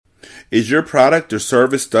Is your product or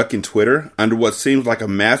service stuck in Twitter under what seems like a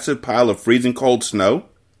massive pile of freezing cold snow?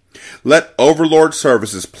 Let Overlord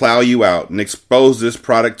Services plow you out and expose this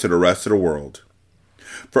product to the rest of the world.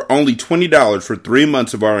 For only $20 for 3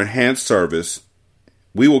 months of our enhanced service,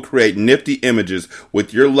 we will create nifty images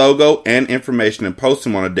with your logo and information and post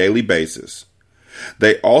them on a daily basis.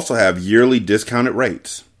 They also have yearly discounted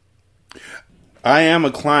rates. I am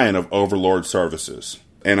a client of Overlord Services,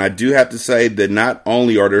 and I do have to say that not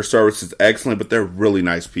only are their services excellent, but they're really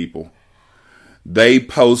nice people. They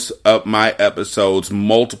post up my episodes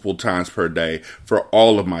multiple times per day for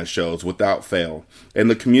all of my shows without fail. And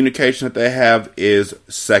the communication that they have is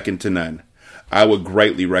second to none. I would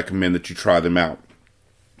greatly recommend that you try them out.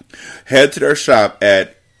 Head to their shop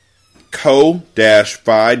at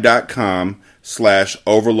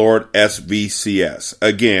ko-fi.com/overlordsvcs.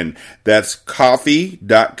 Again, that's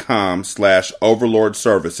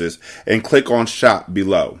coffee.com/overlordservices and click on shop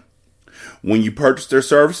below. When you purchase their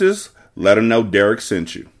services, let them know Derek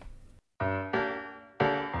sent you.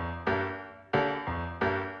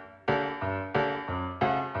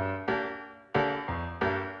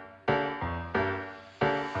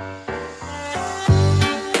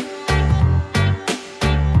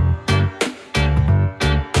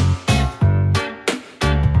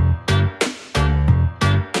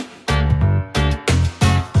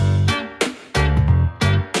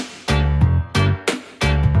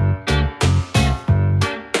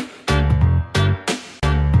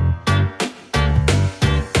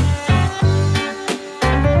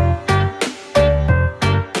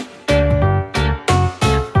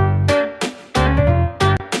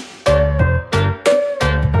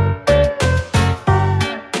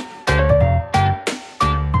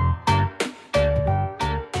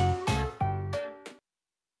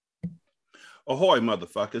 Ahoy,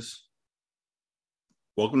 motherfuckers.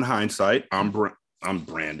 Welcome to Hindsight. I'm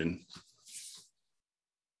Brandon.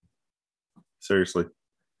 Seriously.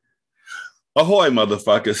 Ahoy,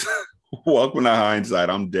 motherfuckers. Welcome to Hindsight.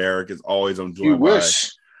 I'm Derek. As always, I'm joined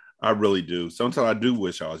I really do. Sometimes I do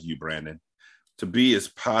wish I was you, Brandon. To be as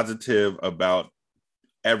positive about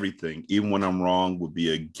everything, even when I'm wrong, would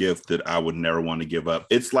be a gift that I would never want to give up.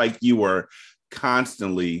 It's like you were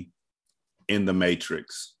constantly in the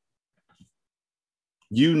Matrix.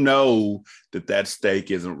 You know that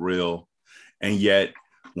steak isn't real, and yet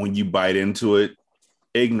when you bite into it,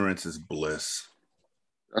 ignorance is bliss.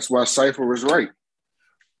 That's why Cypher was right.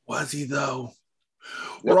 Was he though?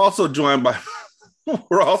 Yep. We're also joined by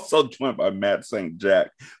Matt St.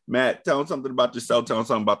 Jack. Matt, tell him something about yourself. Tell him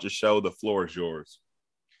something about your show. The floor is yours.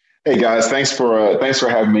 Hey guys, thanks for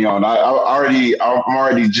having me on. I'm already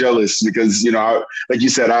jealous because like you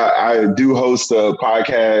said, I do host a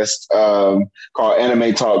podcast called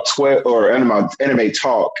Anime Talk Anime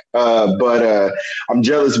Talk, but I'm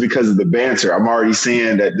jealous because of the banter. I'm already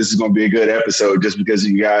seeing that this is going to be a good episode just because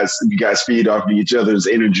you guys feed off of each other's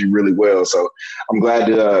energy really well. So I'm glad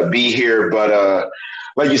to be here, but.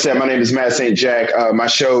 Like you said, my name is Matt St. Jack. My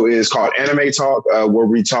show is called Anime Talk, where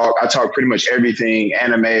I talk pretty much everything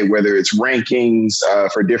anime, whether it's rankings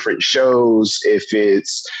for different shows, if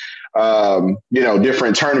it's,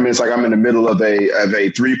 different tournaments. Like I'm in the middle of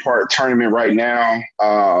a 3-part tournament right now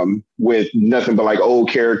with nothing but like old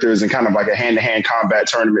characters and kind of like a hand-to-hand combat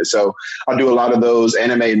tournament. So I do a lot of those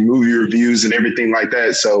anime movie reviews and everything like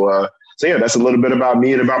that. So yeah, that's a little bit about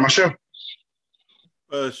me and about my show.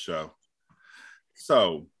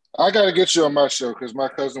 So I gotta get you on my show because my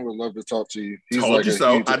cousin would love to talk to you. He's told like you a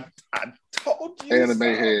so. huge I told you anime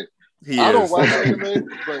so. head. I don't watch anime,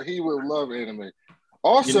 but he would love anime.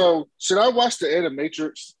 Also, should I watch the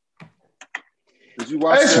Animatrix? Did you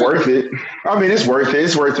watch? It's worth it. I mean, it's worth it.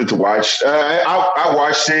 It's worth it to watch. I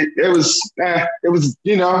watched it. It was It was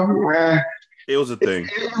a thing.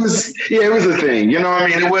 It was a thing. You know what I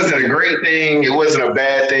mean? It wasn't a great thing. It wasn't a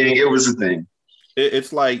bad thing. It was a thing.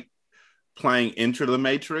 It's like playing Enter the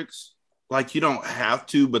Matrix. Like you don't have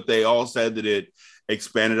to, but they all said that it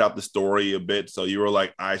expanded out the story a bit. So you were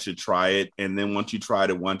like, I should try it. And then once you tried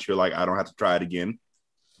it once, you're like, I don't have to try it again.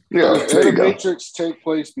 Yeah. Did the Matrix take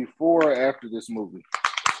place before or after this movie?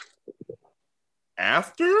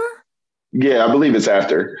 After? Yeah, I believe it's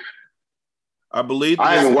after. I believe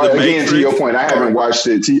I haven't watched again. To your point, I haven't watched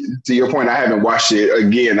it. To your point, I haven't watched it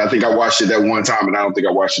again. I think I watched it that one time, and I don't think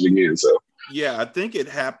I watched it again. So yeah, I think it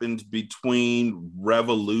happened between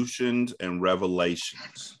Revolutions and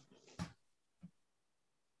Revelations.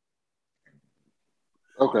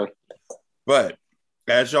 Okay, but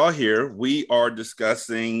as y'all hear, we are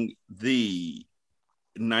discussing the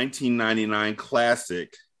 1999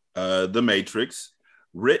 classic, The Matrix,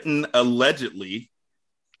 written allegedly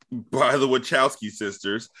by the Wachowski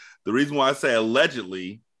sisters. The reason why I say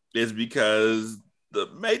allegedly is because The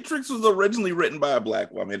Matrix was originally written by a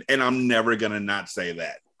black woman, and I'm never gonna not say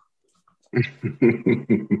that.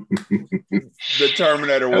 The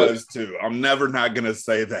Terminator was too. I'm never not gonna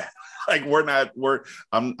say that. Like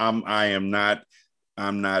I'm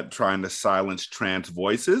not trying to silence trans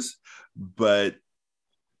voices, but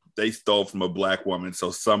they stole from a black woman,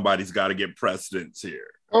 so somebody's got to get precedence here.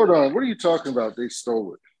 Hold on, what are you talking about? They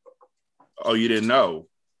stole it. Oh, you didn't know?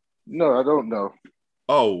 No, I don't know.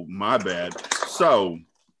 Oh, my bad. So,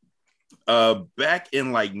 back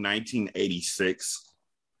in like 1986,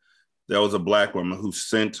 there was a black woman who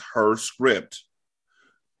sent her script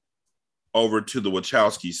over to the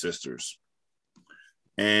Wachowski sisters,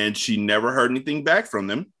 and she never heard anything back from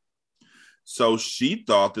them. So she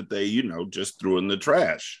thought that they, just threw in the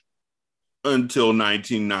trash until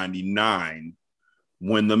 1999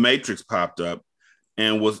 when The Matrix popped up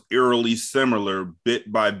and was eerily similar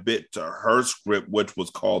bit by bit to her script, which was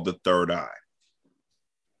called The Third Eye.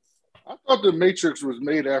 I thought The Matrix was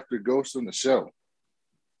made after Ghost in the Shell.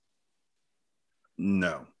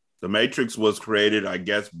 No. The Matrix was created, I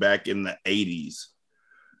guess, back in the 80s.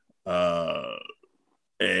 And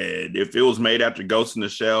if it was made after Ghost in the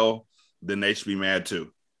Shell, then they should be mad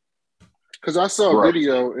too. Because I saw a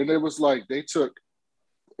video and it was like it's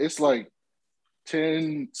like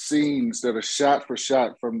 10 scenes that are shot for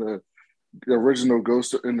shot from the original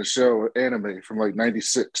Ghost in the Shell anime from like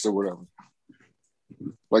 96 or whatever.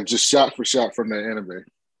 Like just shot for shot from the anime.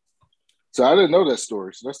 So I didn't know that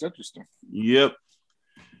story. So that's interesting. Yep.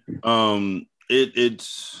 It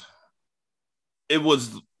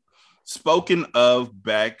was spoken of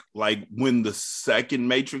back like when the second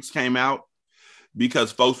Matrix came out,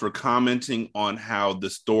 because folks were commenting on how the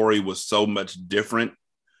story was so much different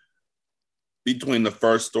between the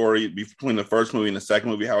first movie and the second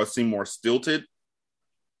movie, how it seemed more stilted.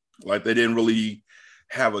 Like they didn't really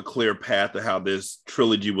have a clear path to how this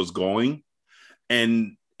trilogy was going.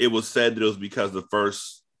 And it was said that it was because the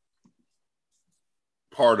first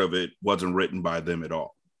part of it wasn't written by them at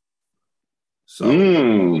all. So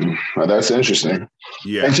well, that's interesting.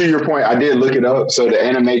 Yeah. And to your point, I did look it up. So the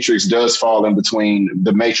Animatrix does fall in between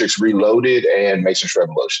The Matrix Reloaded and Matrix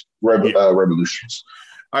Revolutions.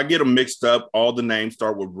 I get them mixed up. All the names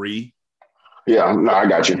start with re. Yeah, no, I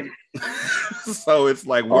got you. So it's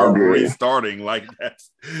like we're restarting. Like that's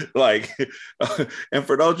like, and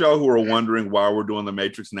for those of y'all who are wondering why we're doing The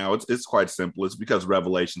Matrix now, it's quite simple. It's because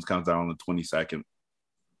Revelations comes out on the 22nd.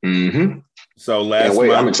 Mm-hmm. So last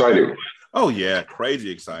month, I'm excited. Oh yeah, crazy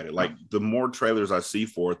excited. Like the more trailers I see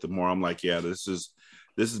for it, the more I'm like, yeah, this is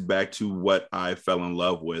back to what I fell in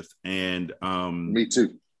love with. And me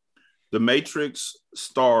too. The Matrix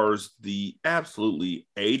stars the absolutely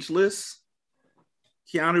ageless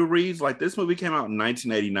Keanu Reeves. Like this movie came out in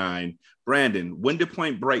 1989. Brandon, when did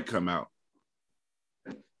Point Break come out?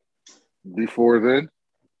 Before then.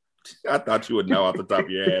 I thought you would know off the top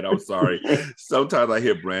of your head. I'm sorry. Sometimes I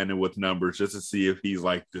hit Brandon with numbers just to see if he's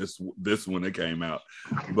like this when it came out.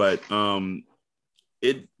 But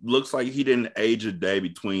it looks like he didn't age a day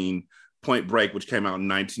between Point Break, which came out in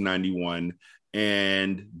 1991,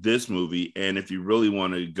 and this movie. And if you really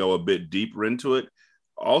want to go a bit deeper into it,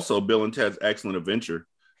 also Bill and Ted's Excellent Adventure.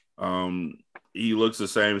 He looks the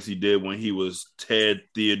same as he did when he was Ted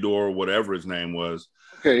Theodore, whatever his name was.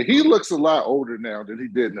 Okay, he looks a lot older now than he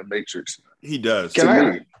did in The Matrix. He does. Can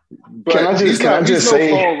I just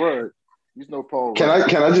say Paul Rudd. He's no Paul Rudd. Can I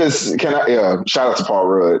shout out to Paul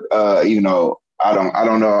Rudd. I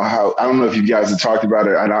don't know if you guys have talked about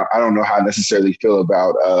it. I don't know how I necessarily feel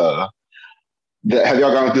about have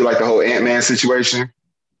y'all gone through like the whole Ant-Man situation?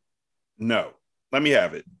 No. Let me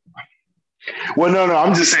have it. Well, no,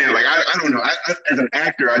 I'm just saying, like, I don't know. As an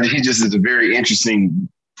actor, he just is a very interesting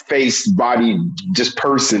face, body, just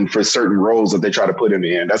person for certain roles that they try to put him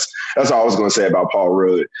in. That's all I was going to say about Paul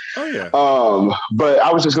Rudd. Oh yeah. But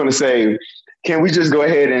I was just going to say, can we just go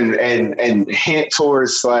ahead and hint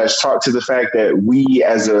towards / talk to the fact that we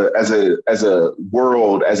as a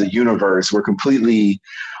world, as a universe, we're completely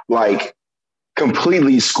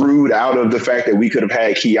screwed out of the fact that we could have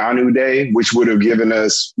had Keanu Day, which would have given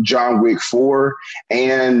us John Wick 4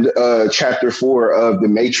 and Chapter 4 of The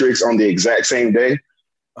Matrix on the exact same day.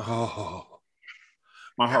 Oh,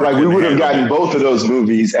 my heart! Like we would have gotten both of those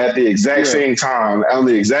movies at the exact same time on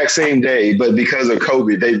the exact same day, but because of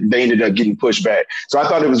COVID, they ended up getting pushed back. So I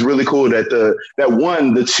thought it was really cool that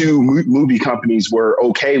the two movie companies were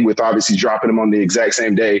okay with obviously dropping them on the exact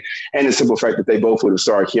same day, and the simple fact that they both would have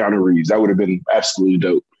starred Keanu Reeves. That would have been absolutely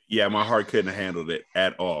dope. Yeah, my heart couldn't have handled it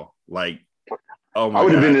at all. Like Oh my I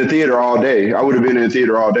would have God. been in the theater all day. I would have been in the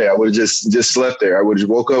theater all day. I would have just slept there. I would have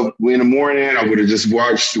woke up in the morning. I would have just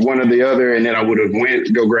watched one or the other, and then I would have went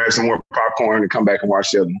to go grab some more popcorn and come back and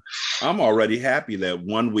watch the other. I'm already happy that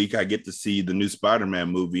one week I get to see the new Spider-Man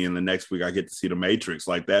movie, and the next week I get to see The Matrix.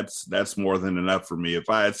 Like that's more than enough for me. If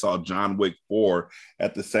I had saw John Wick 4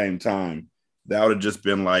 at the same time, that would have just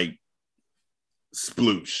been like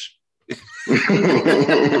sploosh.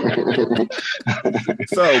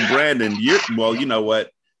 So Brandon, you know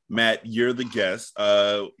what, Matt, you're the guest.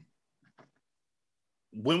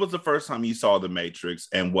 When was the first time you saw The Matrix,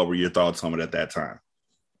 and what were your thoughts on it at that time?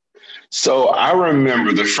 So I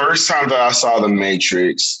remember the first time that I saw The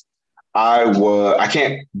Matrix,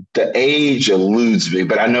 the age eludes me,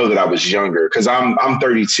 but I know that I was younger because I'm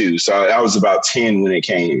 32. So I was about 10 when it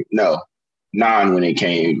came. No, 9 when it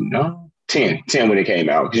came. No, 10 when it came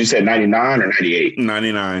out. Because you said 99 or 98?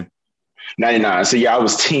 99. 99. So yeah, I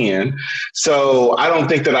was 10. So I don't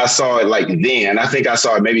think that I saw it like then. I think I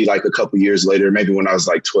saw it maybe like a couple years later, maybe when I was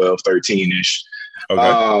like 12, 13-ish.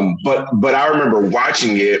 Okay. But I remember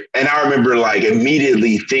watching it, and I remember like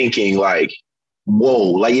immediately thinking like,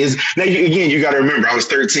 whoa, like again, you got to remember I was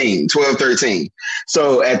 12, 13.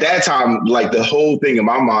 So at that time, like the whole thing in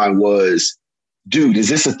my mind was, dude, is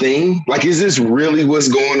this a thing? Like, is this really what's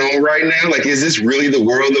going on right now? Like, is this really the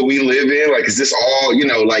world that we live in? Like, is this all,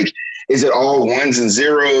 like, is it all ones and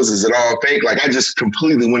zeros? Is it all fake? Like, I just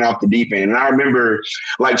completely went off the deep end. And I remember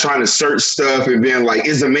like trying to search stuff and being like,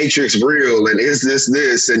 is the Matrix real? And is this?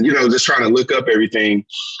 And, just trying to look up everything.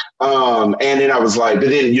 And then I was like, but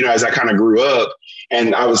then, as I kind of grew up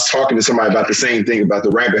and I was talking to somebody about the same thing, about the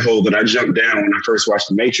rabbit hole that I jumped down when I first watched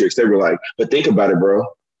The Matrix, they were like, but think about it, bro.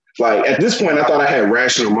 Like at this point, I thought I had a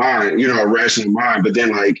rational mind, but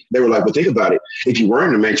then like they were like, but think about it. If you were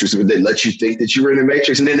in the Matrix, would they let you think that you were in the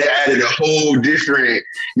Matrix? And then they added a whole different,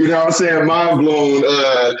 mind blown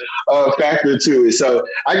factor to it. So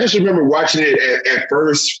I just remember watching it at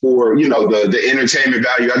first for, the entertainment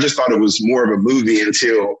value. I just thought it was more of a movie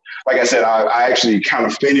until, like I said, I actually kind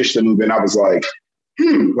of finished the movie and I was like,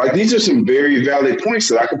 like these are some very valid points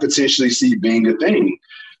that I could potentially see being a thing.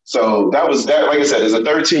 So that was that. Like I said, as a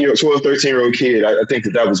 13-year-old kid, I think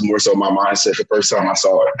that was more so my mindset the first time I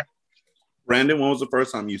saw it. Brandon, when was the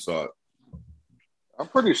first time you saw it? I'm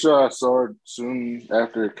pretty sure I saw it soon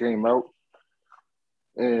after it came out.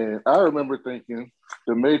 And I remember thinking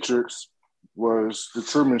The Matrix was the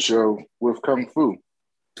Truman Show with Kung Fu.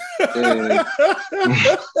 And,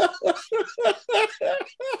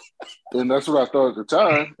 and that's what I thought at the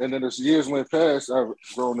time. And then as years went past, I've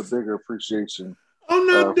grown a bigger appreciation. I'm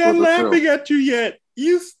not done laughing at you yet.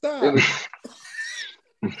 You stop.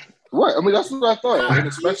 What? I mean, that's what I thought, and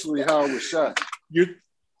especially how it was shot.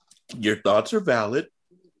 Your thoughts are valid.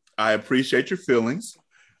 I appreciate your feelings.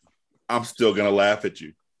 I'm still gonna laugh at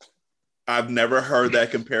you. I've never heard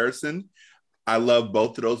that comparison. I love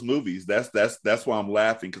both of those movies. That's why I'm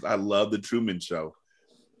laughing, because I love the Truman Show,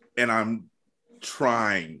 and I'm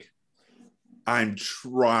trying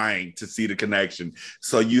to see the connection.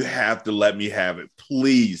 So you have to let me have it.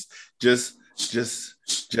 Please, just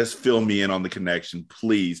fill me in on the connection,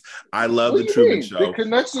 please. I love the Truman Show. The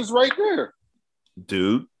connection's right there.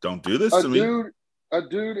 Dude, don't do this to me. A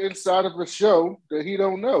dude inside of a show that he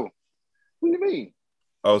don't know. What do you mean?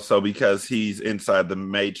 Oh, so because he's inside the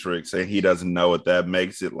Matrix and he doesn't know it, that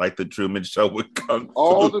makes it like the Truman Show with Kung Fu.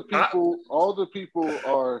 All the people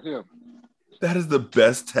are him. That is the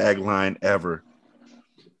best tagline ever.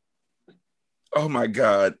 Oh my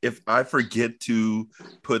God. If I forget to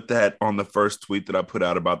put that on the first tweet that I put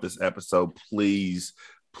out about this episode, please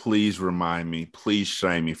remind me. Please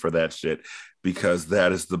shame me for that shit, because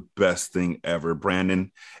that is the best thing ever.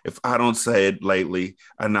 Brandon, if I don't say it lately,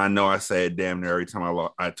 and I know I say it damn near every time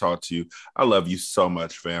I talk to you, I love you so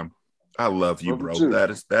much, fam. I love you, bro.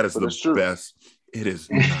 That is the best. It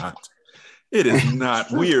is not. It is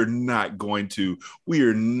not. We are not going to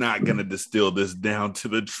distill this down to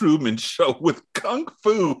the Truman Show with Kung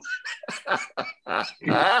Fu. That's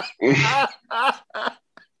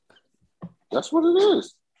what it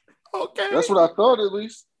is. Okay. That's what I thought, at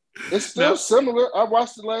least. It's still similar. I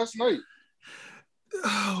watched it last night.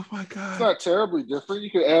 Oh my God. It's not terribly different.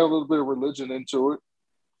 You can add a little bit of religion into it.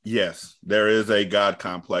 Yes, there is a God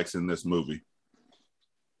complex in this movie.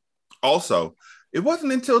 Also, it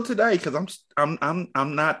wasn't until today, because I'm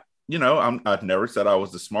not, I've never said I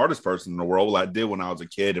was the smartest person in the world. Well, I did when I was a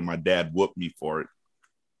kid, and my dad whooped me for it.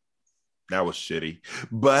 That was shitty.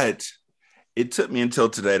 But it took me until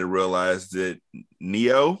today to realize that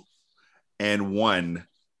Neo and One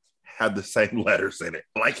had the same letters in it.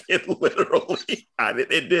 Like, it literally,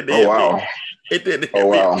 it did. Oh, wow. It didn't hit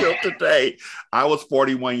me until today. I was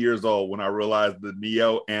 41 years old when I realized the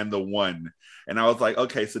Neo and the One. And I was like,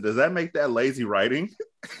 okay, so does that make that lazy writing?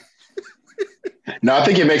 No, I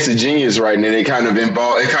think it makes it genius writing, and it kind of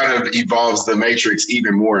evolves the Matrix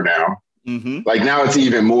even more now. Mm-hmm. Like now it's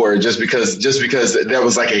even more just because that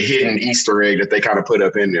was like a hidden Easter egg that they kind of put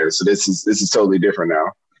up in there. So this is totally different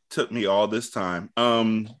now. Took me all this time.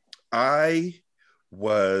 I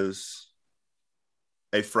was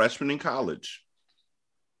a freshman in college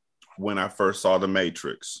when I first saw The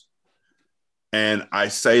Matrix. And I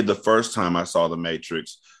say the first time I saw The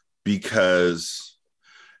Matrix because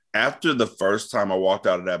after the first time I walked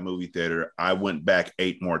out of that movie theater, I went back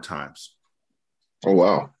 8 more times. Oh,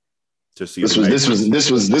 wow. To see this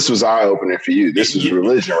was eye opening for you. This is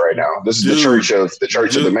religion right now. This is the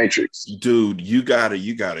church of the Matrix. Dude, you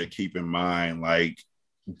gotta keep in mind, like,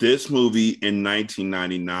 this movie in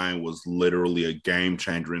 1999 was literally a game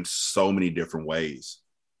changer in so many different ways.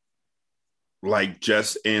 Like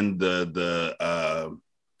just in the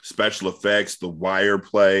special effects, the wire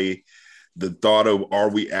play, the thought of, are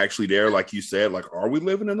we actually there? Like you said, like, are we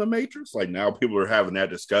living in the Matrix? Like now people are having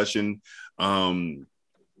that discussion.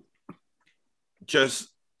 Just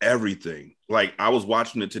everything. Like I was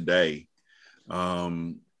watching it today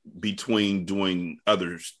between doing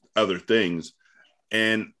other things.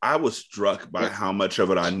 And I was struck by how much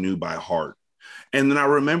of it I knew by heart. And then I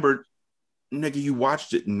remembered, nigga, you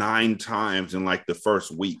watched it 9 times in like the first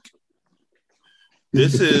week.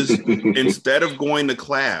 This is, instead of going to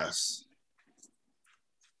class,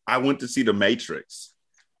 I went to see The Matrix.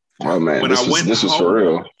 Oh man, this was for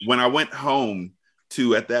real. When I went home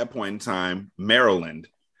to, at that point in time, Maryland,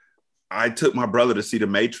 I took my brother to see The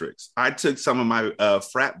Matrix. I took some of my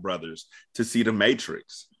frat brothers to see The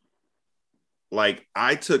Matrix. Like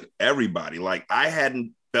I took everybody. Like I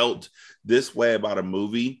hadn't felt this way about a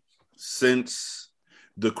movie since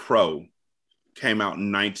The Crow came out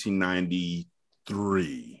in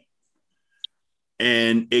 1993.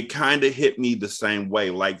 And it kind of hit me the same way.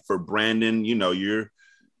 Like for Brandon, you know, your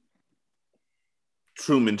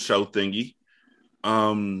Truman Show thingy.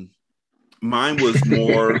 Mine was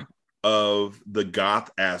more of the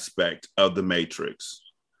goth aspect of The Matrix.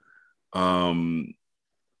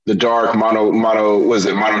 The dark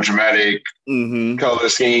monodramatic color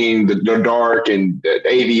scheme, the dark and the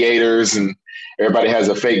aviators, and everybody has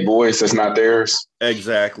a fake voice that's not theirs.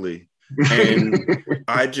 Exactly. And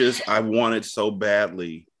I wanted so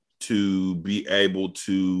badly to be able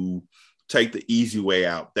to take the easy way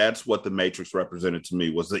out. That's what The Matrix represented to me,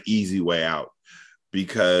 was the easy way out,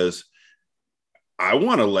 because I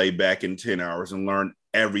want to lay back in 10 hours and learn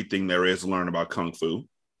everything there is to learn about Kung Fu.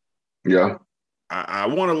 Yeah. I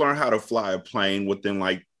want to learn how to fly a plane within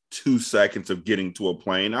like 2 seconds of getting to a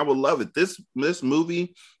plane. I would love it. This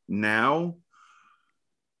movie now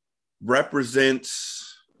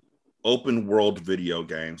represents open world video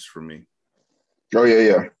games for me. Oh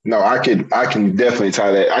yeah. No, I can definitely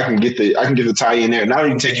tie that. I can get the tie in there. And I'll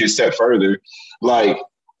even take you a step further. Like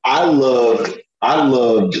I loved,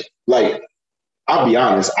 like, I'll be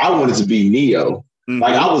honest, I wanted to be Neo.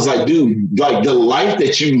 Like I was like, dude, like the life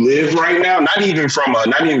that you live right now, not even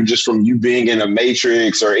just from you being in a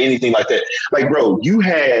Matrix or anything like that. Like, bro, you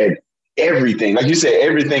had everything. Like you said,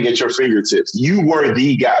 everything at your fingertips. You were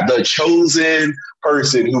the guy, the chosen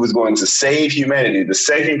person who was going to save humanity, the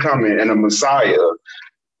second coming and a Messiah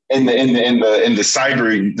in the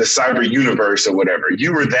cyber universe or whatever.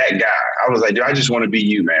 You were that guy. I was like, dude, I just want to be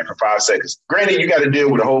you, man, for 5 seconds. Granted, you got to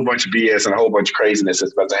deal with a whole bunch of BS and a whole bunch of craziness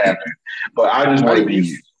that's about to happen. But I just want to be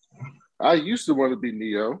you. I used to want to be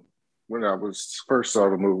Neo when I first saw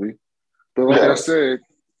the movie. But like I said,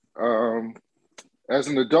 as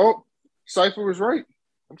an adult, Cypher was right.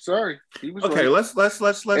 I'm sorry. He was okay, right.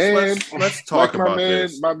 Let's talk about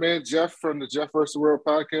this. My man Jeff from the Jeff vs. the World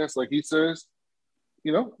podcast, like he says,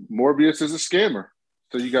 you know, Morbius is a scammer.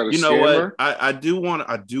 So you got a scammer. What? I do want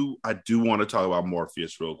to talk about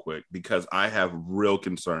Morpheus real quick, because I have real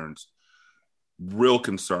concerns.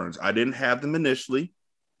 I didn't have them initially,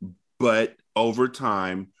 but over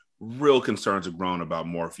time, real concerns have grown about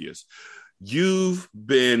Morpheus. You've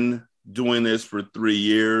been doing this for 3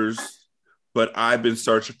 years, but I've been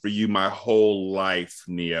searching for you my whole life,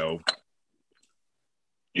 Neo.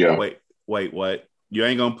 Yeah. Wait, what? You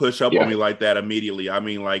ain't gonna push up on me like that immediately. I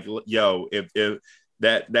mean, like, yo, if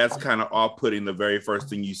that's kind of off-putting. The very first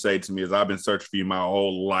thing you say to me is, I've been searching for you my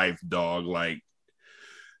whole life, dog. Like,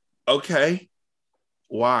 okay,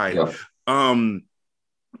 why? Yeah.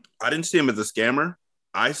 I didn't see him as a scammer.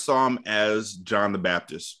 I saw him as John the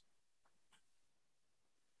Baptist.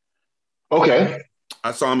 Okay.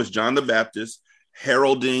 I saw him as John the Baptist,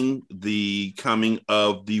 heralding the coming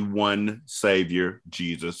of the one Savior,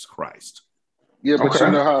 Jesus Christ. Yeah, but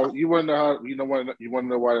you want to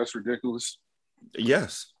know why that's ridiculous?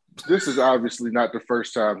 Yes. This is obviously not the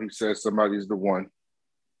first time he says somebody's the one.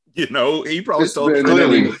 He probably told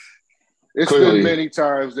clearly. It's been many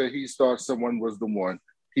times that he thought someone was the one.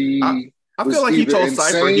 I feel like he told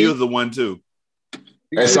Cypher he was the one too.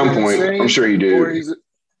 At some point, I'm sure he did. Or he's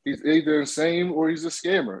either insane or he's a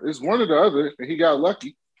scammer. It's one or the other, and he got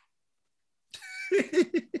lucky.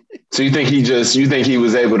 So you think he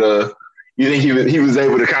was able to? You think he was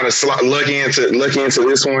able to kind of look into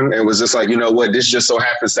this one and was just like, you know what, this just so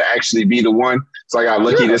happens to actually be the one. So I got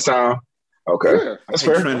lucky this time. Okay, that's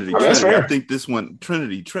fair. Trinity, that's fair. I think this one,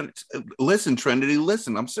 Trinity. Listen, Trinity,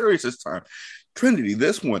 listen. I'm serious this time. Trinity,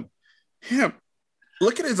 this one. Him.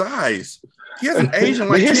 Look at his eyes. He hasn't aged in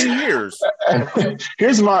like 10 years.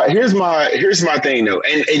 Here's my thing though,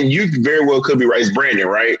 and you very well could be right. It's Brandon,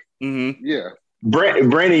 right? Mm-hmm. Yeah.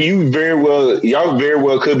 Brandon, y'all very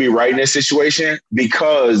well could be right in this situation,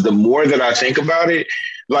 because the more that I think about it,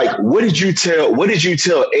 like, what did you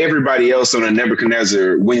tell everybody else on a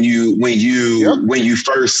Nebuchadnezzar when you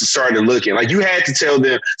first started looking? Like, you had to tell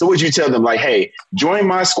them. So what did you tell them? Like, hey, join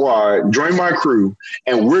my squad, join my crew,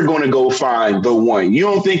 and we're going to go find the one. You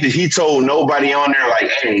don't think that he told nobody on there like,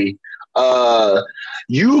 hey,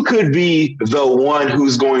 you could be the one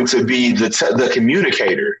who's going to be the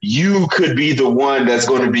communicator. You could be the one that's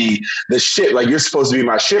going to be the ship. Like, you're supposed to be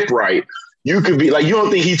my shipwright. You could be like, you don't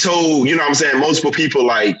think he told, you know what I'm saying, multiple people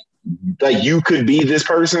like you could be this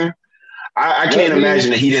person? I can't imagine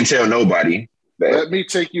that he didn't tell nobody that. Let me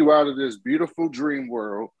take you out of this beautiful dream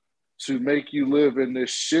world to make you live in this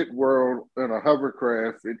shit world in a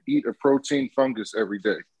hovercraft and eat a protein fungus every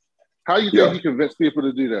day. How you think he convinced people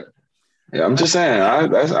to do that? Yeah, I'm just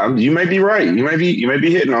saying. You may be right. You may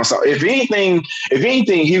be hitting on something. If anything,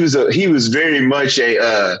 he was very much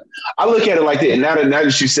a. I look at it like that. Now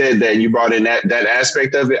that you said that, and you brought in that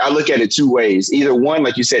aspect of it, I look at it two ways. Either one,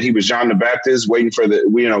 like you said, he was John the Baptist, waiting for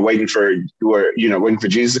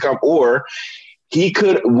Jesus to come, or he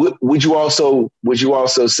could. Would you also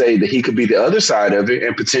say that he could be the other side of it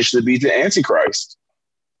and potentially be the Antichrist?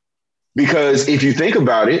 Because if you think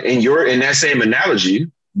about it, and you're in that same analogy,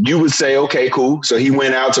 you would say, okay, cool. So he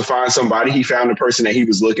went out to find somebody. He found the person that he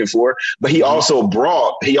was looking for, but he also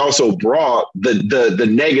brought the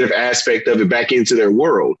negative aspect of it back into their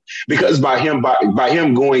world, because by him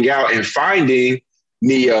going out and finding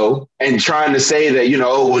Neo and trying to say that,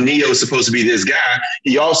 Neo is supposed to be this guy,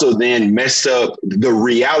 he also then messed up the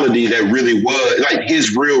reality that really was like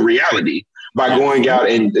his real reality by going out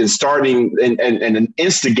and starting and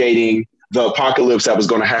instigating the apocalypse that was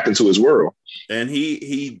going to happen to his world. And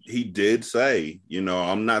he did say,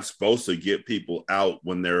 I'm not supposed to get people out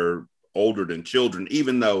when they're older than children,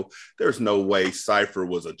 even though there's no way Cypher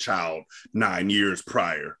was a child 9 years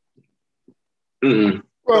prior. Mm-hmm.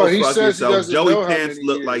 Well, he says he doesn't Joey know Pants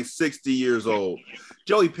looked years. like 60 years old.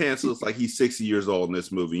 Joey Pants looks like he's 60 years old in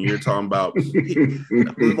this movie. And you're talking about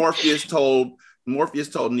Morpheus told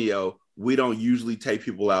Neo, we don't usually take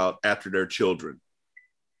people out after they're children.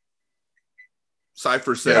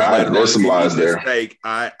 Cypher says there's some lies there. Mistake.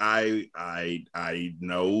 I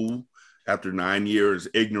know after 9 years,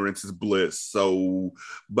 ignorance is bliss. So,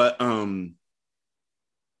 but I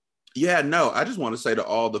just want to say to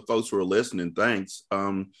all the folks who are listening, thanks.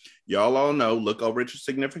 Y'all all know, look over at your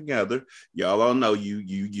significant other. Y'all all know you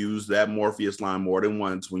used that Morpheus line more than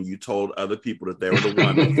once when you told other people that they were the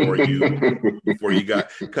one before you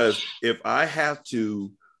got, because if I have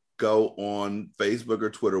to go on Facebook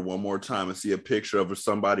or Twitter one more time and see a picture of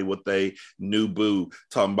somebody with a new boo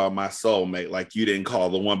talking about my soulmate, like you didn't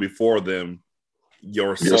call the one before them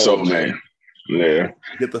your soulmate. Yeah,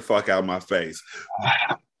 get the fuck out of my face.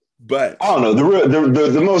 But I don't know,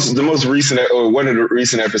 the most recent, or one of the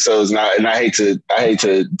recent episodes, and I hate to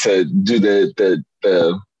do the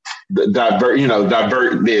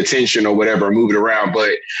divert the attention or whatever, move it around.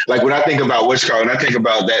 But like when I think about when I think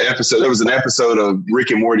about that episode, there was an episode of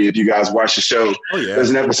Rick and Morty. If you guys watch the show,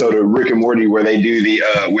 there's an episode of Rick and Morty where they do the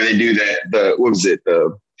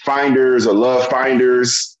Finders or Love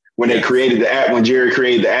Finders, when they created the app, when Jerry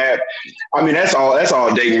created the app. I mean, that's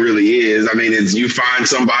all dating really is. I mean, it's you find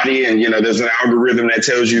somebody and, there's an algorithm that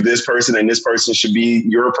tells you this person and this person should be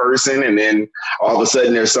your person. And then all of a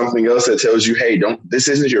sudden there's something else that tells you, hey, this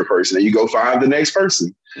isn't your person. And you go find the next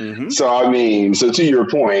person. Mm-hmm. So to your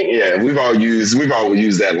point, yeah, we've all used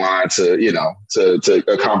that line to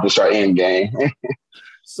accomplish our end game.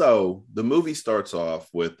 So the movie starts off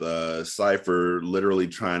with Cypher literally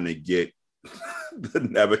trying to get the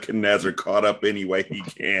Nebuchadnezzar caught up any way he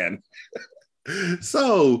can.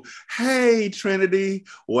 So, hey, Trinity,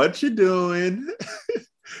 what you doing?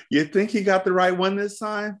 You think he got the right one this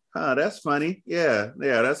time? Huh, that's funny. Yeah,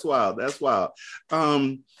 that's wild. That's wild.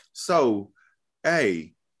 So,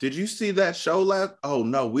 hey, did you see that show last? Oh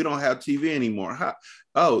no, we don't have TV anymore. Huh?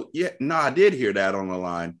 Oh, yeah, no, I did hear that on the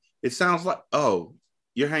line. It sounds like, oh,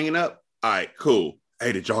 you're hanging up? All right, cool.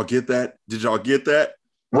 Hey, did y'all get that? Did y'all get that?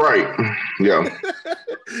 Right. Yeah.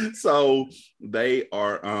 So they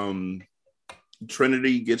are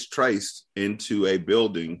Trinity gets traced into a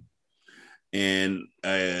building, and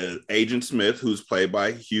Agent Smith, who's played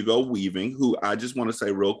by Hugo Weaving, who I just want to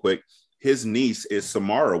say real quick, his niece is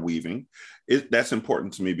Samara Weaving. That's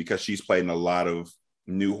important to me because she's played in a lot of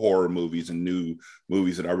new horror movies and new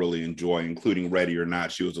movies that I really enjoy, including Ready or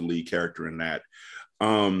Not. She was a lead character in that.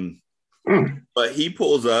 But he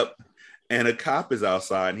pulls up and a cop is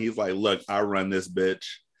outside and he's like, look, I run this bitch.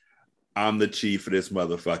 I'm the chief of this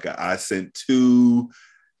motherfucker. I sent 2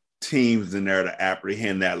 teams in there to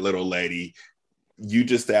apprehend that little lady. You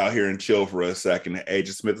just out here and chill for a second. And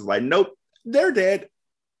Agent Smith is like, nope, they're dead.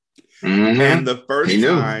 And the first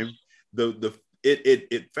time,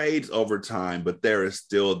 it fades over time, but there is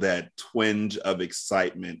still that twinge of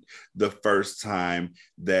excitement the first time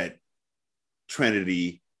that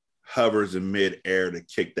Trinity hovers in midair to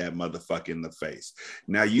kick that motherfucker in the face.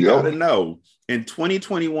 Now you gotta know, in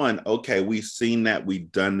 2021, okay, we've seen that, we've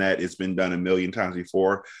done that, it's been done a million times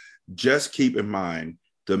before. Just keep in mind,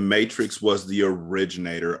 The Matrix was the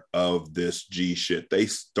originator of this G shit. They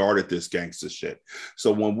started this gangster shit.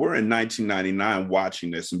 So when we're in 1999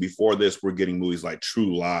 watching this, and before this, we're getting movies like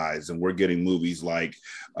True Lies, and we're getting movies like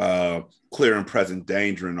Clear and Present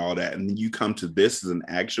Danger and all that, and then you come to this as an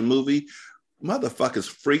action movie, motherfuckers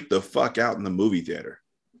freaked the fuck out in the movie theater.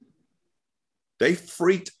 They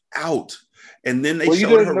freaked out. And then they showed you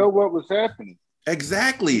didn't know what was happening.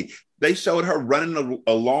 Exactly. They showed her running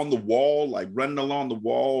along the wall, running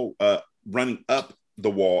up the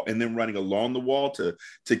wall, and then running along the wall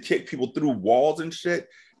to kick people through walls and shit.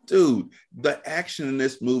 Dude, the action in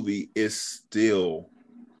this movie is still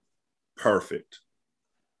perfect.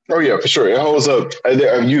 Oh yeah, for sure. It holds up.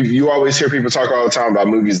 You always hear people talk all the time about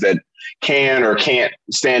movies that can or can't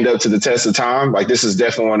stand up to the test of time. Like, this is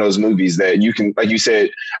definitely one of those movies that you can, like you said,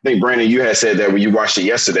 I think Brandon, you had said that when you watched it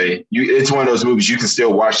yesterday. It's one of those movies you can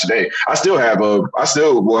still watch today. I still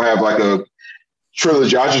will have like a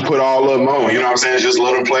trilogy. I just put all of them on. You know what I'm saying? Just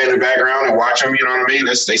let them play in the background and watch them. You know what I mean?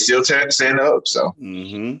 They still stand up. So.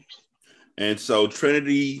 Mm-hmm. And so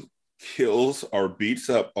Trinity kills or beats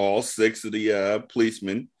up all 6 of the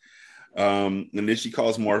policemen. And then she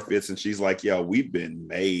calls Morpheus and she's like, yo, we've been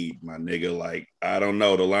made, my nigga. Like, I don't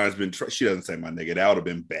know. The line's been, she doesn't say my nigga. That would have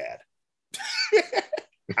been bad.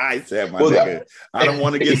 I said my nigga. I don't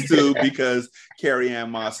want to get sued because Carrie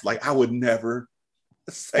Ann Moss, like, I would never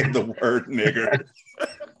say the word nigger.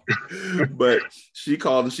 But she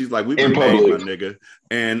called and she's like, we've been made, my nigga.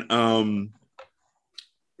 And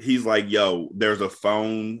he's like, yo, there's a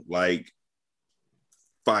phone like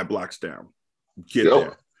 5 blocks down. Get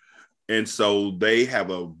there. And so they have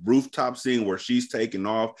a rooftop scene where she's taking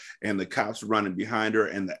off and the cops are running behind her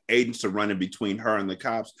and the agents are running between her and the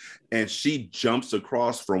cops. And she jumps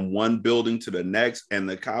across from one building to the next. And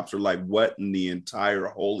the cops are like, what in the entire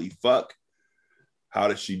holy fuck? How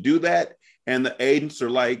did she do that? And the agents are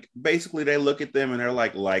like, basically they look at them and they're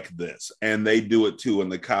like this. And they do it too.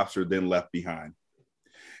 And the cops are then left behind.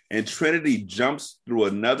 And Trinity jumps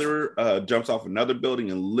off another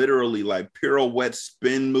building and literally like pirouette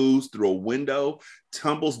spin moves through a window,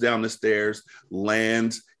 tumbles down the stairs,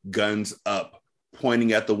 lands, guns up,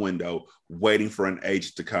 pointing at the window, waiting for an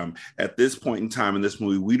agent to come. At this point in time in this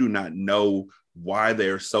movie, we do not know why they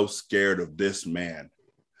are so scared of this man.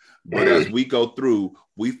 But as we go through,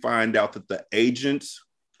 we find out that the agents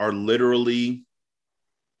are literally...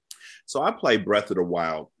 So I play Breath of the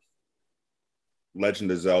Wild.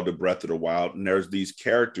 Legend of Zelda Breath of the Wild, and there's these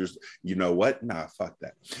characters. You know what? Nah, fuck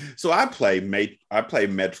that. So I play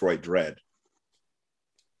Metroid Dread,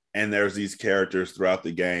 and there's these characters throughout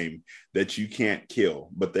the game that you can't kill,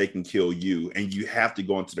 but they can kill you, and you have to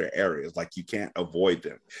go into their areas. Like, you can't avoid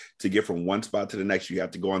them. To get from one spot to the next, you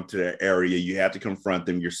have to go into their area. You have to confront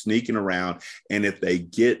them. You're sneaking around, and if they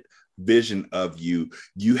get vision of you,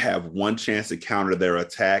 you have one chance to counter their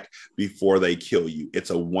attack before they kill you. It's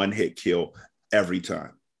a one-hit kill every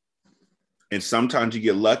time. And sometimes you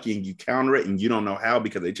get lucky and you counter it and you don't know how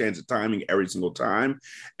because they change the timing every single time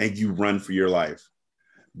and you run for your life.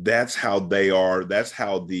 That's how they are. That's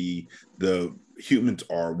how the humans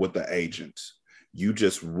are with the agents. You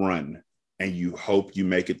just run and you hope you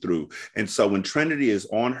make it through. And so when Trinity is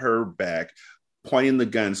on her back, pointing the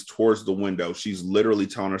guns towards the window. She's literally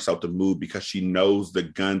telling herself to move because she knows the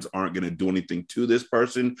guns aren't going to do anything to this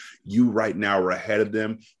person. You right now are ahead of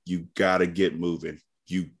them. You got to get moving.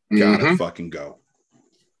 You got to fucking go.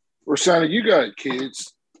 Rashana, you got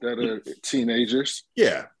kids that are teenagers.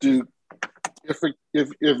 Yeah. Dude,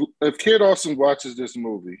 if Kid Austin watches this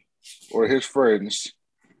movie or his friends,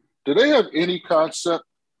 do they have any concept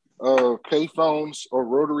pay phones or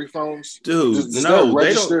rotary phones? Dude, no,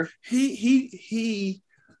 they don't. He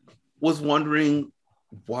was wondering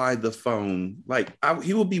why the phone,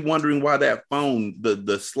 he would be wondering why that phone,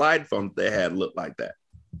 the slide phone they had looked like that.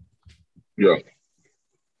 Yeah.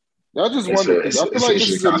 I just wonder, I feel like this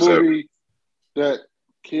is a movie that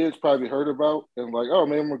kids probably heard about and like, oh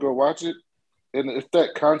man, I'm gonna go watch it. And if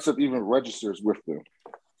that concept even registers with them.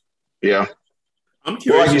 Yeah. I'm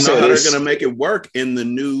curious how they're going to make it work in the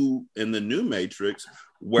new Matrix.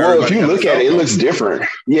 Well, if you look at it, it looks different.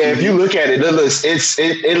 Yeah, if you look at it,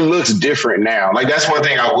 it looks different now. Like that's one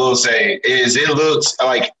thing I will say is it looks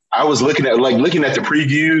like I was looking at the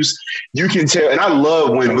previews. You can tell, and I love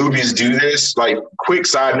when movies do this. Like, quick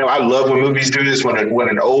side note, I love when movies do this. When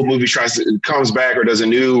an old movie comes back or does a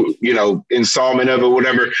new installment of it, or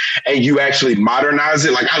whatever, and you actually modernize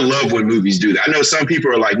it. Like, I love when movies do that. I know some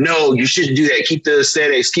people are like, no, you shouldn't do that. Keep the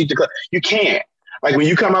aesthetics. You can't. Like when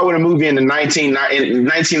you come out with a movie in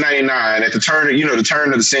 1999 at the turn of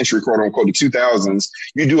the century, quote unquote, the 2000s,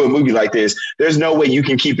 you do a movie like this. There's no way you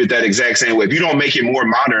can keep it that exact same way. If you don't make it more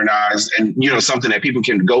modernized and, something that people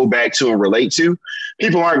can go back to and relate to,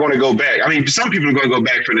 people aren't going to go back. I mean, some people are going to go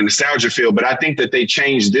back for the nostalgia feel, but I think that they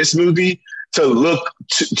changed this movie to look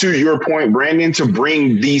to your point, Brandon, to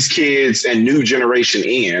bring these kids and new generation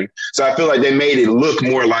in. So I feel like they made it look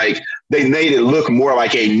more like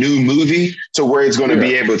a new movie to where it's going to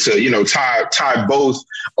be able to, tie both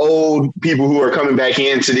old people who are coming back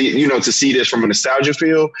into to see this from a nostalgia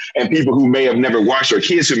feel and people who may have never watched or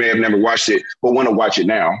kids who may have never watched it, but want to watch it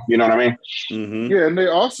now. You know what I mean? Mm-hmm. Yeah. And they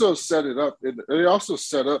also set it up. They also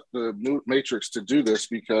set up the new Matrix to do this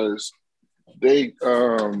because they,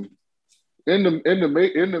 in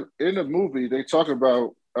the movie, they talk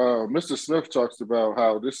about Mr. Smith talks about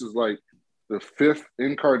how this is like the fifth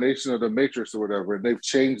incarnation of the Matrix or whatever, and they've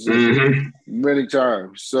changed it many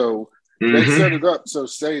times. So they set it up so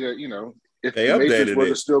say that if the Matrix were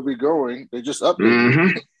to still be going, they just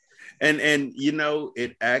updated it. And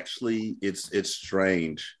it actually it's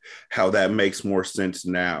strange how that makes more sense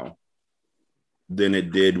now than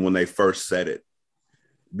it did when they first said it.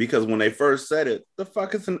 Because when they first said it, the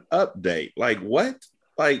fuck is an update? Like, what?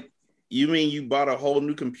 Like, you mean you bought a whole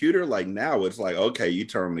new computer? Like, now it's like, okay, you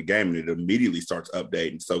turn on the game and it immediately starts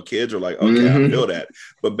updating. So kids are like, okay, I feel that.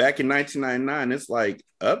 But back in 1999, it's like,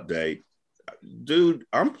 update? Dude,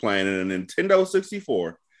 I'm playing a Nintendo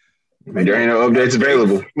 64. There ain't no updates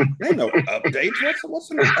available. There ain't no updates. What's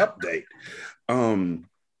an update?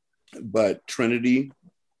 But Trinity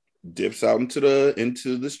dips out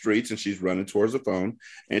into the streets and she's running towards the phone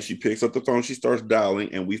and she picks up the phone. She starts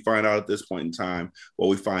dialing and we find out at this point in time,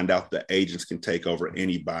 we find out the agents can take over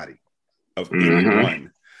anybody of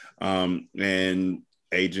anyone. And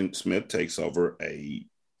Agent Smith takes over a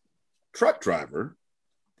truck driver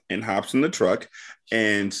and hops in the truck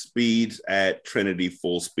and speeds at Trinity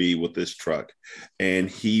full speed with this truck. And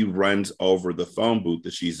he runs over the phone booth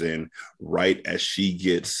that she's in right as she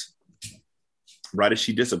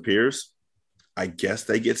disappears. I guess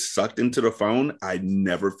they get sucked into the phone. I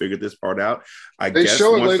never figured this part out. I guess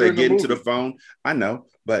once they get into the phone, I know,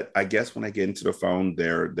 but I guess when they get into the phone,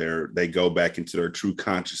 they go back into their true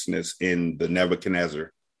consciousness in the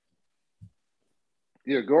Nebuchadnezzar.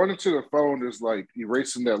 Yeah, going into the phone is like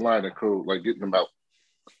erasing that line of code, like getting them out.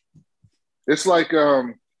 It's like,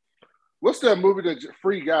 what's that movie, that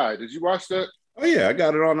Free Guy? Did you watch that? Oh yeah, I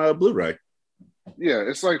got it on Blu-ray. Yeah,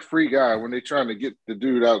 it's like Free Guy when they're trying to get the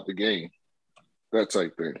dude out the game, that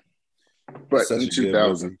type thing. But in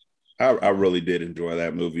 2000, I really did enjoy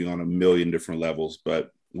that movie on a million different levels, but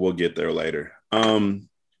we'll get there later.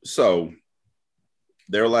 So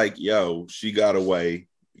they're like, "Yo, she got away.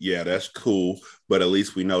 Yeah, that's cool, but at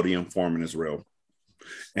least we know the informant is real."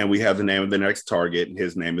 And we have the name of the next target, and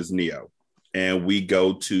his name is Neo. And we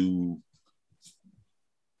go to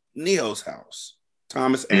Neo's house.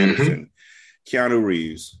 Thomas Anderson. Keanu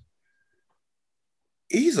Reeves.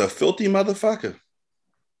 He's a filthy motherfucker.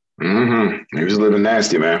 He was living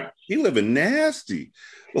nasty, man. He living nasty.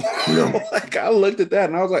 Like, I looked at that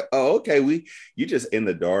and I was like, oh, okay, you just in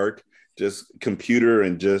the dark, just computer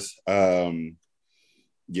and just you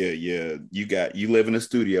live in a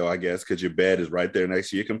studio, I guess, because your bed is right there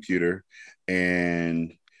next to your computer.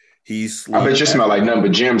 And he's I bet you smell like nothing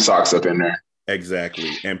but gym socks up in there.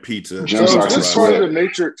 Exactly. And pizza. So is this part of the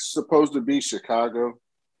Matrix supposed to be Chicago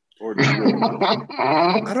or New York?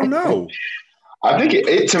 I don't know. I think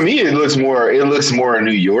it to me it looks more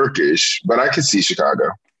New Yorkish, but I could see Chicago.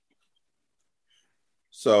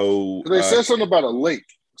 So they said something about a lake,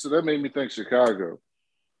 so that made me think Chicago.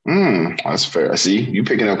 That's fair. See, you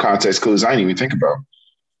picking up context clues I didn't even think about.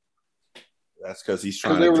 That's because he's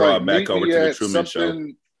trying to draw it back over to the Truman Show.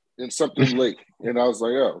 In something lake, and I was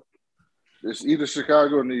like, oh, it's either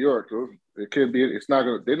Chicago or New York. It could be. It's not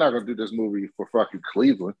gonna. They're not gonna do this movie for fucking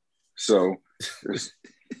Cleveland. So it's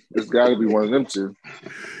got to be one of them two.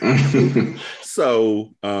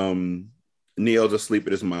 So Neo's asleep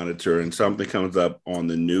at his monitor, and something comes up on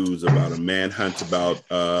the news about a manhunt about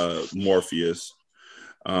Morpheus,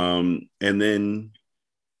 and then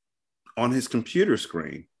on his computer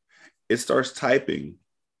screen, it starts typing,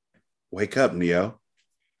 "Wake up, Neo.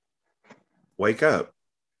 Wake up."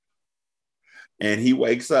 And he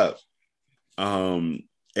wakes up.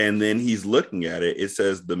 And then he's looking at it. It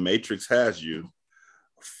says, "The Matrix has you.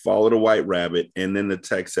 Follow the white rabbit." And then the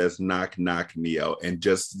text says, "Knock, knock, Neo." And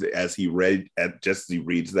just as he reads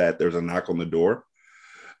that, there's a knock on the door.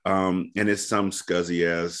 And it's some scuzzy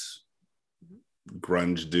ass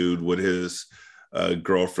grunge dude with his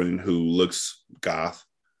girlfriend who looks goth.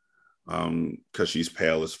 Because she's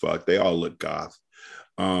pale as fuck. They all look goth.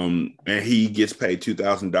 And he gets paid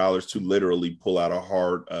 $2,000 to literally pull out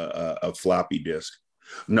a floppy disk.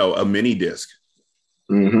 No, a mini disc.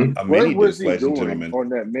 Mm-hmm. A mini disc, ladies and gentlemen. On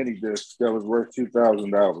that mini disc that was worth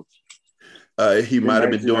 $2,000. He might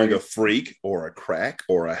have been doing a freak or a crack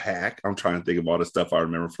or a hack. I'm trying to think of all the stuff I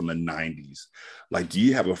remember from the 90s. Like, do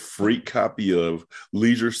you have a freak copy of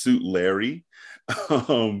Leisure Suit Larry?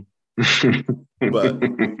 But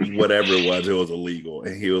whatever it was illegal.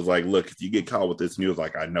 And he was like, "Look, if you get caught with this," and he was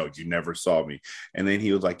like, "I know, you never saw me." And then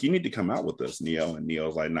he was like, "You need to come out with us, Neo." And Neo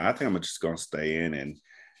was like, "No, I think I'm just gonna stay in and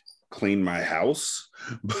clean my house."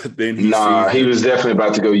 But then he was definitely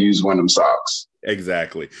about to go use one of them socks.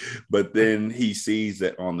 Exactly. But then he sees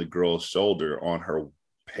that on the girl's shoulder, on her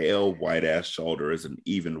pale white ass shoulder, is an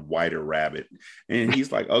even whiter rabbit. And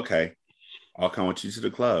he's like, "Okay, I'll come with you to the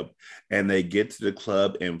club." And they get to the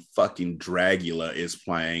club and fucking Dragula is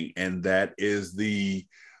playing. And that is the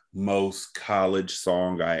most college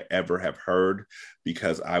song I ever have heard,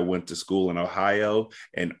 because I went to school in Ohio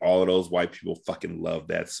and all of those white people fucking love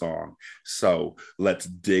that song. So let's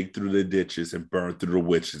dig through the ditches and burn through the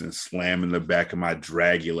witches and slam in the back of my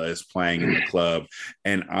Dragula is playing in the club.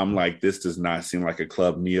 And I'm like, this does not seem like a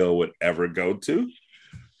club Neo would ever go to.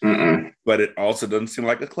 Mm-mm. But it also doesn't seem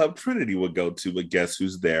like a club Trinity would go to. But guess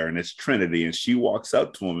who's there? And it's Trinity. And she walks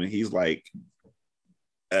up to him and he's like,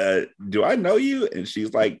 "Do I know you?" And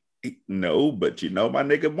she's like, "No, but you know my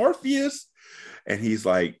nigga Morpheus." And he's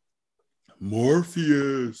like,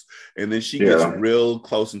 "Morpheus." And then she gets real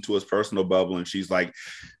close into his personal bubble and she's like,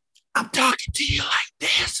 "I'm talking to you like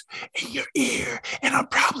this in your ear, and I'm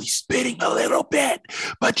probably spitting a little bit,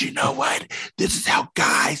 but you know what? This is how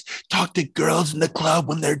guys talk to girls in the club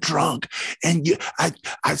when they're drunk. And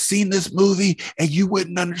I've seen this movie, and you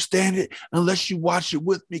wouldn't understand it unless you watch it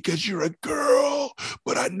with me because you're a girl.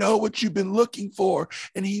 But I know what you've been looking for,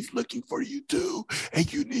 and he's looking for you too.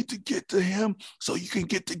 And you need to get to him so you can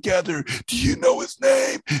get together. Do you know his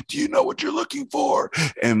name? Do you know what you're looking for?"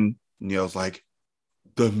 And Neil's like,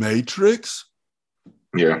 "The Matrix?"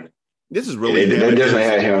 Yeah. This is really it definitely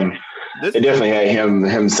had him. It definitely had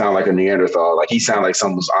him sound like a Neanderthal. Like he sounded like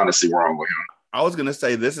something was honestly wrong with him. I was gonna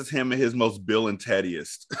say this is him at his most Bill and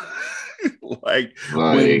Teddiest. like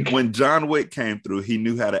when John Wick came through, he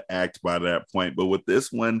knew how to act by that point. But with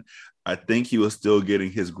this one, I think he was still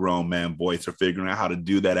getting his grown man voice or figuring out how to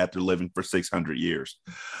do that after living for 600 years.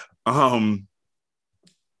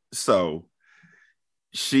 So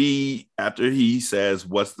after he says,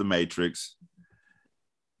 "What's the Matrix?"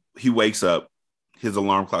 he wakes up, his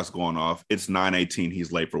alarm clock's going off. It's 9:18.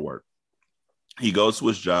 He's late for work. He goes to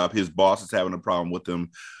his job. His boss is having a problem with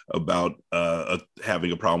him about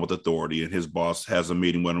having a problem with authority. And his boss has a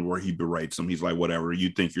meeting with him where he berates him. He's like, "Whatever, you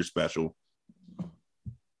think you're special."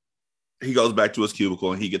 He goes back to his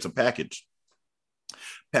cubicle and he gets a package.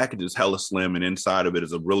 Package is hella slim, and inside of it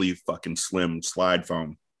is a really fucking slim slide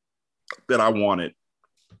phone that I wanted.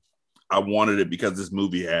 I wanted it because this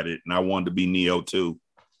movie had it, and I wanted to be Neo too.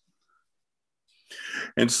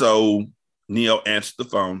 And so Neo answered the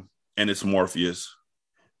phone, and it's Morpheus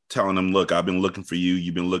telling him, "Look, I've been looking for you.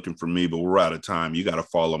 You've been looking for me, but we're out of time. You got to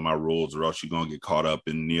follow my rules or else you're going to get caught up."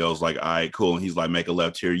 And Neo's like, "All right, cool." And he's like, "Make a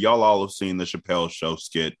left here." Y'all all have seen the Chappelle Show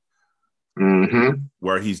skit,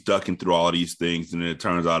 where he's ducking through all of these things, and then it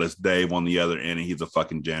turns out it's Dave on the other end, and he's a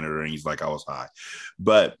fucking janitor, and he's like, I was high.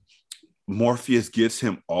 But Morpheus gets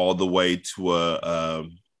him all the way to a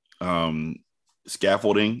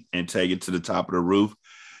scaffolding and take it to the top of the roof.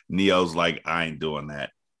 Neo's like, I ain't doing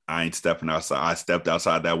that. I ain't stepping outside. I stepped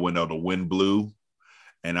outside that window, the wind blew,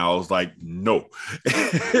 and I was like, no.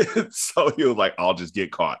 So he was like, I'll just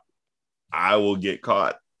get caught. I will get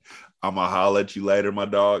caught. I'm gonna holler at you later, my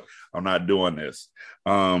dog. I'm not doing this.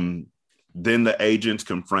 Then the agents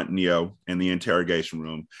confront Neo in the interrogation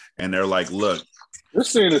room, and they're like, look, this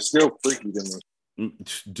scene is still freaky to me.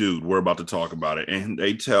 Dude, we're about to talk about it. And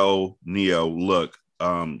they tell Neo, look,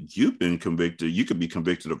 you've been convicted. You could be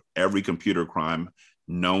convicted of every computer crime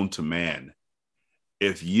known to man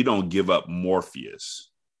if you don't give up Morpheus.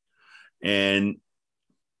 And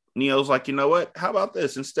Neo's like, you know what? How about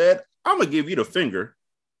this? Instead, I'm going to give you the finger,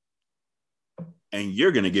 and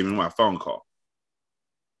you're going to give me my phone call.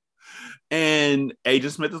 And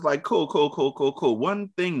Agent Smith is like, cool. One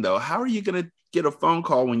thing, though, how are you going to get a phone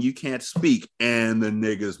call when you can't speak? And the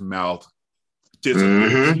nigga's mouth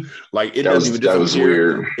disappears. Like, it doesn't even disappear. That was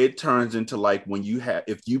weird. It turns into like when you have,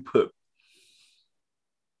 if you put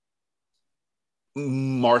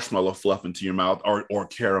marshmallow fluff into your mouth or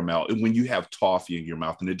caramel, and when you have toffee in your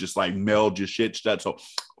mouth and it just like melds your shit shut, so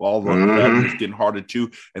all the fat is getting hard to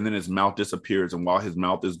chew, and then his mouth disappears, and while his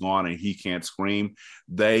mouth is gone and he can't scream,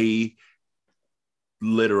 they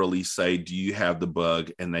literally say, do you have the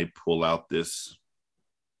bug? And they pull out this,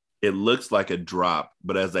 it looks like a drop,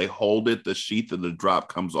 but as they hold it, the sheath of the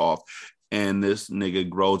drop comes off, and this nigga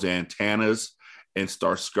grows antennas and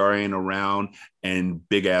starts scurrying around, and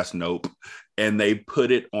big ass nope. And they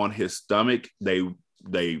put it on his stomach. They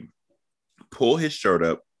pull his shirt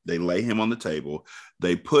up. They lay him on the table.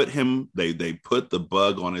 They put the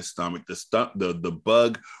bug on his stomach. The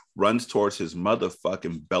bug runs towards his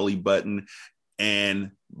motherfucking belly button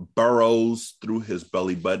and burrows through his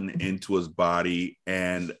belly button into his body.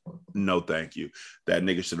 And no, thank you. That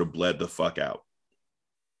nigga should have bled the fuck out.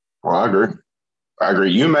 Well, I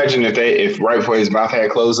agree. You imagine if right before his mouth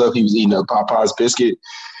had closed up, he was eating a Popeye's biscuit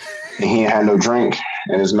and he ain't had no drink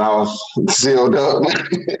and his mouth sealed up.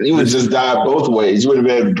 He would just die both ways. You would have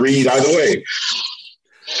been able to breathe either way.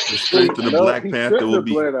 The strength of the Black Panther will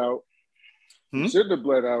be bled out. He shouldn't have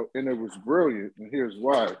bled out, and it was brilliant. And here's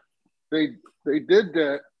why: they did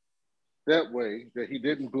that way, that he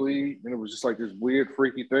didn't bleed, and it was just like this weird,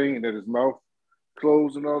 freaky thing, and that his mouth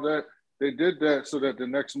closed and all that. They did that so that the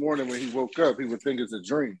next morning when he woke up, he would think it's a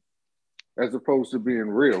dream, as opposed to being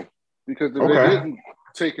real. Because if they didn't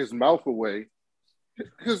take his mouth away,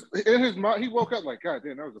 because in his mouth, he woke up like, God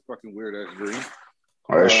damn, that was a fucking weird ass dream.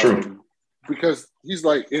 Oh, that's true. Because he's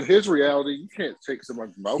like, in his reality, you can't take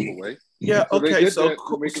someone's mouth away. Yeah, so okay, so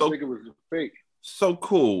cool. To make him think it was fake. So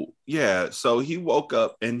cool. Yeah. So he woke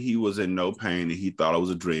up and he was in no pain and he thought it was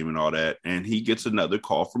a dream and all that. And he gets another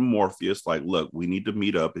call from Morpheus, like, look, we need to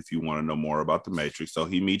meet up if you want to know more about the Matrix. So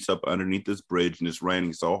he meets up underneath this bridge, and it's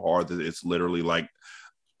raining so hard that it's literally like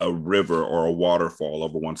a river or a waterfall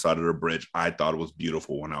over one side of the bridge. I thought it was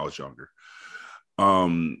beautiful when I was younger.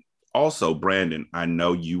 Also, Brandon, I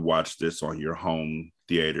know you watched this on your home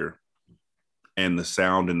theater, and the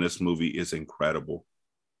sound in this movie is incredible.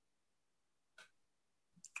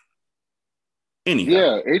 Anyhow.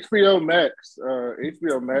 Yeah, HBO Max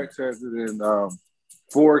has it in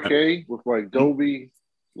 4K with like Dolby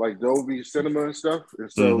Cinema and stuff,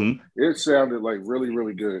 and so it sounded like really,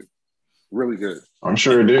 really good, really good. I'm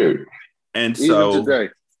sure it did. And even today,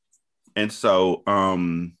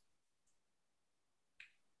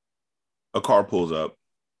 a car pulls up,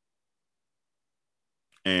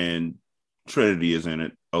 and Trinity is in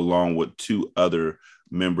it along with two other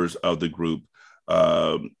members of the group.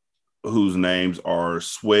 Whose names are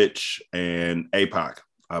Switch and APOC,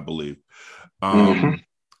 I believe. And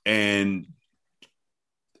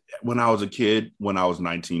when I was a kid, when I was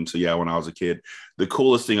 19, when I was a kid, the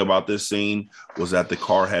coolest thing about this scene was that the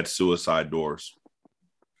car had suicide doors.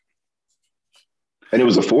 And it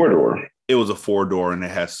was a 4-door. It was a 4-door, and it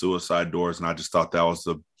had suicide doors, and I just thought that was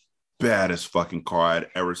the baddest fucking car I'd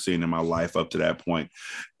ever seen in my life up to that point.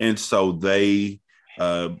 And so they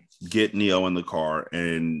get Neo in the car,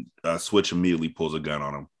 and Switch immediately pulls a gun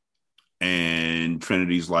on him. And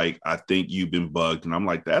Trinity's like, I think you've been bugged. And I'm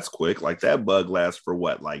like, that's quick. Like, that bug lasts for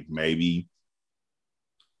what? Like maybe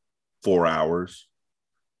 4 hours.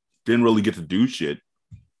 Didn't really get to do shit.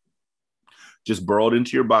 Just burrowed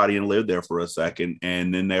into your body and lived there for a second.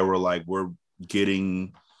 And then they were like,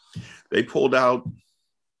 they pulled out,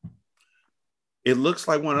 it looks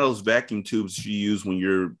like one of those vacuum tubes you use when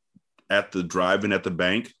you're at the drive-in at the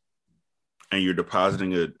bank. and you're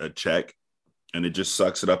depositing a check, and it just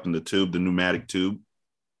sucks it up in the tube, the pneumatic tube.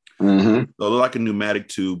 Mm-hmm. So they're like a pneumatic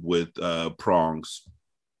tube with prongs.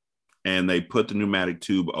 And they put the pneumatic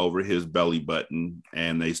tube over his belly button,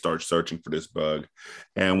 and they start searching for this bug.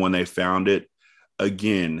 And when they found it,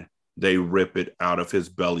 again, they rip it out of his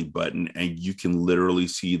belly button, and you can literally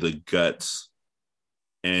see the guts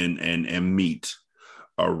and meat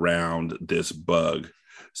around this bug.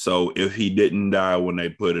 So if he didn't die when they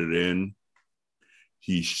put it in,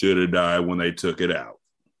 he should have died when they took it out.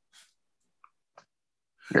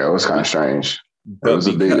 Yeah, it was kind of strange. It was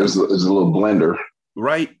a little blender.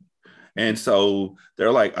 Right. And so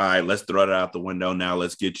they're like, all right, let's throw it out the window now.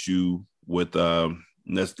 Let's get you with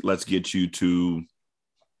let's get you to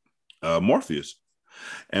Morpheus.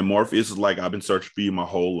 And Morpheus is like, I've been searching for you my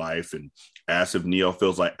whole life, and asks if Neo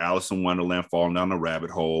feels like Alice in Wonderland falling down a rabbit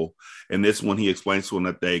hole. And this when he explains to him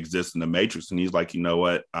that they exist in the Matrix, and he's like, you know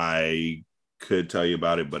what? I could tell you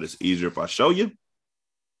about it, but it's easier if I show you.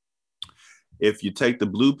 If you take the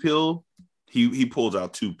blue pill, he pulls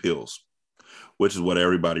out 2 pills, which is what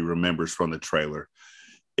everybody remembers from the trailer.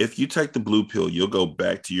 If you take the blue pill, you'll go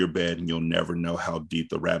back to your bed and you'll never know how deep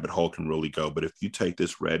the rabbit hole can really go. But if you take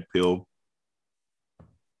this red pill,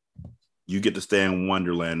 you get to stay in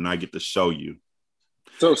Wonderland, and I get to show you.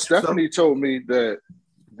 So Stephanie told me that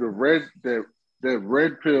the red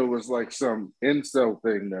pill was like some incel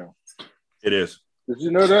thing now. It is. Did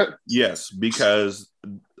you know that? Yes, because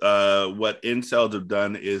what incels have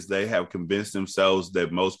done is they have convinced themselves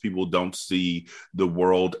that most people don't see the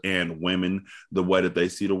world and women the way that they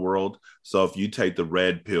see the world. So if you take the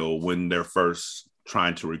red pill when they're first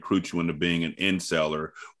trying to recruit you into being an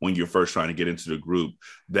inseller, when you're first trying to get into the group,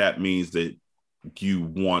 that means that you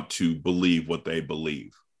want to believe what they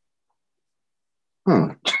believe.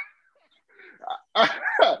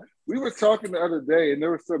 We were talking the other day, and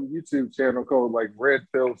there was some YouTube channel called like Red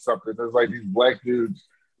Pill something. There's like these black dudes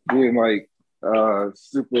being like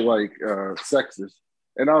super like sexist,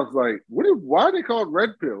 and I was like, why are they called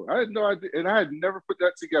Red Pill? I had no idea, and I had never put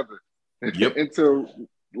that together until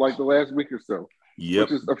like the last week or so.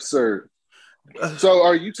 Which is absurd. So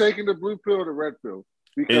are you taking the blue pill or the red pill?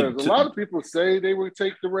 Because a lot of people say they would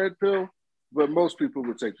take the red pill, but most people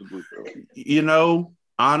would take the blue pill. You know,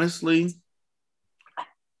 honestly,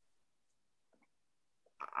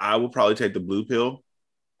 I will probably take the blue pill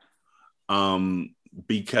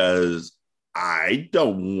because I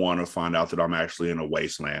don't want to find out that I'm actually in a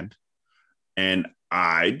wasteland, and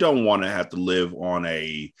I don't want to have to live on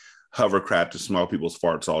a hovercraft to smell people's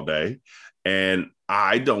farts all day. And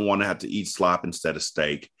I don't want to have to eat slop instead of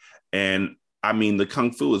steak. And I mean, the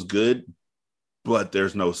Kung Fu is good, but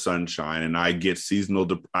there's no sunshine. And I get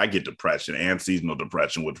depression and seasonal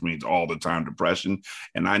depression, which means all the time depression.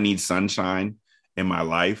 And I need sunshine in my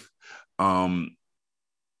life. Nah,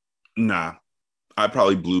 I'd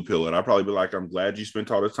probably blue pill it. I'd probably be like, I'm glad you spent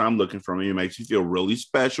all the time looking for me. It makes you feel really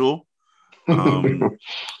special.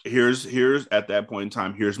 Here's at that point in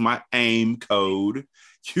time, here's my AIM code.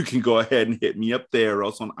 You can go ahead and hit me up there, or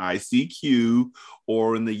else on ICQ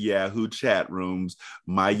or in the Yahoo chat rooms.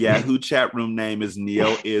 My Yahoo chat room name is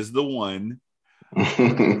Neo is the one.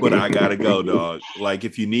 But I gotta go, dog. Like,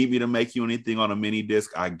 if you need me to make you anything on a mini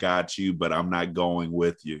disc, I got you, but I'm not going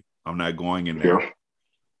with you. I'm not going in there. Yeah.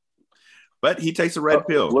 But he takes a red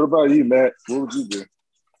pill. What about you, Matt? What would you do?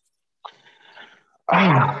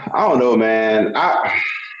 I don't know, man.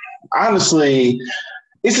 Honestly,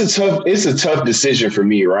 it's a tough decision for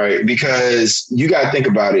me, right? Because you got to think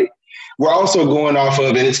about it. We're also going off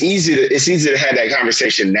of, and it's easy to have that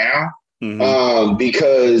conversation now,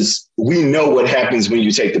 because we know what happens when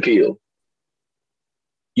you take the pill.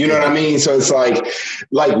 You know what I mean? So it's like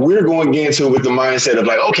we're going into it with the mindset of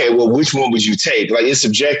like, okay, well, which one would you take? Like, it's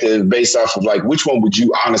subjective based off of like, which one would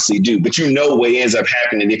you honestly do? But you know what ends up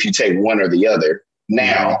happening if you take one or the other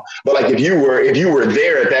now. But like, if you were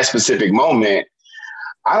there at that specific moment,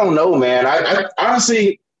 I don't know, man. I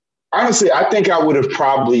honestly, I think I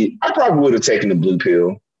probably would have taken the blue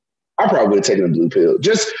pill. I probably would have taken the blue pill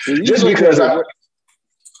just because I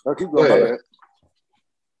keep going. Man.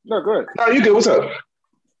 No, go ahead. No, you good. What's up?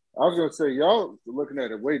 I was gonna say, y'all looking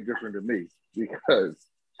at it way different than me, because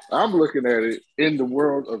I'm looking at it in the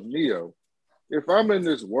world of Neo. If I'm in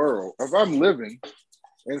this world, if I'm living,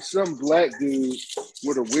 and some black dude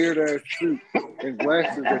with a weird ass suit and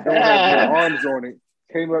glasses that don't have no arms on it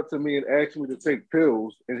came up to me and asked me to take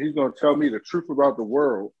pills, and he's gonna tell me the truth about the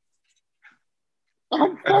world,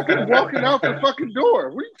 I'm fucking walking out the fucking door.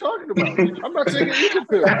 What are you talking about? I'm not taking either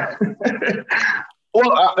pill.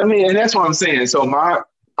 Well, I mean, and that's what I'm saying. So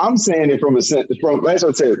I'm saying it from a sense. From that's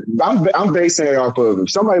what I said. I'm basing it off of if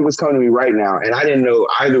somebody was coming to me right now and I didn't know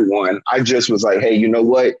either one. I just was like, hey, you know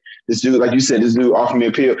what? This dude, like you said, this dude offered me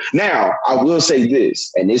a pill. Now, I will say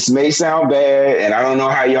this, and this may sound bad, and I don't know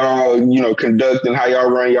how y'all, conduct and how y'all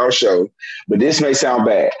run y'all show, but this may sound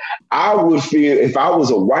bad. I would feel if I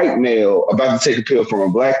was a white male about to take a pill from a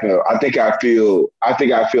black male, I think I feel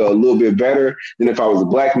a little bit better than if I was a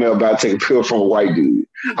black male about to take a pill from a white dude.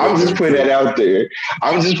 I'm just putting that out there.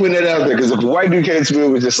 Because if a white dude came to me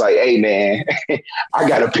and was just like, hey man, I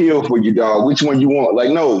got a pill for you, dog. Which one you want?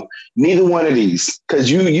 Like, no, neither one of these. Because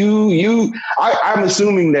I'm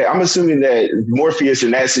assuming that Morpheus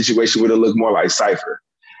in that situation would have looked more like Cypher.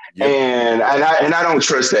 Yep. And I don't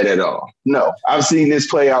trust that at all. No, I've seen this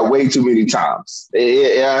play out way too many times.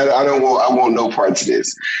 I want no parts of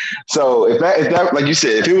this. So if that, like you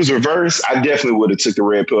said, if it was reversed, I definitely would have took the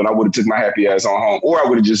red pill and I would have took my happy ass on home, or I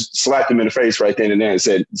would have just slapped him in the face right then and there and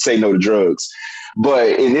said, say no to drugs.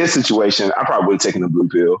 But in this situation, I probably would have taken the blue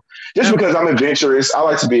pill just because I'm adventurous. I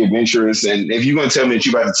like to be adventurous. And if you're going to tell me that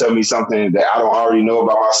you're about to tell me something that I don't already know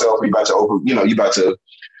about myself, you're about to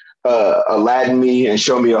Aladdin me and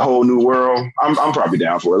show me a whole new world, I'm probably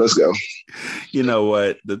down for it. Let's go. You know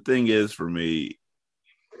what? The thing is for me,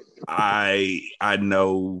 I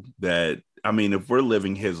know that, I mean, if we're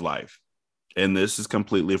living his life, and this is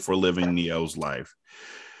completely if we're living Neo's life,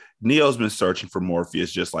 Neo's been searching for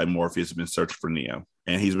Morpheus just like Morpheus has been searching for Neo.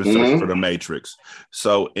 And he's been searching for the Matrix.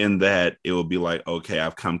 So in that, it will be like, okay,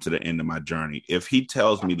 I've come to the end of my journey. If he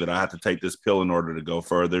tells me that I have to take this pill in order to go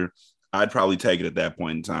further, I'd probably take it at that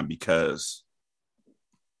point in time because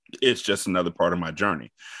it's just another part of my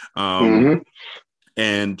journey.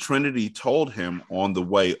 And Trinity told him on the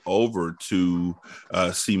way over to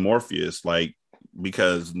see Morpheus, like,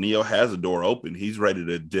 because Neo has a door open, he's ready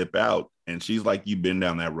to dip out. And she's like, you've been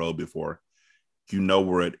down that road before. You know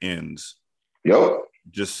where it ends. Yep.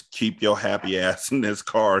 Just keep your happy ass in this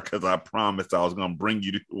car because I promised I was going to bring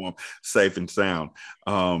you to him safe and sound.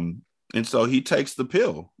 And so he takes the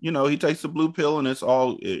pill, he takes the blue pill, and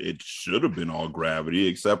it should have been all gravity,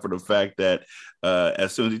 except for the fact that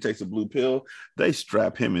as soon as he takes the blue pill, they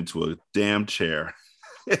strap him into a damn chair.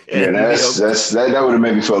 Yeah, that would have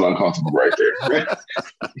made me feel uncomfortable right there.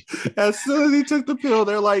 As soon as he took the pill,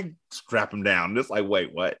 they're like, strap him down. It's like,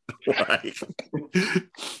 wait, what? Like,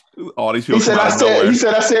 all these people. He said,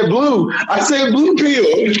 I said blue. I said blue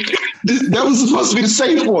pill. That was supposed to be the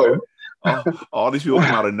safe one. All these people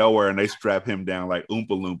come out of nowhere and they strap him down like Oompa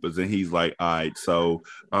Loompas, and he's like, all right, so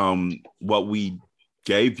what we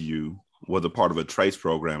gave you was a part of a trace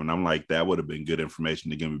program. And I'm like, that would have been good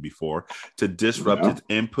information to give me before, to disrupt his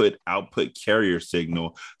input output carrier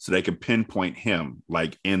signal so they could pinpoint him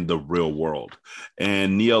like in the real world.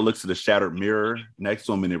 And Neo looks at the shattered mirror next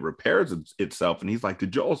to him and it repairs itself, and he's like,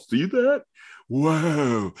 did y'all see that?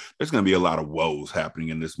 Whoa, there's going to be a lot of woes happening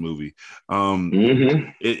in this movie.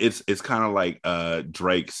 It's kind of like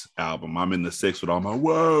Drake's album, I'm in the six with all my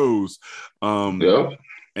woes.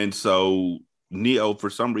 And so Neo, for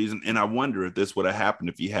some reason, and I wonder if this would have happened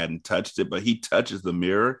if he hadn't touched it, but he touches the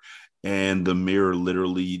mirror and the mirror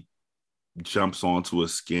literally jumps onto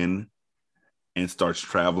his skin and starts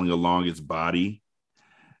traveling along his body.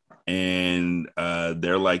 And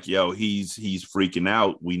they're like, yo, he's freaking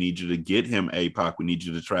out. We need you to get him, APOC. We need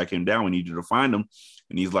you to track him down. We need you to find him.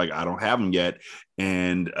 And he's like, I don't have him yet.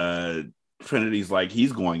 And Trinity's like,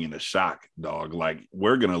 he's going into shock, dog. Like,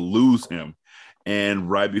 we're going to lose him. And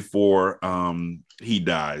right before he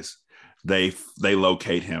dies, they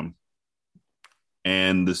locate him.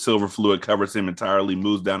 And the silver fluid covers him entirely,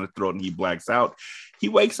 moves down his throat, and he blacks out. He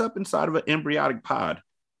wakes up inside of an embryonic pod,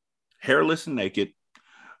 hairless and naked,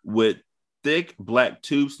 with thick black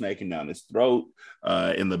tubes snaking down his throat,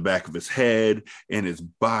 in the back of his head, and his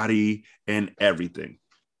body, and everything.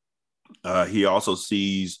 He also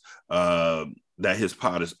sees that his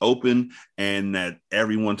pod is open and that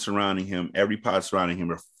every pod surrounding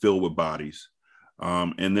him are filled with bodies.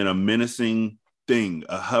 And then a menacing thing,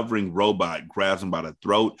 a hovering robot, grabs him by the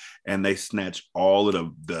throat, and they snatch all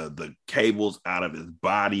of the cables out of his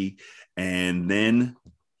body. And then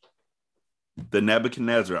the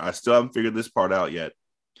Nebuchadnezzar, I still haven't figured this part out yet.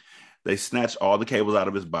 They snatch all the cables out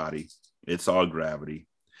of his body. It's all gravity.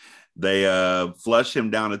 They flush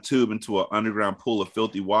him down a tube into an underground pool of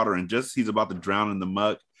filthy water, and just as he's about to drown in the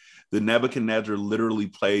muck, the Nebuchadnezzar literally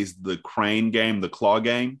plays the crane game, the claw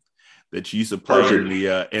game that you used to play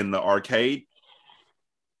in the arcade,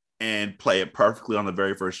 and play it perfectly on the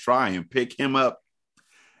very first try, and pick him up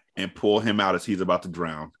and pull him out as he's about to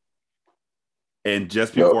drown. And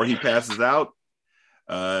just before he passes out,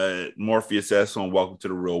 Morpheus says to him, welcome to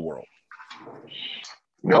the real world.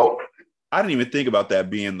 Nope. I didn't even think about that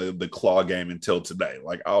being the claw game until today.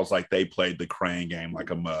 Like I was like, they played the crane game like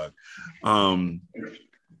a mug.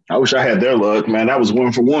 I wish I had their luck, man. That was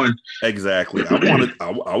 1-for-1. Exactly.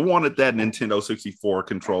 I wanted that Nintendo 64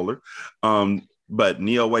 controller. But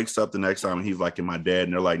Neo wakes up the next time and he's like, "Am I dead?"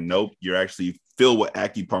 And they're like, "Nope, you're actually filled with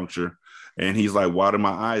acupuncture." And he's like, "Why do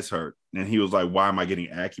my eyes hurt?" And he was like, "Why am I getting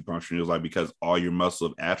acupuncture?" And he was like, "Because all your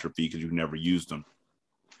muscles have atrophied because you've never used them."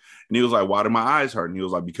 And he was like, "Why do my eyes hurt?" And he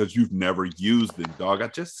was like, "Because you've never used them, dog." I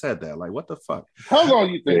just said that. Like, what the fuck? How long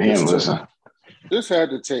you think this took? This had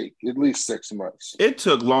to take at least 6 months. It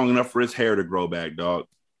took long enough for his hair to grow back, dog.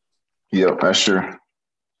 Yep, that's true.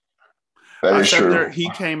 That is true. There, he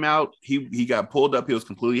came out, he got pulled up, he was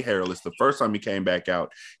completely hairless. The first time he came back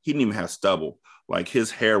out, he didn't even have stubble. Like his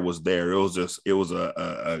hair was there. It was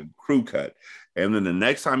a crew cut. And then the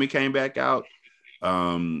next time he came back out,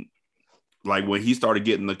 like when he started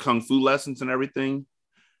getting the kung fu lessons and everything,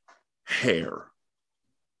 hair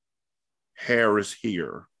is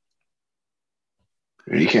here.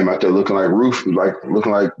 He came out there looking like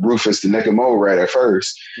Rufus the Naked Mole Rat at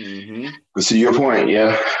first. Mm-hmm. But to your point,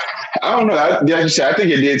 yeah, I don't know. I think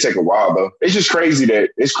it did take a while though. It's just crazy that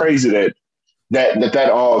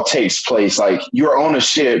all takes place. Like you're on a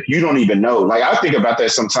ship, you don't even know. Like I think about that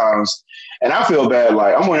sometimes, and I feel bad.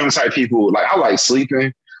 Like I'm one of them type of people. Like I like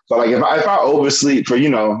sleeping. But like if I oversleep for,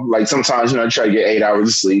 like sometimes, I try to get 8 hours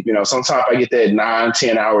of sleep, sometimes I get that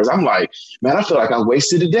 9-10 hours. I'm like, man, I feel like I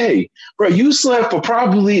wasted a day. Bro, you slept for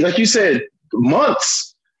probably, like you said,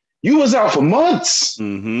 months. You was out for months.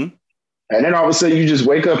 Mm-hmm. And then all of a sudden you just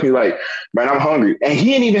wake up and you're like, man, I'm hungry. And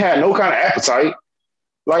he ain't even had no kind of appetite.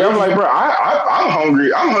 Like, I'm like, bro, I'm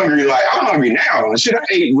hungry. I'm hungry. Like, I'm hungry now. Shit, I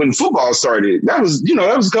ate when football started. That was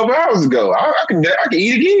a couple hours ago. I can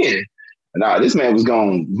eat again. Nah, this man was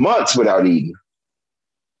gone months without eating.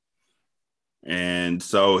 And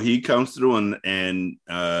so he comes through and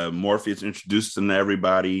Morpheus introduces him to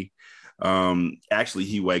everybody. Actually,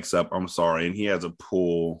 he wakes up, I'm sorry, and he has to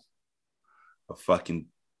pull a fucking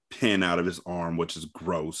pin out of his arm, which is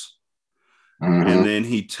gross. Mm-hmm. And then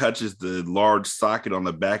he touches the large socket on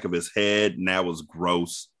the back of his head, and that was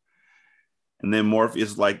gross. And then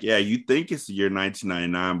Morpheus is like, yeah, you think it's the year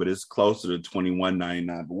 1999, but it's closer to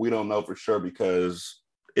 2199. But we don't know for sure because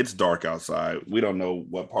it's dark outside. We don't know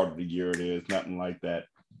what part of the year it is, nothing like that.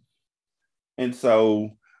 And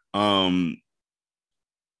so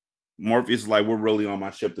Morpheus is like, we're really on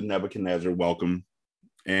my ship, the Nebuchadnezzar, welcome.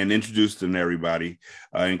 And introduced them to everybody,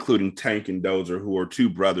 including Tank and Dozer, who are two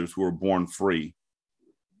brothers who were born free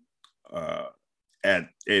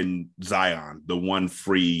in Zion, the one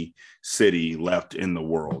free city left in the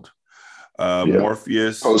world.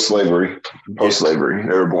 Morpheus post-slavery,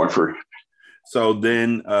 they were born free. So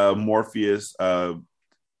then Morpheus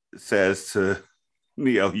says to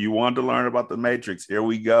Neo, "You want to learn about the Matrix? Here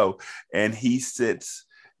we go." And he sits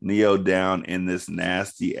Neo down in this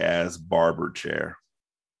nasty ass barber chair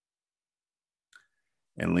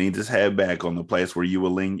and leans his head back on the place where you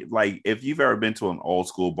will lean. Like if you've ever been to an old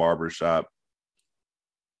school barber shop,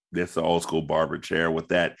 that's the old school barber chair with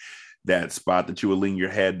that spot that you would lean your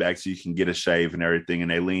head back so you can get a shave and everything.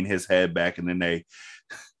 And they lean his head back, and then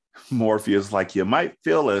Morpheus like, you might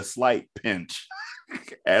feel a slight pinch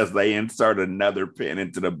as they insert another pin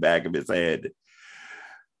into the back of his head,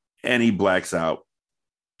 and he blacks out.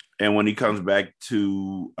 And when he comes back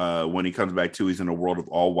to, he's in a world of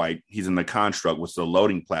all white. He's in the construct, which is a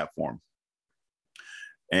loading platform.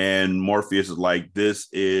 And Morpheus is like, this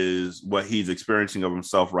is what he's experiencing of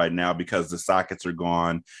himself right now because the sockets are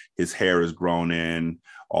gone. His hair is grown in.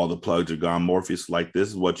 All the plugs are gone. Morpheus is like, this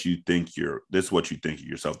is what you think of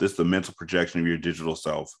yourself. This is the mental projection of your digital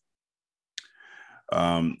self.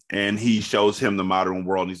 And he shows him the modern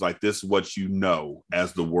world. And he's like, this is what you know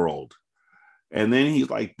as the world. And then he's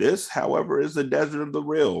like, this, however, is the desert of the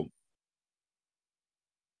real.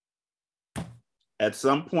 At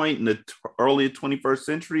some point in the early 21st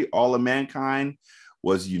century, all of mankind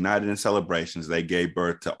was united in celebrations. They gave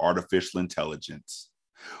birth to artificial intelligence,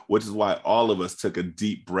 which is why all of us took a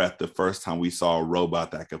deep breath the first time we saw a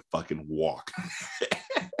robot that could fucking walk.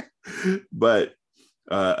 But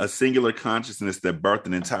a singular consciousness that birthed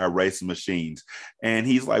an entire race of machines. And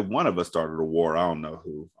he's like, one of us started a war. I don't know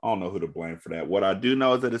who to blame for that. What I do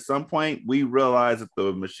know is that at some point we realized that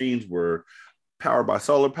the machines were powered by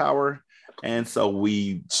solar power. And so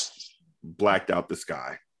we blacked out the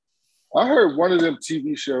sky. I heard one of them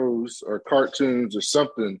TV shows or cartoons or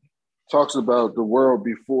something talks about the world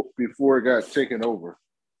before it got taken over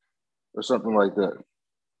or something like that.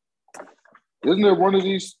 Isn't there one of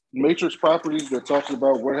these Matrix properties that talks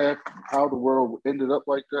about what happened, how the world ended up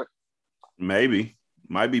like that? Maybe.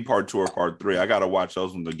 Might be part 2 or part 3. I gotta watch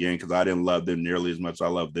those ones again because I didn't love them nearly as much as I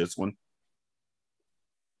love this one.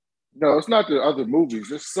 No, it's not the other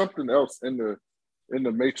movies. It's something else in the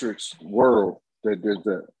Matrix world that did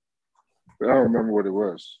that. But I don't remember what it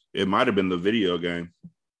was. It might have been the video game.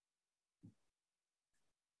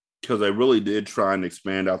 Because they really did try and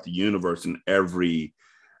expand out the universe in every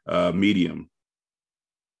medium.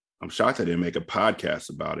 I'm shocked I didn't make a podcast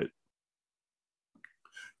about it.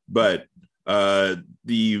 But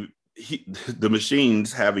the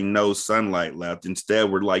machines having no sunlight left,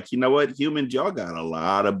 instead we're like, you know what, humans, y'all got a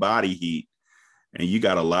lot of body heat and you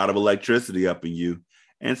got a lot of electricity up in you.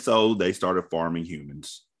 And so they started farming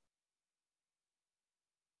humans.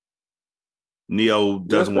 Neo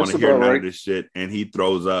doesn't want to hear none of this shit, and he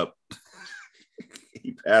throws up.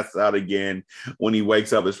 He passed out again. When he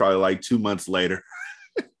wakes up, it's probably like 2 months later.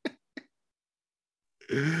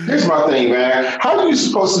 Here's my thing, man. How are you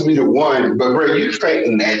supposed to be the one, but bro, you're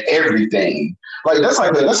fainting at everything? Like that's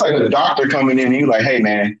like a doctor coming in and you're like, hey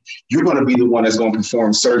man, you're gonna be the one that's gonna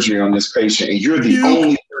perform surgery on this patient, and you're the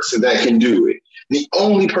only person that can do it. The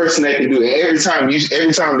only person that can do it. Every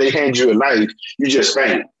time they hand you a knife, you just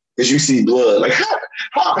faint because you see blood. Like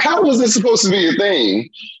how was this supposed to be a thing?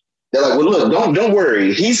 They're like, well, look, don't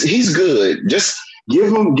worry, he's good. Just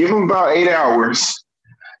give him about 8 hours.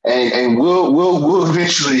 And we'll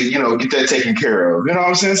eventually, get that taken care of. You know what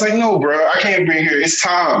I'm saying? It's like, no, bro, I can't be here. It's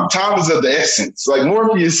time. Time is of the essence. Like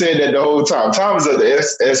Morpheus said that the whole time. Time is of the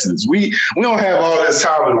essence. We don't have all this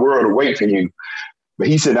time in the world to wait for you. But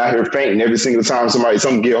he's sitting out here fainting every single time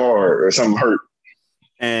something get hard or something hurt.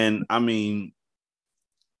 And I mean,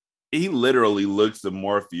 he literally looks at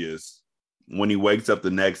Morpheus when he wakes up the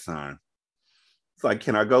next time. It's like,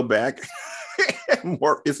 can I go back?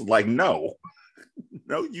 Morpheus is like, no.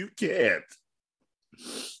 No, you can't.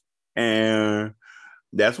 And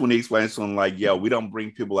that's when he explains to him, like, yo, we don't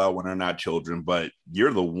bring people out when they're not children, but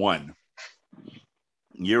you're the one.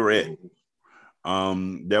 You're it.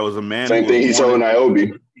 There was a man. Same thing he told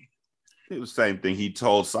Niobe. It was the same thing he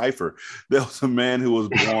told Cypher. There was a man who was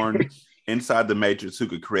born inside the Matrix who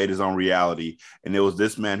could create his own reality. And it was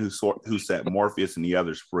this man who set Morpheus and the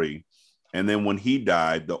others free. And then when he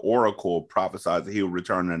died, the Oracle prophesied that he would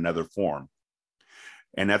return in another form.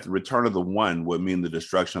 And that the return of the one would mean the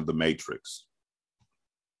destruction of the Matrix.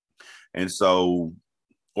 And so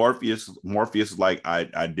Morpheus is like,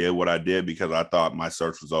 I did what I did because I thought my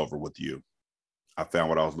search was over with you. I found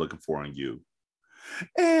what I was looking for in you.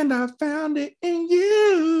 And I found it in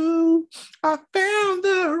you. I found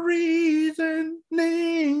the reasoning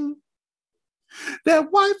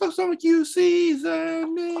that white folks don't use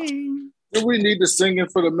seasoning. Do we need to sing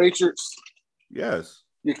it for the Matrix? Yes.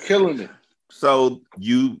 You're killing it. So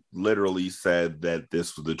you literally said that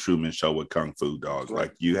this was the Truman Show with Kung Fu Dog. Right.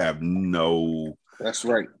 Like you have no. That's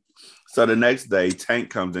right. So the next day, Tank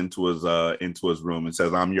comes into his room and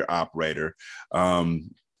says, "I'm your operator.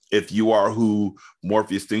 If you are who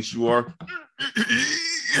Morpheus thinks you are,"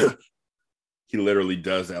 he literally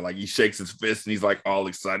does that. Like he shakes his fist and he's like all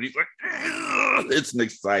excited. He's like, "It's an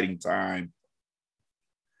exciting time."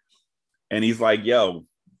 And he's like, "Yo,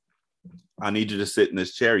 I need you to sit in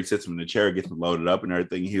this chair." He sits him in the chair, gets him loaded up and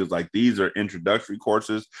everything. He was like, these are introductory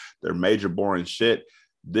courses. They're major boring shit.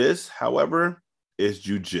 This, however, is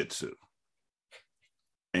jujitsu.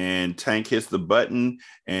 And Tank hits the button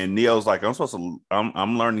and Neo's like,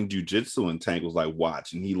 I'm learning jujitsu. And Tank was like,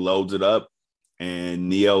 watch. And he loads it up and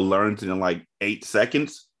Neo learns it in like 8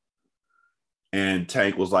 seconds. And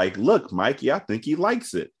Tank was like, look, Mikey, I think he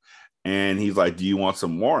likes it. And he's like, do you want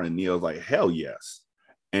some more? And Neo's like, hell yes.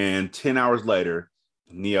 And 10 hours later,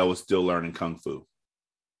 Neo was still learning Kung Fu.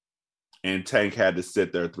 And Tank had to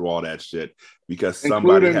sit there through all that shit because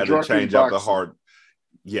somebody had to change out the hard.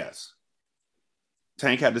 Yes.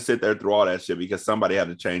 Tank had to sit there through all that shit because somebody had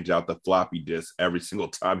to change out the floppy disk every single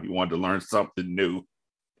time he wanted to learn something new.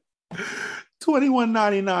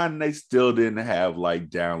 $21.99, and they still didn't have like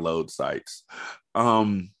download sites.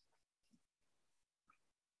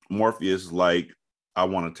 Morpheus is like, I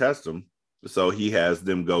want to test him. So he has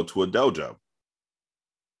them go to a dojo.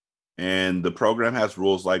 And the program has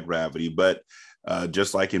rules like gravity, but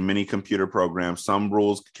just like in many computer programs, some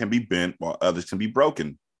rules can be bent while others can be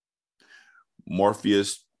broken.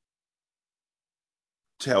 Morpheus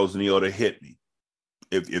tells Neo to hit me.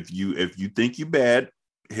 If you think you bad,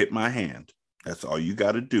 hit my hand. That's all you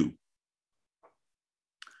got to do.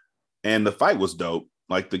 And the fight was dope.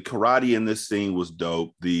 Like the karate in this scene was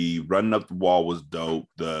dope. The running up the wall was dope.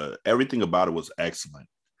 Everything about it was excellent.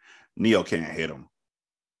 Neo can't hit him,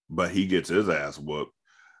 but he gets his ass whooped.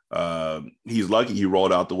 He's lucky he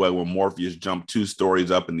rolled out the way when Morpheus jumped 2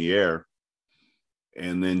 stories up in the air.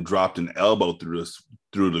 and then dropped an elbow through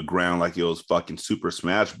the ground like it was fucking Super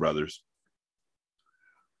Smash Brothers.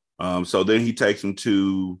 So then he takes him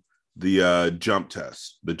to the jump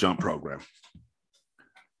test, the jump program.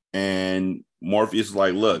 And Morpheus is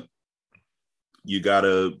like, look, you got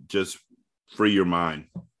to just free your mind.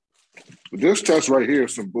 This test right here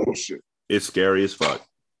is some bullshit. It's scary as fuck.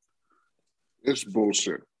 It's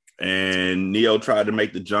bullshit. And Neo tried to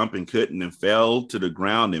make the jump and couldn't and fell to the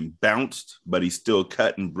ground and bounced, but he's still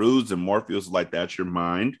cut and bruised. And Morpheus is like, that's your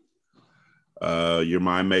mind. Your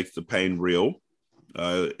mind makes the pain real.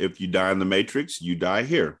 If you die in the Matrix, you die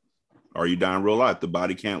here. Or you die in real life. The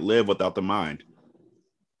body can't live without the mind.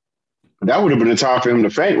 That would have been the time for him to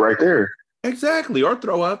faint right there. Exactly. Or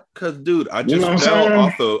throw up. Because, dude, I just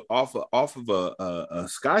fell off of a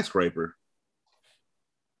skyscraper.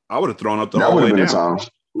 I would have thrown up the whole way down.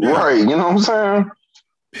 Yeah. Right, you know what I'm saying?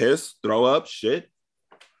 Piss, throw up, shit.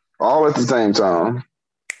 All at the same time.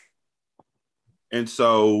 And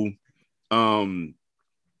so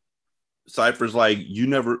Cypher's like,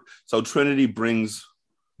 so Trinity brings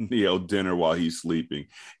Neo dinner while he's sleeping.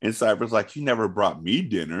 And Cypher's like, you never brought me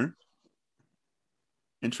dinner.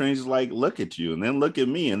 And Trinity's like, look at you, and then look at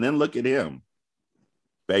me, and then look at him.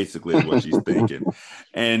 Basically is what she's thinking.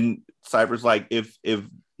 And Cypher's like,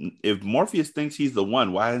 if Morpheus thinks he's the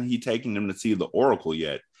one, why hasn't he taken him to see the Oracle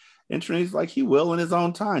yet? And Trinity's like, he will in his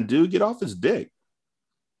own time. Dude, get off his dick.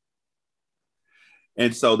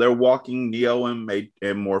 And so they're walking, Neo and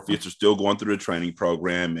Morpheus are still going through the training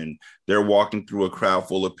program, and they're walking through a crowd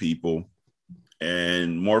full of people.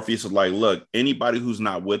 And Morpheus is like, look, anybody who's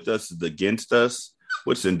not with us is against us,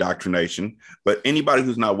 which is indoctrination. But anybody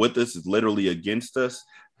who's not with us is literally against us.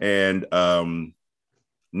 And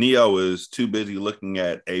Neo is too busy looking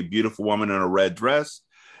at a beautiful woman in a red dress.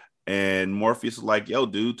 And Morpheus is like, yo,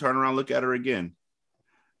 dude, turn around, look at her again.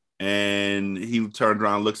 And he turns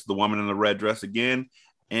around, looks at the woman in the red dress again.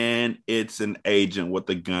 And it's an agent with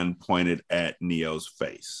a gun pointed at Neo's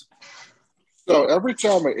face. So every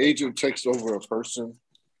time an agent takes over a person,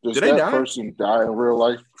 does that person die in real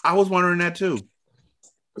life? I was wondering that too.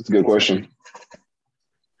 That's a good question.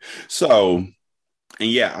 So, and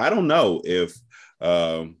yeah, I don't know if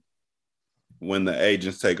when the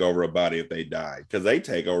agents take over a body, if they die, because they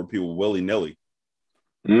take over people willy-nilly.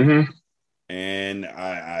 Mm-hmm. And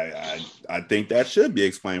I think that should be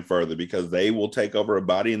explained further, because they will take over a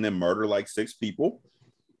body and then murder like 6 people.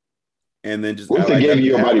 And then just what if they gave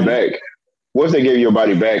you your body back? What if they gave you your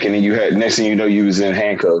body back and then you had, next thing you know, you was in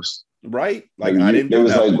handcuffs? Right? Like I didn't do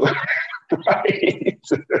that. Right.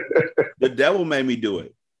 The devil made me do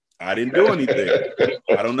it. I didn't do anything.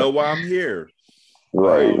 I don't know why I'm here.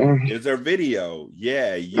 Right. Is there video?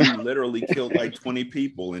 Yeah, you literally killed like 20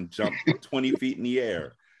 people and jumped 20 feet in the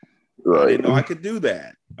air. Right. I didn't know I could do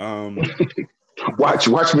that.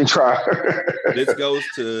 Watch me try. This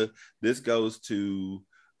goes to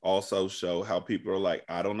also show how people are like,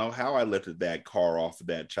 I don't know how I lifted that car off of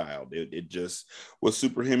that child. It just was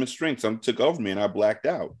superhuman strength. Something took over me and I blacked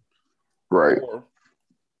out. Right. Or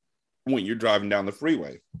when you're driving down the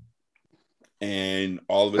freeway and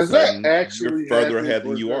all of a sudden you're further ahead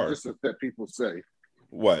than you are. Just that people say.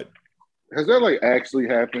 What? Has that like actually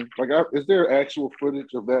happened? Like, is there actual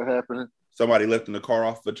footage of that happening? Somebody lifting the car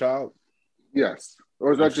off of a child? Yes.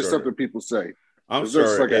 Or is that just something people say? I'm sure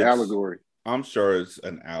it's like an allegory. I'm sure it's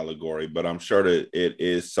an allegory, but I'm sure that it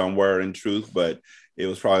is somewhere in truth, but it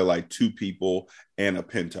was probably like 2 people and a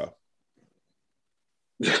Pinto.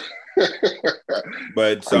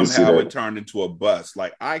 But somehow it turned into a bus.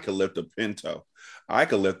 Like, I could lift a Pinto. I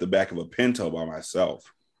could lift the back of a Pinto by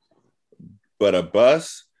myself. But a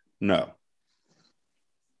bus, no.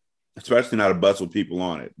 Especially not a bus with people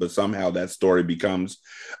on it. But somehow that story becomes,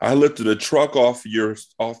 I lifted a truck off your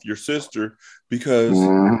sister because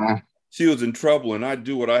she was in trouble and I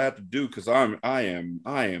do what I have to do because I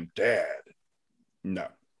am dad. No.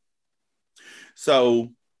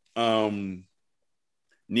 So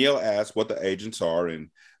Neo asks what the agents are, and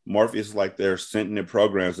Morpheus is like, they're sentient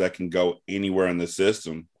programs that can go anywhere in the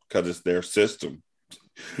system because it's their system.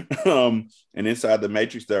 And inside the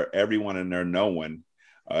Matrix, they're everyone and they're no one.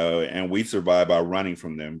 And we survive by running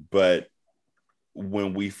from them. But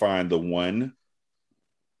when we find the one,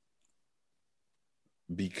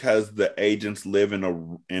 because the agents live in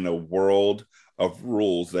a world of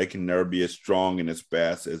rules, they can never be as strong and as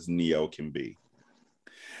fast as Neo can be.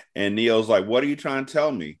 And Neo's like, what are you trying to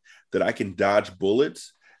tell me? That I can dodge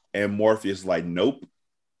bullets? And Morpheus is like, nope.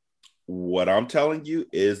 What I'm telling you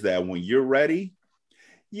is that when you're ready,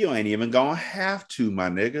 you ain't even gonna have to, my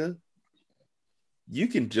nigga. You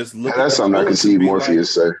can just look at that's something I can see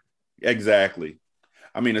Morpheus say. Exactly.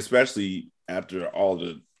 I mean, especially after all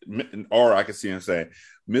the, or I can see him saying,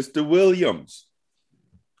 Mr. Williams.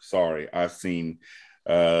 Sorry, I've seen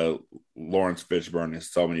Lawrence Fishburne in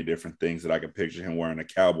so many different things that I can picture him wearing a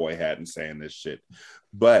cowboy hat and saying this shit.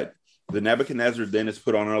 But the Nebuchadnezzar then is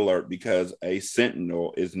put on an alert because a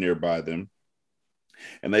sentinel is nearby them,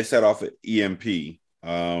 and they set off an EMP.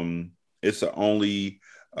 It's the only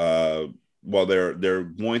they're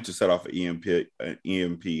going to set off an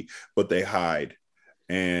EMP, but they hide,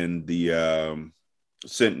 and the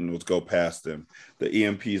Sentinels go past them. The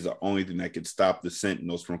EMP is the only thing that can stop the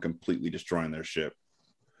Sentinels from completely destroying their ship.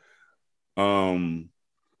 And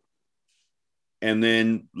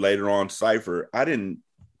then later on, Cypher, I didn't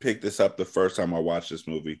pick this up the first time I watched this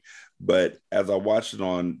movie, but as I watched it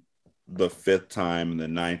on the 5th time and the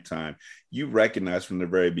 9th time, you recognize from the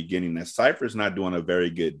very beginning that Cypher's not doing a very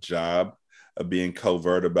good job of being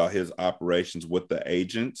covert about his operations with the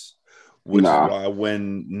agents, which is why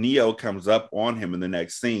when Neo comes up on him in the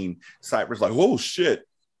next scene, Cypher's like, "Whoa, shit.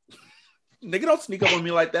 Nigga, don't sneak up on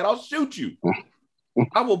me like that. I'll shoot you.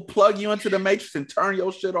 I will plug you into the Matrix and turn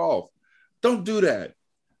your shit off. Don't do that."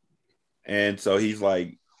 And so he's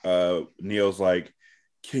like, Neo's like,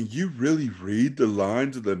 "Can you really read the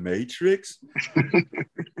lines of the Matrix?"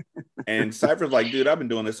 And Cypher's like, "Dude, I've been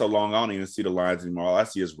doing this so long, I don't even see the lines anymore. All I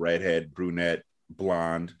see is redhead, brunette,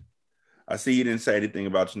 blonde. I see you didn't say anything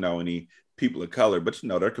about, any people of color, but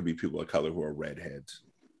there could be people of color who are redheads.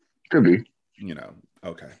 Could be.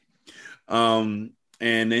 Okay. And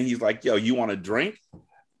then he's like, "Yo, you want a drink?"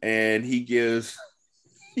 And he gives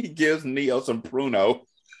Neo some Pruno.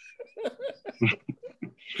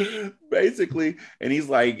 Basically, and he's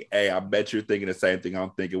like, "Hey, I bet you're thinking the same thing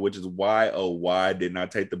I'm thinking, which is why didn't I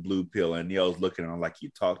take the blue pill?" And Neo's looking at him like, "You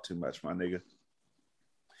talk too much, my nigga."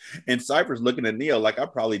 And Cypher's looking at Neo like, "I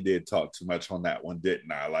probably did talk too much on that one,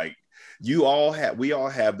 didn't I?" Like, we all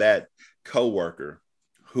have that coworker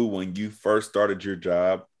who, when you first started your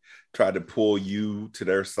job, tried to pull you to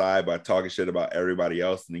their side by talking shit about everybody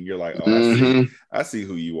else, and then you're like, "Oh, I see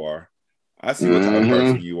who you are. I see what type of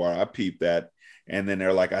person you are. I peeped that." And then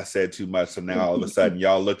they're like, "I said too much." So now all of a sudden,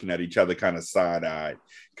 y'all looking at each other kind of side-eyed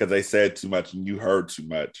because they said too much and you heard too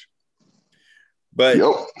much. But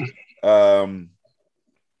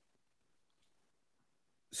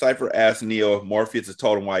Cypher asked Neo if Morpheus has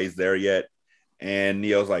told him why he's there yet. And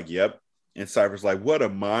Neo's like, "Yep." And Cypher's like, "What a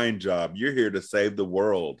mind job. You're here to save the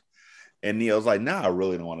world." And Neo's like, "Nah, I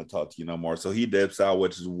really don't want to talk to you no more." So he dips out,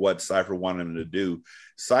 which is what Cypher wanted him to do.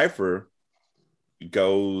 Cypher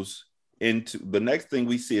goes into the next thing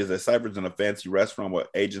we see is that Cypher's in a fancy restaurant with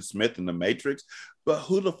Agent Smith in the Matrix. But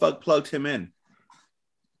who the fuck plugged him in?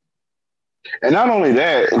 And not only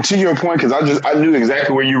that, and to your point, because I knew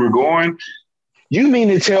exactly where you were going. You mean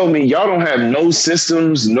to tell me y'all don't have no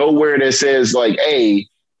systems nowhere that says like, "Hey,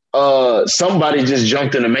 somebody just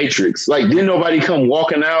jumped in the Matrix"? Like, didn't nobody come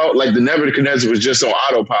walking out? Like, the Nebuchadnezzar was just on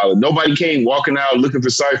autopilot. Nobody came walking out looking for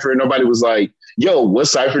Cypher. Nobody was like, "Yo,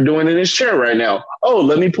 what's Cypher doing in his chair right now? Oh,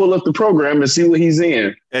 let me pull up the program and see what he's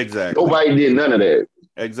in." Exactly. Nobody did none of that.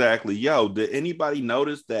 Exactly. Yo, did anybody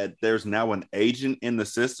notice that there's now an agent in the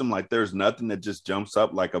system? Like, there's nothing that just jumps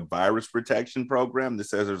up like a virus protection program that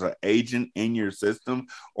says there's an agent in your system,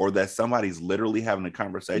 or that somebody's literally having a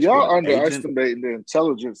conversation. Y'all underestimating the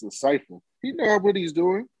intelligence of Cypher. He knows what he's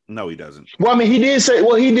doing. No, he doesn't. Well, I mean, he did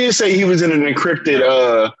say he was in an encrypted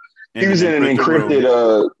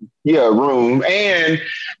room.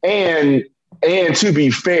 And to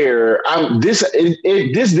be fair,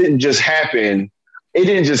 this didn't just happen. It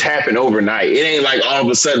didn't just happen overnight. It ain't like all of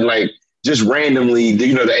a sudden, like, just randomly,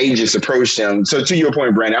 the agents approached him. So to your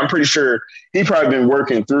point, Brandon, I'm pretty sure he probably been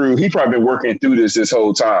working through this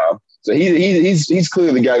whole time. So he's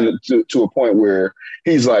clearly gotten to a point where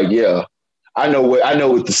he's like, "Yeah, I know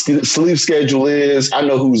what the sleep schedule is. I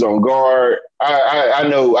know who's on guard. I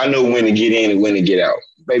know when to get in and when to get out."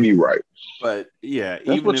 Maybe you're right. But yeah,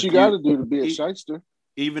 that's what you got to do to be a shyster.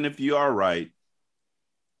 Even if you are right.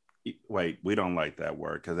 Wait, we don't like that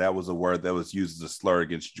word because that was a word that was used as a slur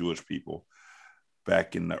against Jewish people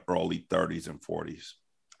back in the early 30s and 40s.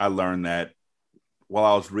 I learned that while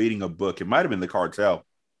I was reading a book. It might have been The Cartel.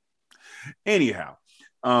 Anyhow,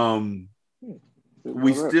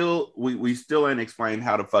 we still ain't explained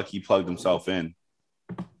how the fuck he plugged himself in.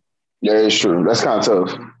 Yeah, it's true. That's kind of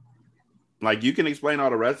tough. Like, you can explain all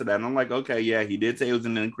the rest of that. And I'm like, okay, yeah, he did say he was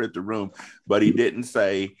in an encrypted room, but he didn't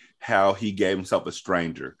say how he gave himself a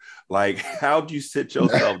stranger. Like, how'd you sit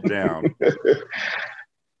yourself down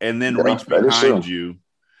and then reach behind you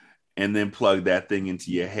and then plug that thing into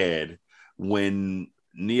your head when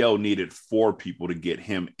Neo needed 4 people to get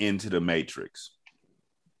him into the Matrix?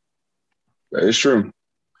 That is true.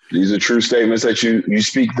 These are true statements that you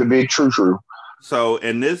speak the big true. So,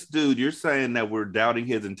 and this dude, you're saying that we're doubting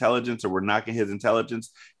his intelligence or we're knocking his intelligence.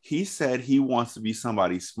 He said he wants to be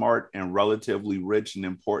somebody smart and relatively rich and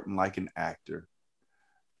important like an actor.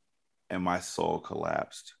 And my soul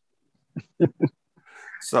collapsed.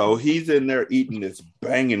 So he's in there eating this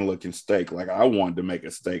banging looking steak. Like I wanted to make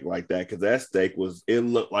a steak like that because that steak it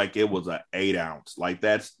looked like it was an 8 ounce. Like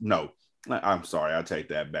I'm sorry, I take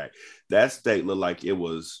that back. That steak looked like it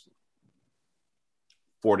was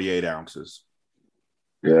 48 ounces.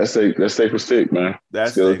 Yeah, that steak was thick, man. That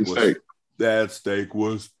steak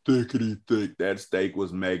was thickety thick. That steak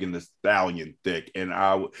was Megan Thee Stallion thick, and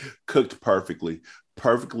I cooked perfectly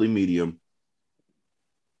medium.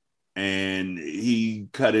 And he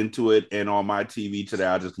cut into it, and on my TV today,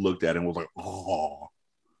 I just looked at it and was like, oh.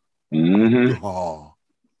 Mm-hmm. Oh.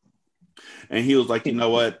 And he was like, you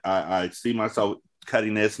know what? I see myself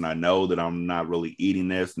cutting this, and I know that I'm not really eating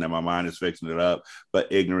this, and that my mind is fixing it up,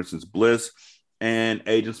 but ignorance is bliss. And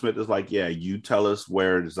Agent Smith is like, yeah, you tell us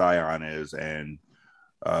where Zion is and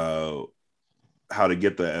how to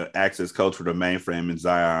get the access code for the mainframe in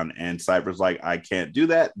Zion. And Cypher's like, I can't do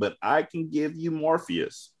that, but I can give you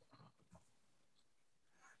Morpheus.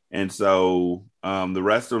 And so the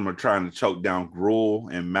rest of them are trying to choke down Gruel.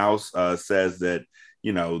 And Mouse says that,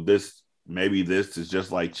 this is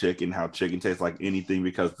just like chicken, how chicken tastes like anything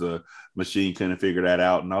because the machine couldn't figure that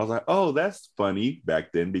out. And I was like, oh, that's funny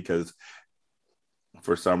back then because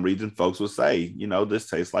for some reason folks would say, this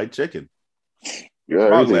tastes like chicken.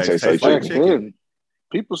 Yeah, everything tastes like chicken.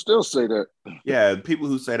 People still say that. Yeah, people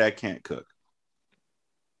who say that can't cook.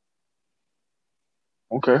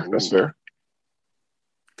 Okay, that's fair.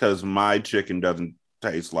 Because my chicken doesn't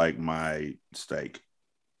taste like my steak.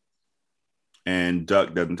 And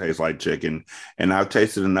duck doesn't taste like chicken. And I've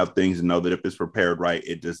tasted enough things to know that if it's prepared right,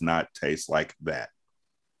 it does not taste like that.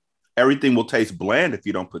 Everything will taste bland if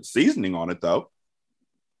you don't put seasoning on it, though.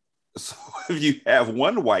 So if you have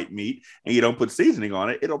one white meat and you don't put seasoning on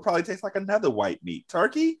it, it'll probably taste like another white meat.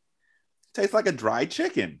 Turkey tastes like a dry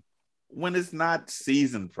chicken when it's not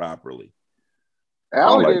seasoned properly.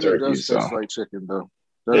 Alligator does taste like chicken, though.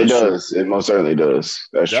 It does. It most certainly does.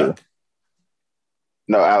 That's true.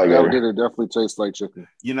 No, alligator. Alligator definitely tastes like chicken.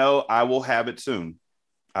 I will have it soon.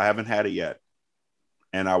 I haven't had it yet.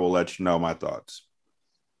 And I will let you know my thoughts.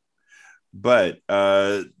 But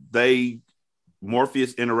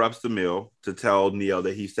Morpheus interrupts the meal to tell Neo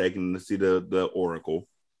that he's taking to see the Oracle.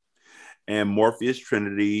 And Morpheus,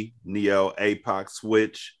 Trinity, Neo, APOC,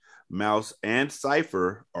 Switch, Mouse, and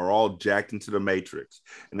Cypher are all jacked into the Matrix.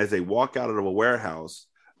 And as they walk out of a warehouse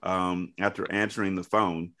after answering the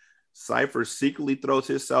phone, Cypher secretly throws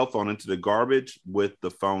his cell phone into the garbage with the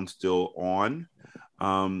phone still on.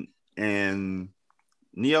 And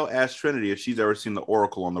Neo asks Trinity if she's ever seen the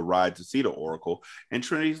Oracle on the ride to see the Oracle. And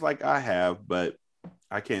Trinity's like, I have, but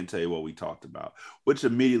I can't tell you what we talked about, which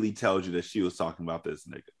immediately tells you that she was talking about this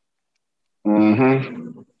nigga.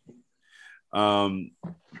 Mm-hmm.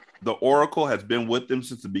 The Oracle has been with them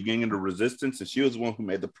since the beginning of the Resistance, and she was the one who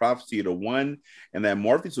made the prophecy of the one, and that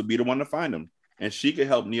Morpheus would be the one to find him. And she could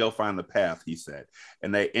help Neo find the path, he said.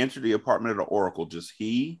 And they entered the apartment of the Oracle, just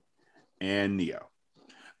he and Neo.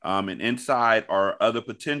 And inside are other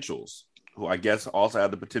potentials who I guess also have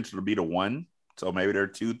the potential to be the one. So maybe they're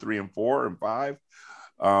 2, 3, and 4, and 5.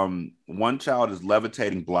 One child is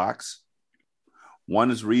levitating blocks. One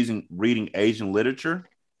is reading Asian literature.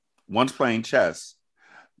 One's playing chess.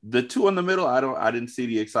 The two in the middle, I didn't see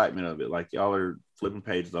the excitement of it. Like y'all are flipping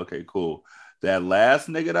pages. Okay, cool. That last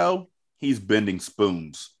nigga though, he's bending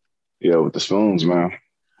spoons. Yeah, with the spoons, man.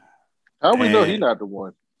 How we know he's not the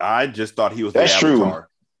one? I just thought he was That's the Avatar. True.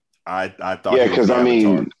 I thought. Yeah, because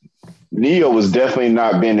Neo was definitely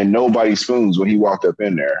not bending nobody's spoons when he walked up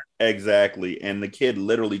in there. Exactly, and the kid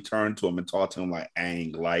literally turned to him and talked to him like,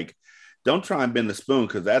 "Ang, like, don't try and bend the spoon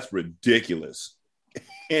because that's ridiculous."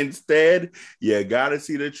 Instead, you gotta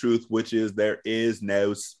see the truth, which is there is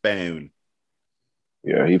no spoon.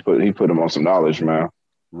 Yeah, he put him on some knowledge, man.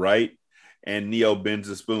 Right? And Neo bends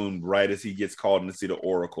the spoon right as he gets called in to see the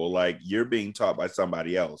Oracle. Like, you're being taught by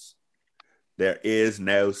somebody else. There is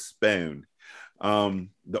no spoon.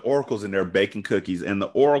 The Oracle's in there baking cookies, and the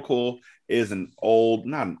Oracle is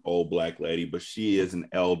not an old black lady, but she is an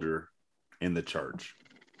elder in the church.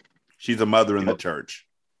 She's a mother in the church.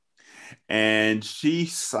 And she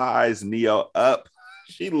sized Neo up.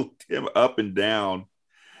 She looked him up and down.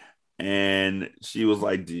 And she was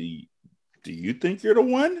like, do you think you're the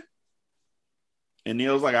one? And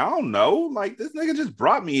Neo's like, I don't know. Like, this nigga just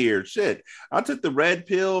brought me here. Shit. I took the red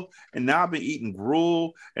pill and now I've been eating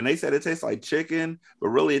gruel. And they said it tastes like chicken, but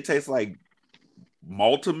really it tastes like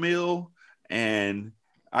multi-mill, and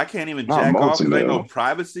I can't even Not jack off because multi-mill. ain't no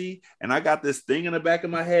privacy. And I got this thing in the back of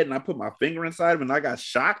my head, and I put my finger inside of it, and I got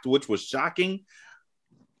shocked, which was shocking.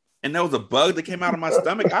 And there was a bug that came out of my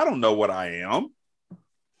stomach. I don't know what I am.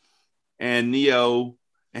 And Neo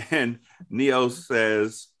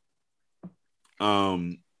says,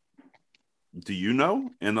 do you know?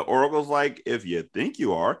 And the Oracle's like, if you think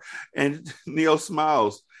you are. And Neo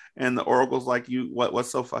smiles, and the Oracle's like,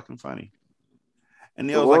 what's so fucking funny? And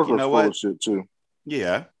Neo's like, you know what? Shit too.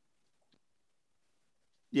 Yeah,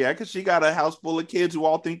 because she got a house full of kids who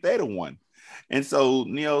all think they the one. And so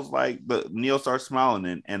Neo's like, Neo starts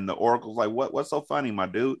smiling, and the Oracle's like, what's so funny, my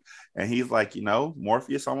dude? And he's like,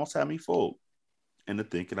 Morpheus almost had me fooled into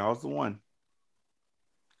thinking I was the one.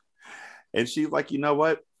 And she's like, you know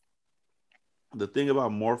what? The thing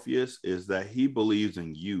about Morpheus is that he believes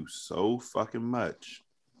in you so fucking much.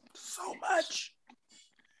 So much.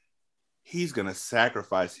 He's going to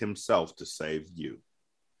sacrifice himself to save you.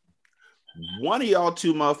 One of y'all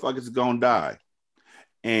two motherfuckers is going to die.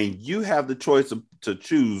 And you have the choice to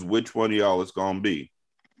choose which one of y'all it's going to be.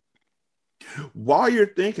 While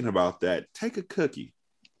you're thinking about that, take a cookie.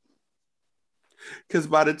 Because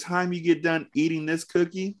by the time you get done eating this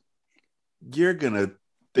cookie, you're going to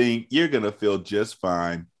think you're going to feel just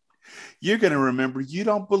fine. You're going to remember you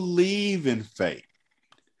don't believe in fate.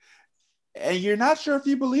 And you're not sure if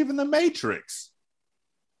you believe in the Matrix.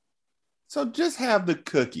 So just have the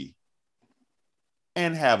cookie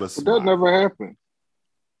and have a smile. That never happened.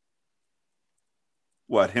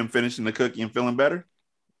 What, him finishing the cookie and feeling better?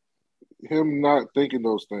 Him not thinking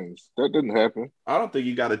those things. That didn't happen. I don't think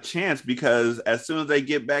you got a chance, because as soon as they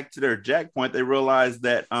get back to their jack point, they realize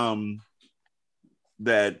that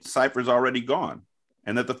that Cypher's already gone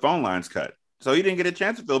and that the phone line's cut. So he didn't get a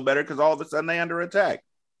chance to feel better because all of a sudden they under attack.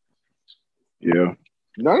 Yeah.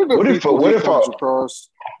 None of the people he comes across.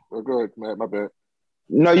 Oh, go ahead, Matt. My bad.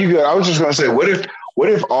 No, you good. I was just gonna say, what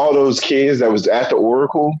if all those kids that was at the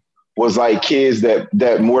Oracle was like kids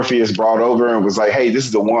that Morpheus brought over and was like, hey, this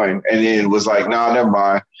is the one, and then was like, nah, never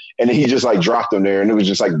mind, and then he just like dropped them there, and it was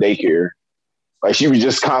just like daycare. Like she was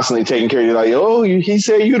just constantly taking care of you, like, oh, he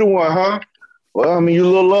said you the one, huh? Well, I mean, you a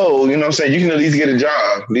little low, you know what I'm saying? You can at least get a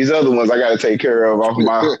job. These other ones I got to take care of off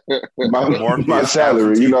my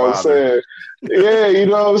salary, you know what I'm saying? Yeah, you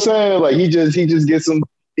know what I'm saying? Like he just gets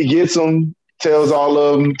them, tells all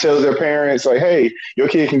of them, tells their parents, like, hey, your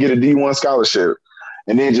kid can get a D1 scholarship,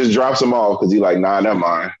 and then just drops them off because he's like, nah, never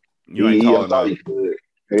mind. You ain't tall enough.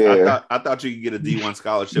 Yeah. I thought you could get a D1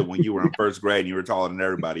 scholarship when you were in first grade and you were taller than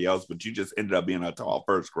everybody else, but you just ended up being a tall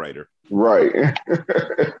first grader. Right.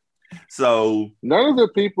 So none of the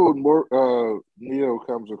people Neo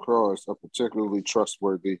comes across are particularly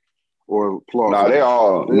trustworthy or plausible.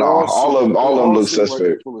 All of them look suspect.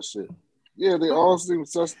 Like full of shit. Yeah, they all seem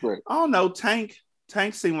suspect. I don't know. Tank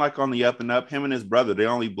seemed like on the up and up. Him and his brother, the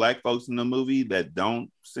only black folks in the movie that don't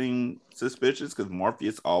seem suspicious, because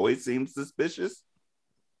Morpheus always seems suspicious.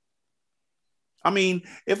 I mean,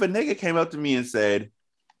 if a nigga came up to me and said,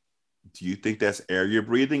 do you think that's air you're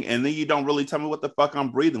breathing? And then you don't really tell me what the fuck I'm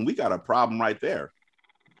breathing. We got a problem right there.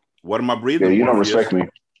 What am I breathing? Yeah, you don't respect me.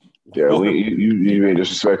 Yeah, you ain't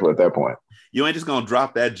disrespectful at that point. You ain't just gonna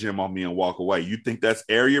drop that gem on me and walk away. You think that's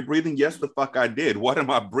air you're breathing? Yes, the fuck I did. What am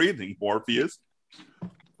I breathing, Morpheus?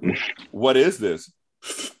 What is this?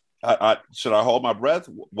 Should I hold my breath?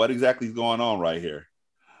 What exactly is going on right here?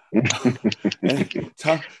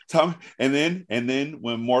 and then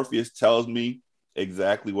when Morpheus tells me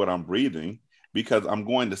exactly what I'm breathing, because I'm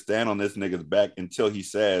going to stand on this nigga's back until he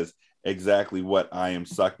says exactly what I am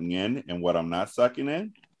sucking in and what I'm not sucking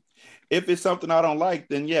in. If it's something I don't like,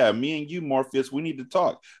 then yeah, me and you, Morpheus, we need to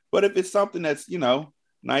talk. But if it's something that's,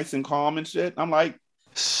 nice and calm and shit, I'm like,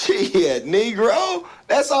 shit, Negro,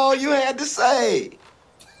 that's all you had to say.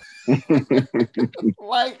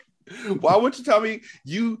 Like, why would you tell me?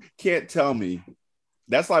 You can't tell me.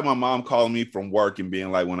 That's like my mom calling me from work and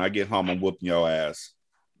being like, when I get home, I'm whooping your ass.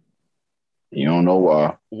 You don't know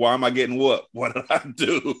why. Why am I getting whooped? What did I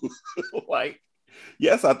do? Like,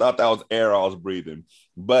 yes, I thought that was air I was breathing.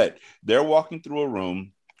 But they're walking through a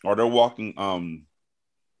room, or they're walking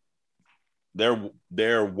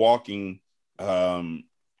they're walking to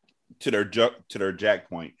their jack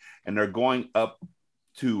point, and they're going up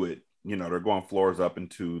to it. They're going floors up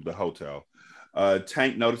into the hotel.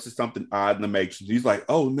 Tank notices something odd in the Matrix. He's like,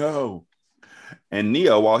 oh no. And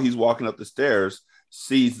Neo, while he's walking up the stairs,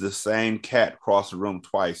 sees the same cat cross the room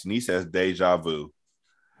twice, and he says, deja vu.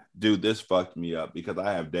 Dude, this fucked me up because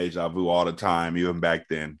I have deja vu all the time, even back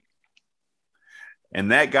then.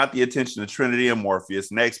 And that got the attention of Trinity and Morpheus,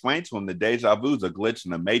 and they explained to him that deja vu is a glitch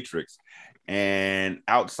in the Matrix. and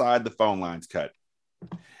outside the phone line's cut.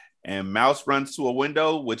 And Mouse runs to a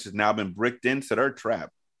window, which has now been bricked in, to their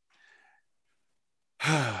trap.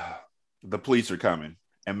 The police are coming.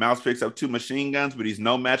 And Mouse picks up 2 machine guns, but he's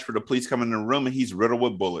no match for the police coming in the room, and he's riddled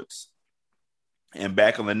with bullets. And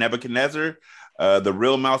back on the Nebuchadnezzar, the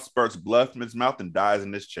real Mouse spurts blood from his mouth and dies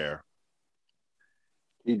in his chair.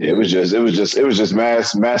 It was just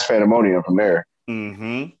mass pandemonium from there.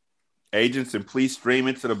 Mm-hmm. Agents and police stream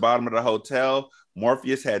into the bottom of the hotel.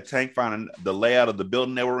 Morpheus had Tank find the layout of the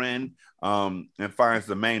building they were in, and finds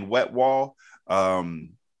the main wet wall.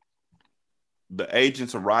 The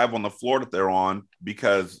agents arrive on the floor that they're on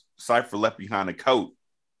because Cypher left behind a coat,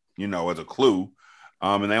 as a clue.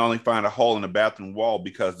 And they only find a hole in the bathroom wall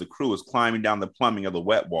because the crew is climbing down the plumbing of the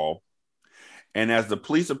wet wall. And as the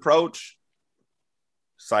police approach,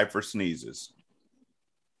 Cypher sneezes,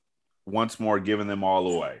 once more giving them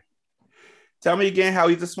all away. Tell me again how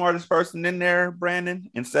he's the smartest person in there, Brandon,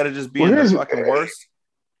 instead of just being the fucking worst.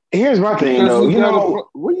 Here's my thing, though.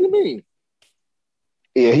 What do you mean?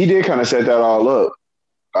 Yeah, he did kind of set that all up.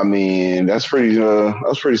 I mean, that's pretty smart.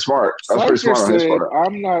 That's pretty smart on his part.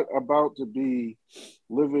 I'm not about to be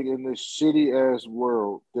living in this shitty ass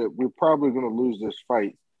world that we're probably going to lose this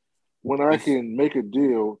fight when I can make a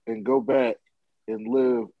deal and go back and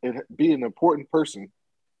live and be an important person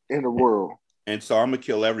in the world. And so I'm going to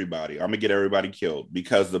kill everybody. I'm going to get everybody killed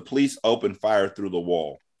because the police open fire through the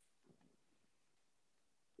wall.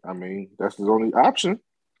 I mean, that's the only option.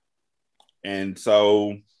 And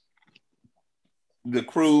so the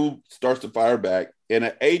crew starts to fire back, and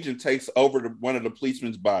an agent takes over one of the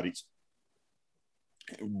policemen's bodies,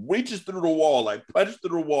 reaches through the wall, like punches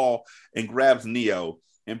through the wall, and grabs Neo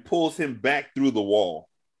and pulls him back through the wall.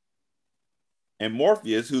 And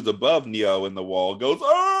Morpheus, who's above Neo in the wall, goes,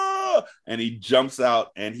 "Ah!" And he jumps out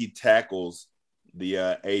and he tackles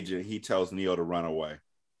the agent. He tells Neo to run away.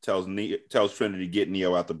 Tells Trinity to get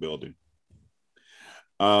Neo out the building.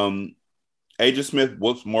 Agent Smith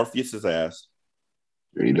whoops Morpheus's ass.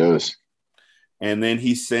 He does. And then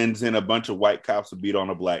he sends in a bunch of white cops to beat on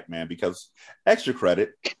a black man because extra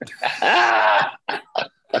credit.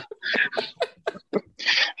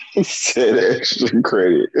 He said extra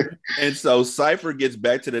credit. And so Cypher gets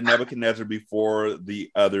back to the Nebuchadnezzar before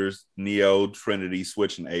the others, Neo, Trinity,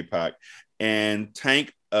 Switch, and APOC. And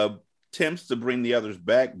Tank attempts to bring the others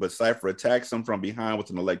back, but Cypher attacks him from behind with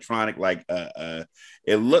an electronic,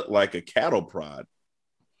 it looked like a cattle prod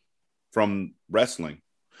from wrestling.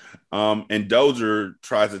 And Dozer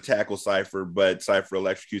tries to tackle Cypher, but Cypher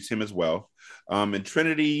electrocutes him as well. And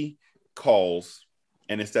Trinity calls,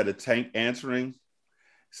 and instead of Tank answering,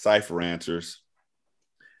 Cypher answers.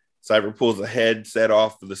 Cypher pulls a headset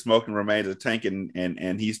off for the smoking remains of Tank,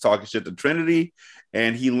 and he's talking shit to Trinity,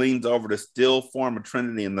 and he leans over to still form of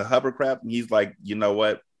Trinity in the hovercraft, and he's like, you know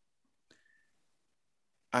what?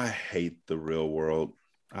 I hate the real world.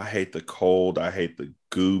 I hate the cold. I hate the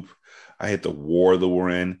goop. I hate the war that we're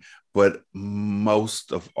in. But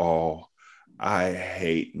most of all, I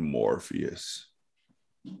hate Morpheus.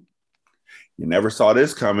 You never saw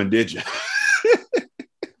this coming, did you?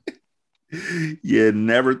 You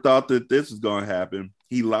never thought that this was going to happen.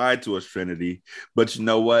 He lied to us, Trinity. But you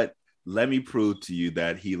know what? Let me prove to you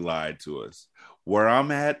that he lied to us. Where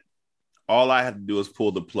I'm at, all I had to do is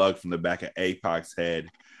pull the plug from the back of APOC's head.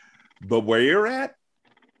 But where you're at,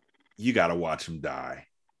 you got to watch him die.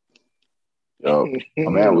 Yo,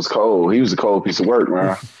 my man was cold. He was a cold piece of work,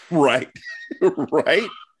 man. Right. Right.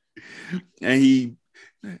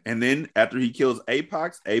 And then after he kills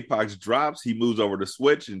APOC drops, he moves over to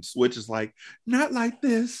Switch, and Switch is like, not like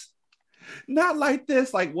this. Not like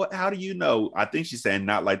this. Like, what? How do you know? I think she's saying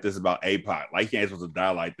not like this about APOC. Like, he ain't supposed to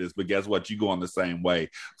die like this, but guess what? You go on the same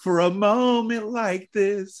way. For a moment like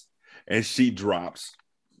this. And she drops.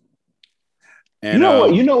 And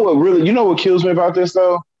you know what kills me about this,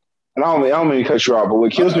 though? And I don't mean to cut you off, but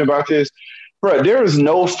what kills me about this, bro, there is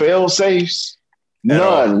no fail safes.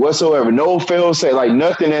 None whatsoever. No fail safe. Like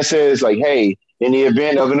nothing that says like, hey, in the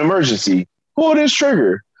event of an emergency, pull this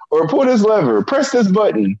trigger or pull this lever, press this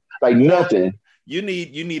button. Like nothing. You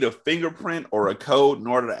need a fingerprint or a code in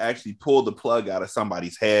order to actually pull the plug out of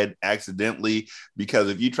somebody's head accidentally. Because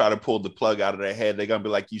if you try to pull the plug out of their head, they're gonna be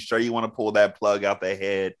like, "You sure you want to pull that plug out their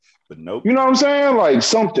head?" But nope. You know what I'm saying? Like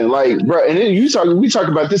something like, bro. And then we talk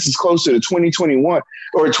about this is closer to 2021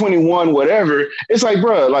 or 21, whatever. It's like,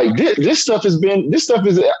 bro, like this stuff is.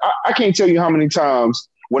 I can't tell you how many times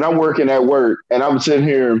when I'm working at work and I'm sitting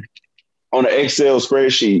here on an Excel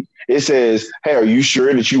spreadsheet. It says, "Hey, are you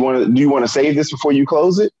sure that you want to save this before you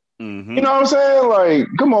close it?" Mm-hmm. You know what I'm saying? Like,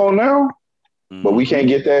 come on now. Mm-hmm. But we can't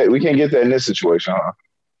get that. We can't get that in this situation, huh?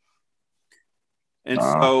 And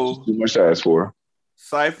just too much to ask for.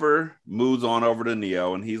 Cypher moves on over to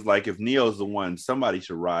Neo, and he's like, if Neo's the one, somebody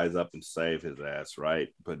should rise up and save his ass, right?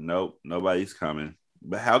 But nope, nobody's coming.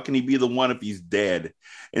 But how can he be the one if he's dead?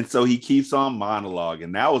 And so he keeps on monologue.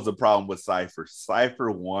 And that was the problem with Cypher. Cypher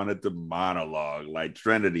wanted to monologue, like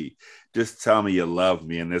Trinity, just tell me you love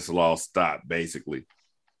me and this will all stop, basically.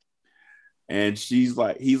 And he's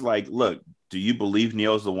like, look, do you believe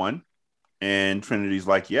Neo's the one? And Trinity's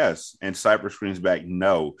like, yes. And Cypher screams back,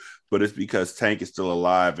 no. But it's because Tank is still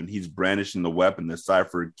alive and he's brandishing the weapon that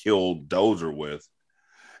Cypher killed Dozer with.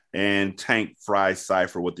 And Tank fries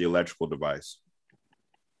Cypher with the electrical device.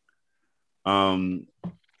 Next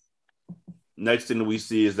thing that we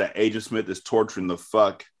see is that Agent Smith is torturing the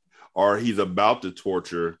fuck, or he's about to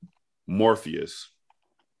torture Morpheus.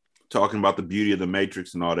 Talking about the beauty of the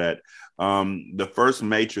Matrix and all that. The first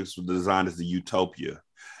Matrix was designed as a utopia,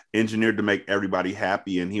 engineered to make everybody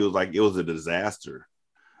happy, and he was like, it was a disaster.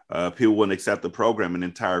 People wouldn't accept the program, and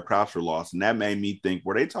entire crops were lost. And that made me think,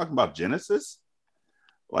 were they talking about Genesis?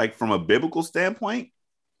 Like from a biblical standpoint?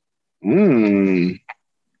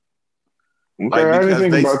 Okay, I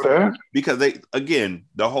didn't think about that. Because again,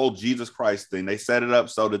 the whole Jesus Christ thing, they set it up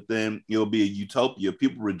so that then it'll be a utopia.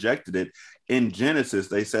 People rejected it. In Genesis,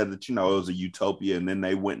 they said that, it was a utopia, and then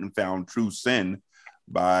they went and found true sin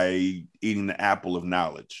by eating the apple of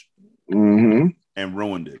knowledge and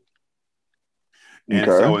ruined it. And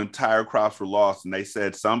so entire crops were lost. And they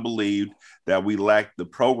said some believed that we lacked the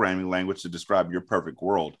programming language to describe your perfect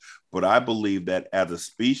world. But I believe that as a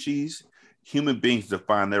species, human beings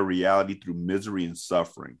define their reality through misery and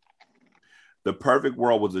suffering. The perfect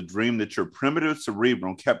world was a dream that your primitive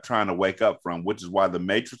cerebrum kept trying to wake up from, which is why the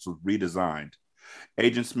Matrix was redesigned.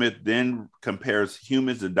 Agent Smith then compares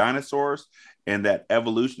humans to dinosaurs and that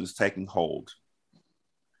evolution is taking hold.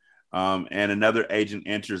 And another agent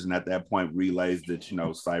enters and at that point relays that,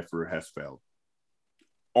 Cypher has failed.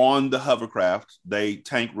 On the hovercraft,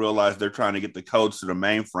 Tank realize they're trying to get the codes to the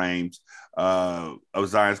mainframes of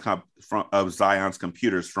Zion's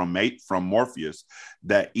computers from Morpheus,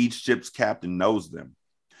 that each ship's captain knows them.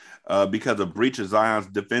 Because a breach of Zion's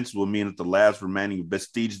defenses will mean that the last remaining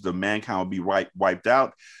vestiges of mankind will be wiped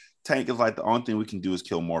out. Tank is like, the only thing we can do is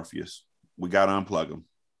kill Morpheus. We got to unplug him.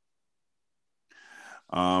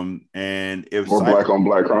 And if more black on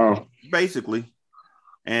black crime, basically,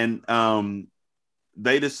 and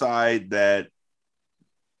they decide that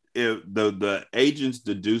if the agents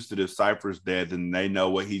deduce that if Cypher's dead, then they know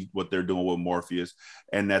what they're doing with Morpheus,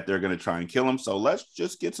 and that they're going to try and kill him. So let's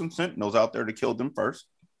just get some Sentinels out there to kill them first.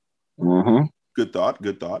 Good thought.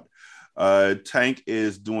 Tank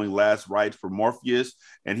is doing last rites for Morpheus,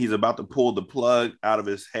 and he's about to pull the plug out of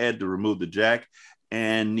his head to remove the jack,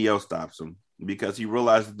 and Neo stops him because he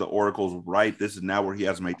realizes the Oracle's right. This is now where he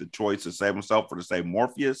has to make the choice to save himself or to save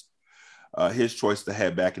Morpheus. His choice to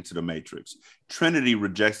head back into the Matrix. Trinity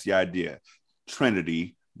rejects the idea.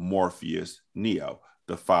 Trinity, Morpheus, Neo,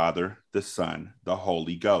 the Father, the Son, the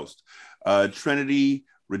Holy Ghost. Trinity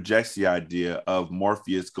rejects the idea of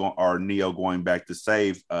Neo going back to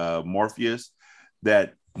save Morpheus,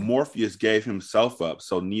 that Morpheus gave himself up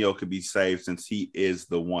so Neo could be saved since he is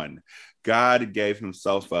the one. God gave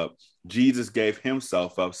himself up. Jesus gave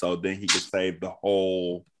himself up so then he could save the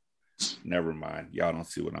whole. Never mind. Y'all don't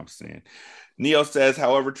see what I'm saying. Neo says,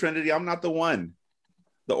 however, Trinity, I'm not the one.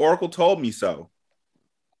 The Oracle told me so.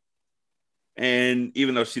 And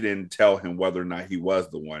even though she didn't tell him whether or not he was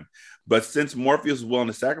the one. But since Morpheus was willing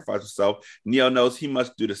to sacrifice himself, Neo knows he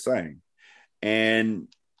must do the same. And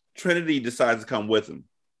Trinity decides to come with him,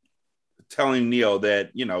 telling Neo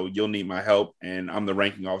that, you'll need my help and I'm the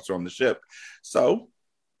ranking officer on the ship. So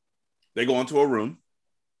they go into a room.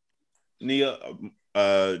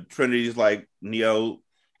 Trinity's like, Neo,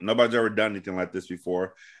 nobody's ever done anything like this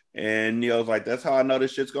before. And Neo's like, that's how I know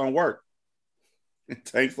this shit's gonna work. And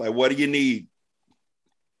Tank's like, what do you need?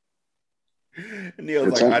 And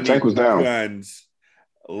Neo's like, I need guns.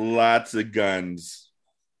 Lots of guns.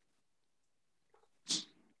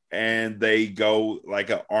 And they go like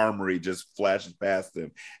an armory just flashes past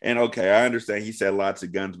them. And okay, I understand he said lots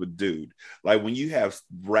of guns, but dude, like when you have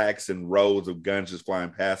racks and rows of guns just flying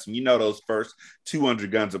past them, those first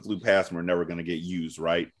 200 guns that flew past them are never going to get used,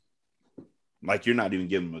 right? Like you're not even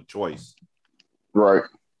giving them a choice. Right.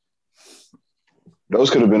 Those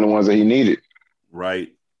could have been the ones that he needed. Right.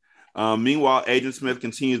 Meanwhile, Agent Smith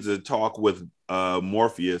continues to talk with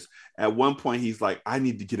Morpheus. At one point, he's like, I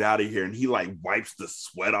need to get out of here. And he like wipes the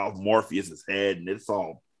sweat off Morpheus's head, and it's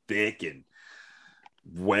all thick and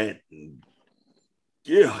wet. And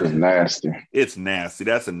yeah, it's nasty. It's nasty.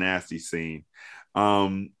 That's a nasty scene.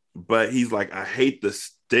 But he's like, I hate the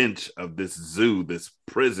stench of this zoo, this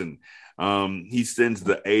prison. He sends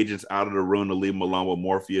the agents out of the room to leave him alone with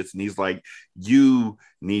Morpheus, and he's like, "You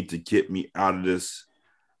need to get me out of this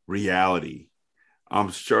reality.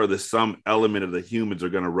 I'm sure that some element of the humans are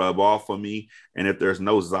going to rub off on me. And if there's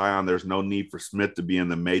no Zion, there's no need for Smith to be in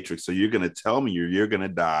the Matrix. So you're going to tell me you're going to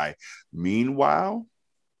die." Meanwhile,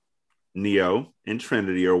 Neo and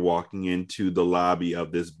Trinity are walking into the lobby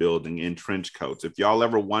of this building in trench coats. If y'all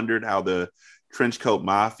ever wondered how the trench coat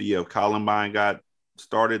mafia of Columbine got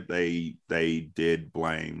started, they did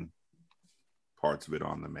blame parts of it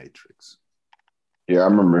on the Matrix. Yeah, I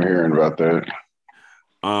remember hearing about that.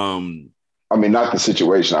 I mean, not the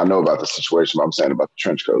situation. I know about the situation, but I'm saying about the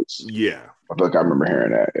trench coats. Yeah. I feel like I remember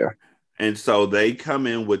hearing that, yeah. And so they come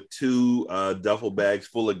in with two duffel bags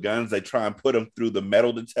full of guns. They try and put them through the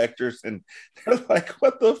metal detectors, and they're like,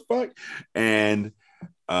 "What the fuck?" And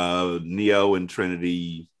Neo and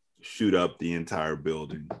Trinity shoot up the entire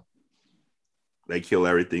building. They kill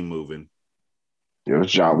everything moving. It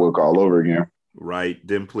was John Wick all over again. Right.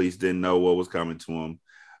 Them police didn't know what was coming to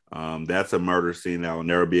them. That's a murder scene that will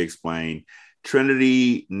never be explained.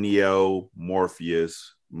 Trinity, Neo,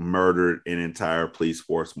 Morpheus murdered an entire police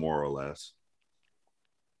force, more or less.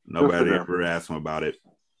 Nobody ever asked him about it.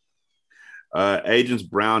 Agents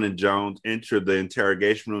Brown and Jones enter the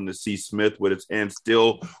interrogation room to see Smith with his hand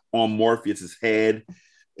still on Morpheus's head.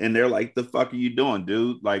 And they're like, "The fuck are you doing,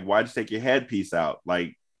 dude? Like, why'd you take your headpiece out?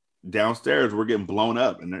 Like, downstairs, we're getting blown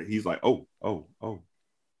up." And he's like, oh.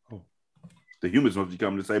 The humans must be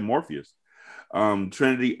coming to save Morpheus.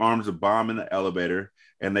 Trinity arms a bomb in the elevator,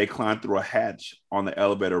 and they climb through a hatch on the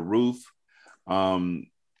elevator roof. And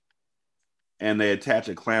they attach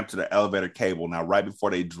a clamp to the elevator cable. Now, right before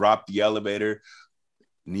they drop the elevator,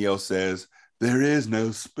 Neo says, "There is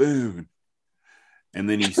no spoon." And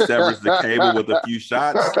then he severs the cable with a few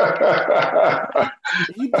shots.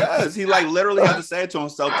 He does. He like literally has to say it to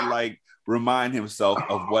himself to like remind himself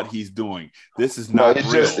of what he's doing. This is not real.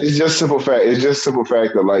 It's just simple fact. It's just simple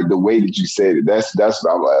fact that like the way that you said it. That's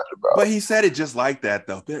what I'm laughing about. But he said it just like that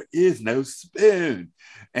though. There is no spoon,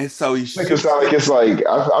 and so he make it sound like it's like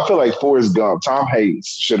I feel like Forrest Gump. Tom Hanks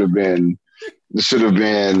should have been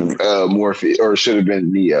Morpheus, or should have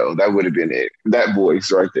been Neo. That would have been it. That voice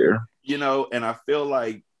right there. You know, and I feel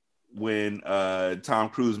like when Tom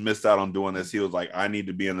Cruise missed out on doing this, he was like, "I need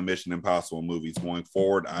to be in the Mission Impossible movies going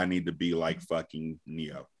forward. I need to be like fucking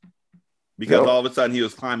Neo." Because all of a sudden he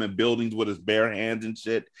was climbing buildings with his bare hands and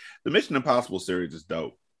shit. The Mission Impossible series is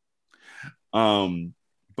dope.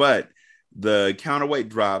 But the counterweight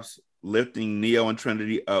drops, lifting Neo and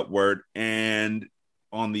Trinity upward. And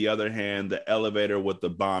on the other hand, the elevator with the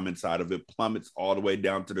bomb inside of it plummets all the way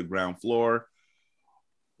down to the ground floor.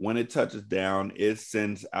 When it touches down, it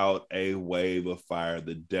sends out a wave of fire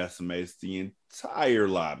that decimates the entire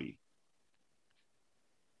lobby.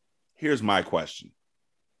 Here's my question.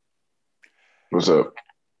 What's up?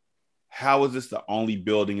 How is this the only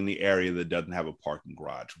building in the area that doesn't have a parking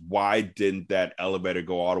garage? Why didn't that elevator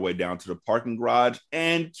go all the way down to the parking garage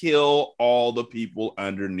and kill all the people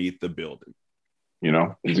underneath the building? You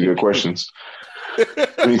know, these are good questions. We're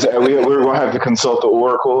going to have to consult the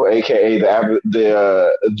Oracle, aka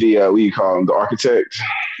the what do you call him, the architect.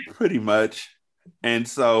 Pretty much. And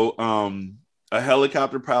so a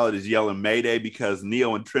helicopter pilot is yelling Mayday because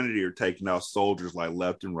Neo and Trinity are taking out soldiers like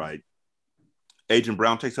left and right. Agent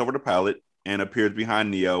Brown takes over the pilot and appears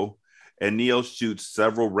behind Neo, and Neo shoots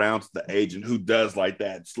several rounds at the agent, who does like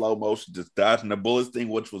that slow motion, just dodging the bullets thing,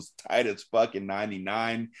 which was tight as fuck in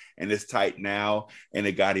 99, and it's tight now, and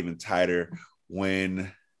it got even tighter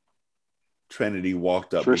when Trinity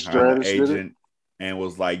walked up behind the agent and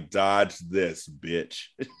was like, "Dodge this, bitch."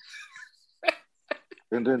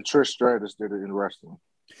 And then Trish Stratus did it in wrestling.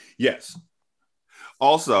 Yes.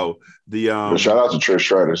 Also, shout out to Trish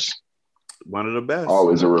Stratus. One of the best.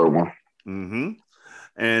 Always a real one. Mm-hmm.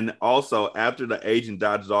 And also, after the agent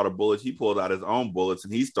dodges all the bullets, he pulls out his own bullets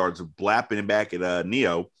and he starts blapping back at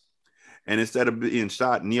Neo. And instead of being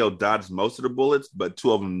shot, Neo dodges most of the bullets, but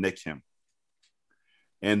two of them nick him.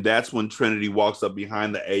 And that's when Trinity walks up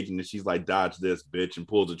behind the agent and she's like, "Dodge this, bitch," and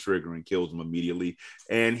pulls the trigger and kills him immediately.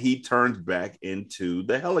 And he turns back into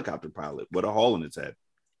the helicopter pilot with a hole in his head.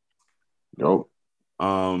 Nope.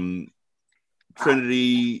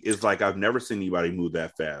 Trinity is like, "I've never seen anybody move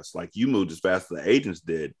that fast. Like, you moved as fast as the agents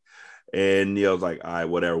did." And Neo's like, "All right,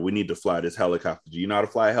 whatever. We need to fly this helicopter. Do you know how to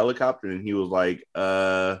fly a helicopter?" And he was like,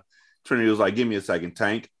 Trinity was like, "Give me a second,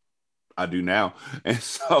 Tank. I do now." And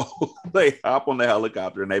so they hop on the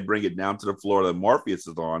helicopter and they bring it down to the floor that Morpheus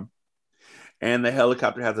is on. And the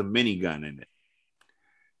helicopter has a minigun in it.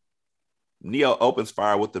 Neo opens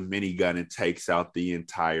fire with the minigun and takes out the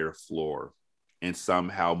entire floor. And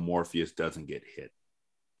somehow Morpheus doesn't get hit.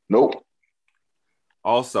 Nope.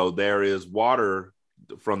 Also, there is water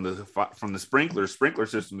from the sprinkler. Sprinkler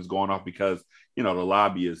system is going off because, the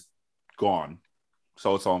lobby is gone.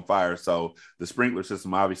 So it's on fire. So the sprinkler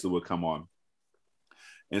system obviously would come on.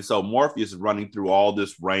 And so Morpheus is running through all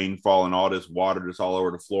this rainfall and all this water that's all over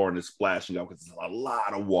the floor and it's splashing up because it's a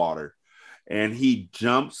lot of water. And he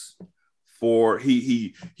jumps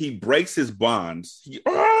he breaks his bonds.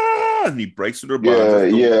 And he breaks through their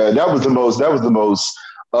bonds. Yeah. That was the most.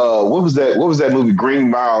 What was that movie? Green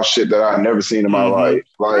Mile shit that I've never seen in my life.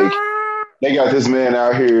 Like they got this man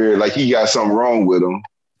out here, like he got something wrong with him.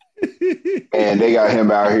 And they got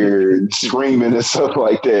him out here screaming and stuff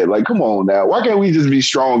like that. Like, come on now. Why can't we just be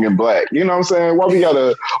strong and black? You know what I'm saying? Why we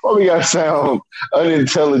gotta sound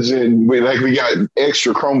unintelligent with like we got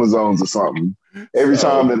extra chromosomes or something? Every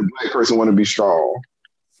time that a black person want to be strong.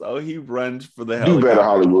 So he runs for the helicopter. Do better,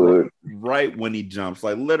 Hollywood. Right when he jumps.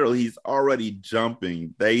 Like literally he's already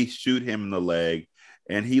jumping. They shoot him in the leg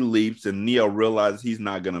and he leaps and Neo realizes he's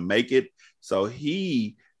not gonna make it. So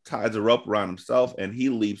he ties a rope around himself and he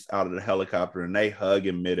leaps out of the helicopter and they hug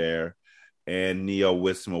in midair and Neo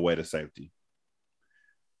whisks him away to safety.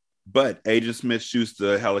 But Agent Smith shoots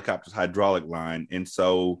the helicopter's hydraulic line and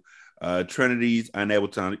so Trinity's unable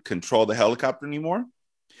to control the helicopter anymore.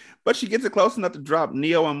 But she gets it close enough to drop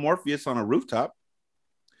Neo and Morpheus on a rooftop.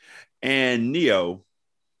 And Neo,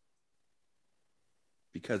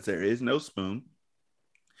 because there is no spoon,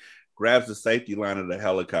 grabs the safety line of the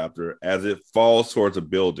helicopter as it falls towards a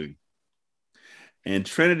building. And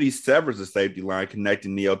Trinity severs the safety line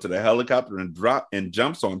connecting Neo to the helicopter and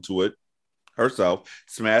jumps onto it herself,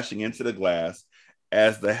 smashing into the glass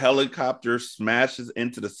as the helicopter smashes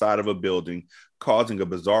into the side of a building, causing a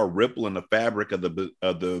bizarre ripple in the fabric of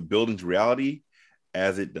the building's reality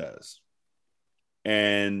as it does.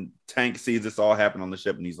 And Tank sees this all happen on the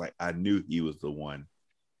ship and he's like, I knew he was the one.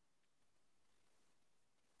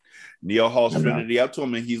 Neo hauls Trinity up to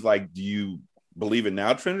him and he's like, do you believe it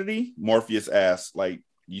now, Trinity? Morpheus asks, like,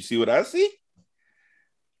 you see what I see?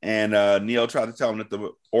 And Neo tried to tell him that the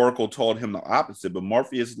Oracle told him the opposite, but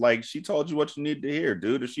Morpheus like, she told you what you needed to hear,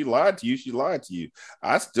 dude. If she lied to you, she lied to you.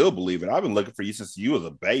 I still believe it. I've been looking for you since you was a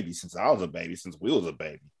baby, since I was a baby, since we was a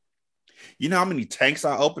baby. You know how many tanks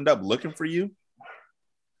I opened up looking for you?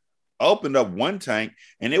 Opened up one tank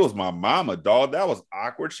and it was my mama, dog. That was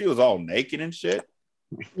awkward. She was all naked and shit.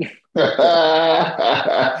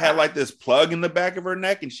 Had like this plug in the back of her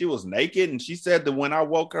neck and she was naked and she said that when I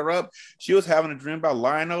woke her up she was having a dream about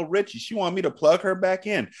Lionel Richie. She wanted me to plug her back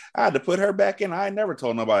in. I had to put her back in. I never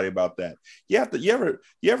told nobody about that. You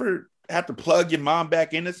ever have to plug your mom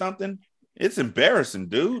back into something? It's embarrassing,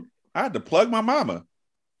 dude. I had to plug my mama.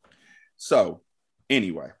 So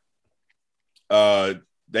anyway,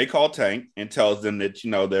 they call Tank and tells them that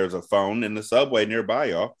there's a phone in the subway nearby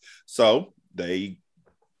y'all. So they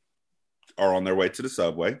are on their way to the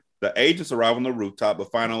subway. The agents arrive on the rooftop,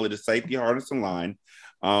 but find only the safety harness in line.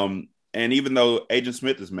 And even though Agent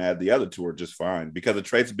Smith is mad, the other two are just fine because the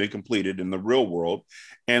trace has been completed in the real world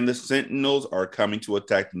and the Sentinels are coming to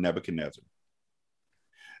attack Nebuchadnezzar.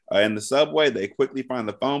 In the subway, they quickly find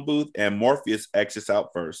the phone booth and Morpheus exits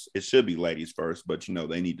out first. It should be ladies first, but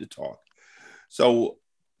they need to talk. So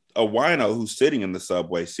a wino who's sitting in the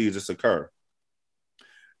subway sees this occur.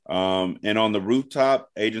 And on the rooftop,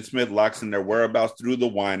 Agent Smith locks in their whereabouts through the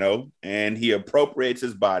wino and he appropriates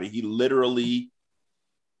his body. He literally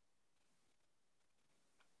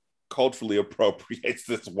culturally appropriates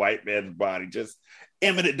this white man's body. Just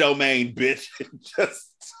eminent domain, bitch.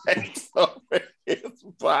 Just takes over his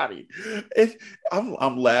body.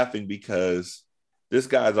 I'm laughing because this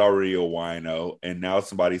guy's already a wino and now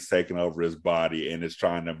somebody's taking over his body and is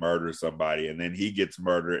trying to murder somebody. And then he gets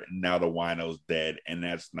murdered and now the wino's dead. And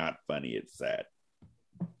that's not funny. It's sad.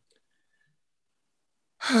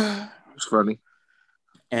 It's funny.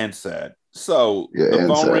 And sad. So the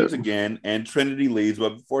phone rings again and Trinity leaves.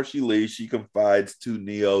 But before she leaves, she confides to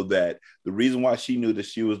Neo that the reason why she knew that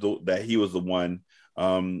he was the one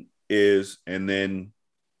is, and then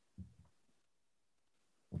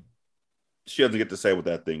she doesn't get to say what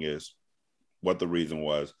that thing is, what the reason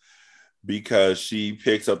was, because she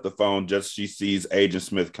picks up the phone just as she sees Agent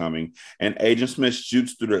Smith coming, and Agent Smith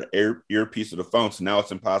shoots through the earpiece of the phone, so now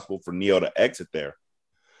it's impossible for Neo to exit there.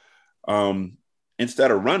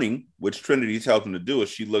 Instead of running, which Trinity tells him to do, as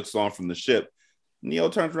she looks on from the ship, Neo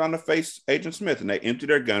turns around to face Agent Smith, and they empty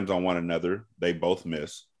their guns on one another. They both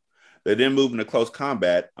miss. They then move into close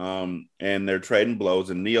combat, and they're trading blows,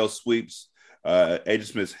 and Neo sweeps Agent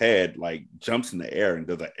Smith's head like jumps in the air and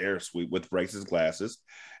does an air sweep with breaks his glasses.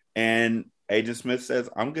 And Agent Smith says,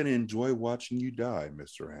 "I'm going to enjoy watching you die,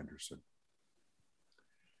 Mr. Anderson."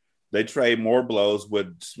 They trade more blows,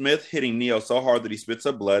 with Smith hitting Neo so hard that he spits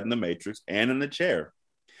up blood in the Matrix and in the chair.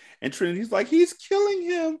 And Trinity's like, "He's killing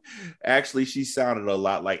him." Actually, she sounded a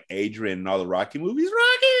lot like Adrian in all the Rocky movies.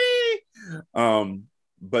 Rocky!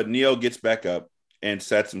 But Neo gets back up and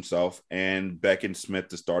sets himself and beckons Smith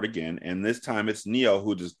to start again. And this time it's Neo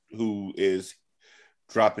who is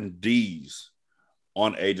dropping D's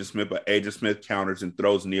on Agent Smith, but Agent Smith counters and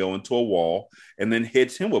throws Neo into a wall and then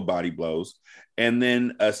hits him with body blows. And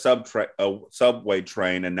then a subway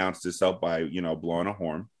train announced itself by, blowing a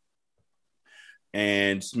horn.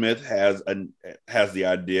 And Smith has the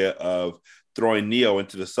idea of throwing Neo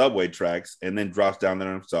into the subway tracks and then drops down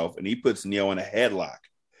there himself, and he puts Neo in a headlock.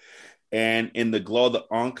 And in the glow of the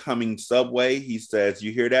oncoming subway, he says,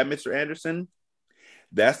 "You hear that, Mr. Anderson?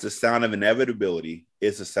 That's the sound of inevitability.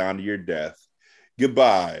 It's the sound of your death.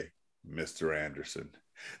 Goodbye, Mr. Anderson."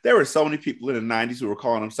 There were so many people in the 90s who were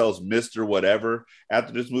calling themselves Mr. Whatever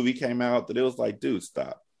after this movie came out that it was like, dude,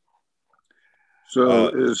 stop. So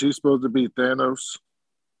is he supposed to be Thanos?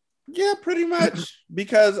 Yeah, pretty much.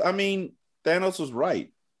 Because, Thanos was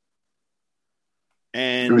right.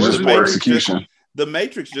 And it was just poor execution. The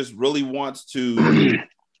Matrix just really wants to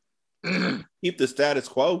keep the status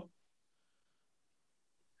quo.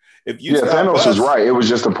 Thanos was right. It was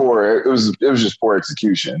just just poor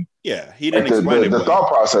execution. Yeah, he didn't explain it. The thought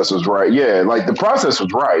process was right. Yeah, like the process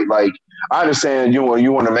was right. Like I understand you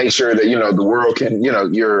want to make sure that the world can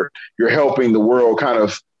you're helping the world kind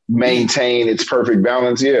of maintain its perfect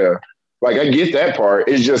balance. Yeah, like I get that part.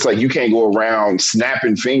 It's just like you can't go around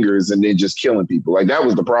snapping fingers and then just killing people. Like that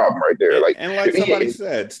was the problem right there. And like somebody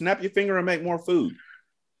said, snap your finger and make more food.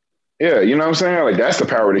 Yeah, you know what I'm saying? Like that's the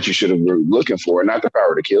power that you should have been looking for, not the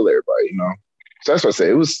power to kill everybody, So that's what I say.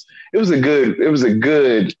 It was a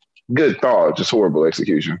good thought, just horrible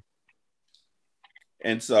execution.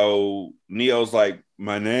 And so Neo's like,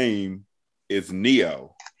 "My name is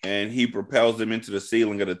Neo." And he propels them into the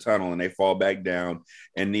ceiling of the tunnel and they fall back down.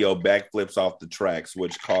 And Neo backflips off the tracks,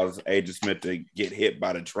 which causes Agent Smith to get hit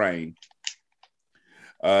by the train.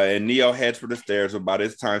 And Neo heads for the stairs. But by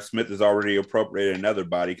this time, Smith has already appropriated another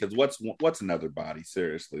body. Because what's another body?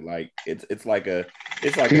 Seriously, like it's like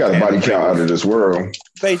he got a body count out of this world,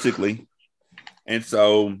 basically. And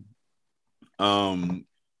so,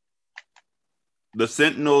 the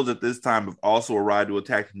Sentinels at this time have also arrived to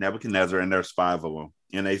attack Nebuchadnezzar, and there's 5 of them,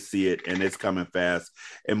 and they see it, and it's coming fast.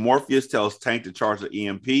 And Morpheus tells Tank to charge the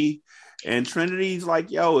EMP, and Trinity's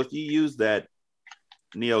like, "Yo, if you use that,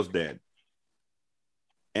 Neo's dead."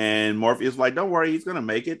 And Morpheus is like, "Don't worry, he's gonna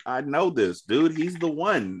make it. I know this, dude. He's the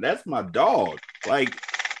one. That's my dog. Like,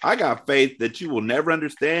 I got faith that you will never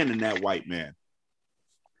understand in that white man."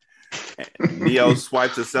 Neo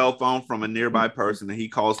swipes a cell phone from a nearby person and he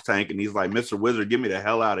calls Tank and he's like, "Mr. Wizard, get me the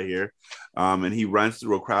hell out of here." And he runs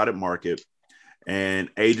through a crowded market and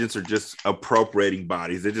agents are just appropriating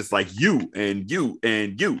bodies. They're just like, "You and you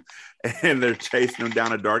and you." And they're chasing him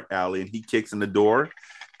down a dark alley and he kicks in the door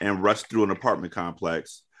and rushed through an apartment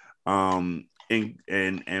complex. And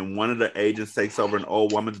one of the agents takes over an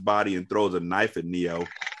old woman's body and throws a knife at Neo.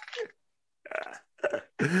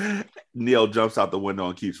 Neo jumps out the window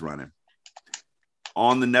and keeps running.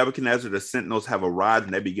 On the Nebuchadnezzar, the Sentinels have arrived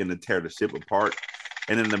and they begin to tear the ship apart.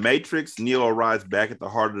 And in the Matrix, Neo arrives back at the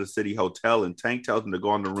heart of the city hotel and Tank tells him to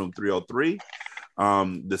go into room 303.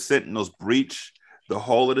 The Sentinels breach the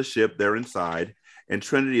hull of the ship. They're inside. And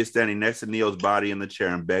Trinity is standing next to Neo's body in the chair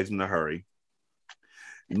and begs him to hurry.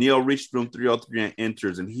 Neo reaches room 303 and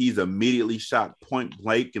enters, and he's immediately shot point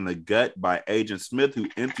blank in the gut by Agent Smith, who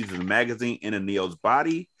empties the magazine into Neo's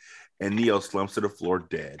body, and Neo slumps to the floor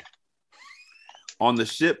dead. On the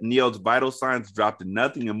ship, Neo's vital signs drop to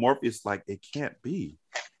nothing, and Morpheus is like, "It can't be."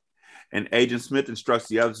 And Agent Smith instructs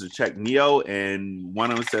the others to check Neo, and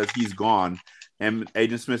one of them says he's gone, and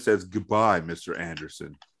Agent Smith says, "Goodbye, Mr.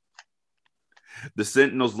 Anderson." The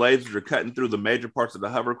Sentinel's lasers are cutting through the major parts of the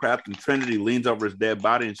hovercraft, and Trinity leans over his dead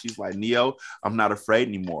body, and she's like, "Neo, I'm not afraid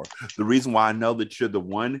anymore. The reason why I know that you're the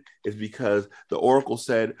one is because the Oracle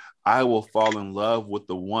said, I will fall in love with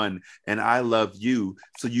the one, and I love you,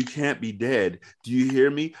 so you can't be dead. Do you hear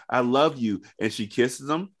me? I love you." And she kisses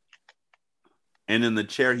him. And in the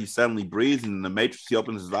chair, he suddenly breathes, and in the Matrix, he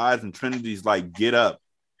opens his eyes, and Trinity's like, "Get up."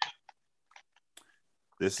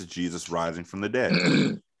 This is Jesus rising from the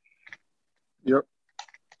dead. Yep.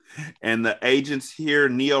 And the agents hear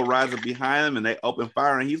Neo rise up behind him and they open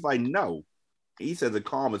fire and he's like, "No." He says it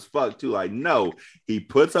calm as fuck, too. Like, no. He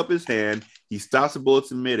puts up his hand. He stops the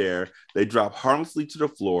bullets in midair. They drop harmlessly to the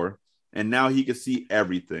floor. And now he can see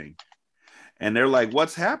everything. And they're like,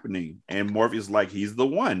 what's happening? And Morpheus is like, he's the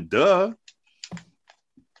one. Duh.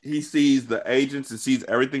 He sees the agents and sees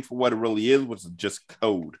everything for what it really is, which is just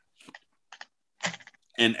code.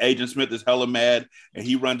 And Agent Smith is hella mad. And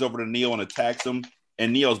he runs over to Neo and attacks him.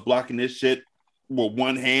 And Neo's blocking this shit with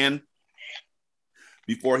one hand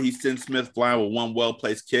before he sends Smith flying with one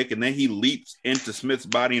well-placed kick. And then he leaps into Smith's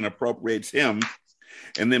body and appropriates him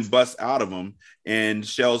and then busts out of him. And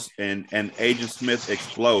shells and Agent Smith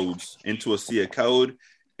explodes into a sea of code.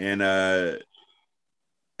 And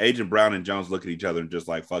Agent Brown and Jones look at each other and just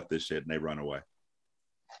like, fuck this shit. And they run away.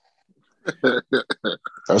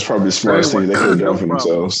 That's probably the smartest thing they could have done for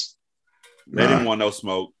themselves. They didn't want no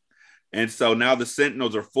smoke. And so now the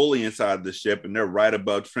Sentinels are fully inside the ship and they're right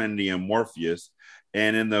above Trinity and Morpheus.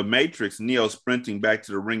 And in the Matrix, Neo's sprinting back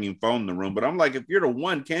to the ringing phone in the room. But I'm like, if you're the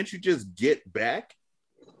one, can't you just get back?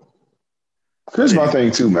 Here's my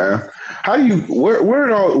thing too, man. How do you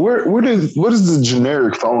what is the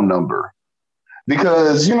generic phone number?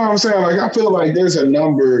 Because you know what I'm saying? Like, I feel like there's a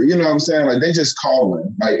number, you know what I'm saying? Like, they just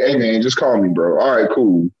calling. Like, hey man, just call me, bro. All right,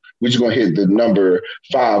 cool. We're just gonna hit the number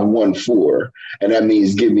 514, and that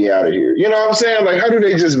means get me out of here. You know what I'm saying? Like, how do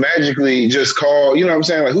they just magically just call? You know what I'm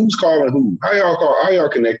saying? Like, who's calling who? How y'all call? How y'all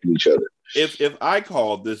connect to each other? If I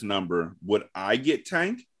called this number, would I get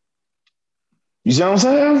tanked? You see what I'm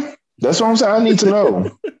saying? That's what I'm saying. I need to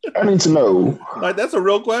know. I need to know. Like, that's a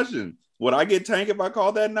real question. Would I get tanked if I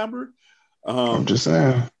called that number? I'm just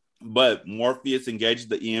saying. But Morpheus engages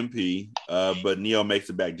the EMP, but Neo makes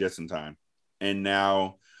it back just in time. And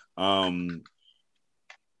now there's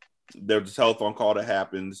a telephone call that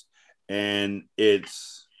happens, and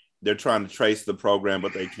they're trying to trace the program,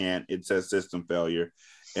 but they can't. It says system failure.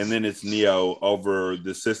 And then it's Neo over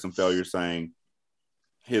the system failure saying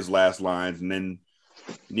his last lines. And then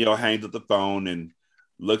Neo hangs up the phone and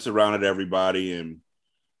looks around at everybody, and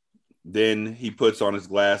then he puts on his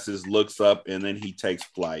glasses, looks up, and then he takes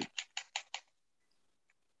flight.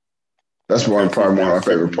 That's probably one of my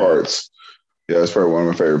favorite parts. Yeah, that's probably one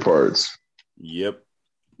of my favorite parts. Yep.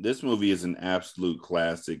 This movie is an absolute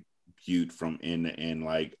classic, beaut from end to end.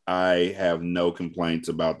 Like, I have no complaints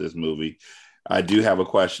about this movie. I do have a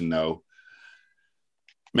question, though.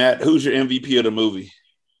 Matt, who's your MVP of the movie?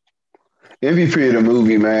 MVP of the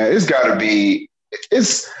movie, man, it's got to be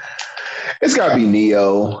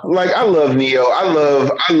Neo. Like, I love Neo. I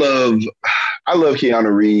love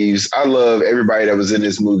Keanu Reeves. I love everybody that was in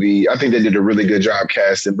this movie. I think they did a really good job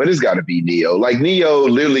casting, but it's got to be Neo. Like, Neo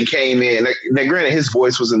literally came in. Like, granted, his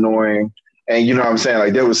voice was annoying, and you know what I'm saying?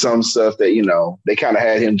 Like, there was some stuff that, you know, they kind of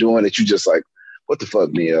had him doing that you just like, what the fuck,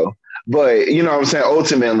 Neo? But you know what I'm saying?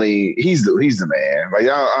 Ultimately, he's the man. Like,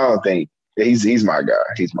 I don't think he's my guy.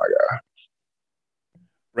 He's my guy.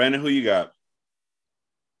 Brandon, who you got?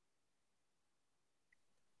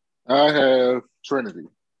 I have Trinity.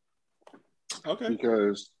 Okay.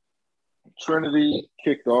 Because Trinity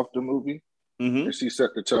kicked off the movie. Mm-hmm. And she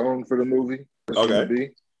set the tone for the movie.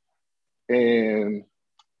 Okay. And,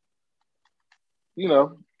 you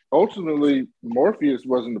know, ultimately, Morpheus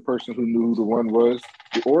wasn't the person who knew who the one was.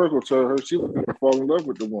 The Oracle told her she was going to fall in love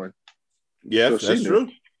with the one. Yes, so that's true.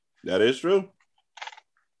 That is true.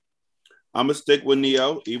 I'm going to stick with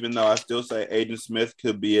Neo, even though I still say Agent Smith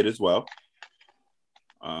could be it as well.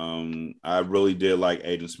 I really did like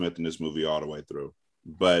Agent Smith in this movie all the way through,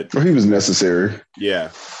 but he was necessary.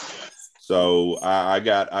 Yeah. So I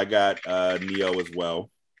got Neo as well.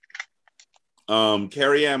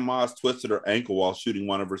 Carrie Ann Moss twisted her ankle while shooting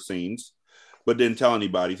one of her scenes, but didn't tell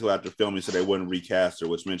anybody until after filming, so they wouldn't recast her,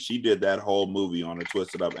 which meant she did that whole movie on a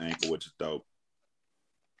twisted up ankle, which is dope.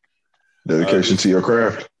 Dedication to your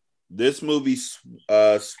craft. This movie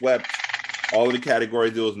swept all of the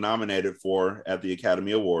categories it was nominated for at the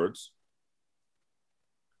Academy Awards.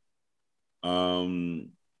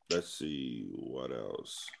 Let's see what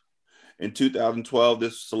else. In 2012,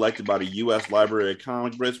 this was selected by the U.S. Library of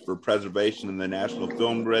Congress for preservation in the National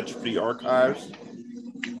Film Registry Archives.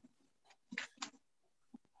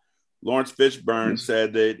 Lawrence Fishburne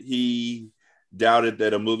said that he doubted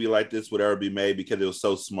that a movie like this would ever be made because it was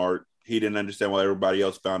so smart. He didn't understand why everybody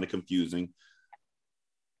else found it confusing.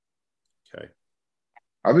 Okay.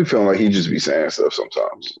 I be feeling like he just be saying stuff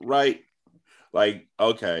sometimes. Right. Like,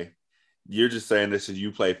 okay, you're just saying this as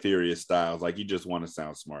you play Furious Styles. Like, you just want to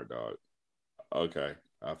sound smart, dog. Okay,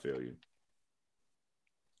 I feel you.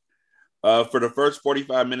 For the first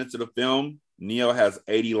 45 minutes of the film, Neo has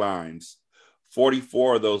 80 lines.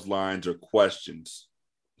 44 of those lines are questions.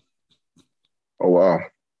 Oh, wow.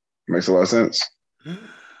 Makes a lot of sense.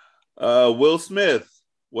 Will Smith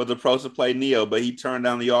was approached to play Neo, but he turned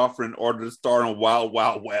down the offer in order to star in Wild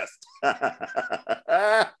Wild West.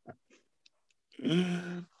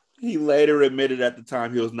 He later admitted at the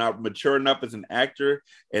time he was not mature enough as an actor,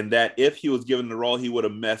 and that if he was given the role, he would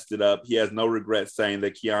have messed it up. He has no regret saying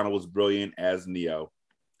that Keanu was brilliant as Neo.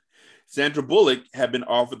 Sandra Bullock had been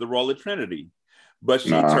offered the role of Trinity, but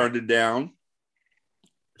she turned it down.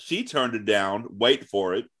 She turned it down, wait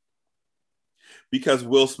for it, because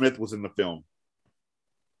Will Smith was in the film.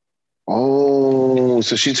 Oh,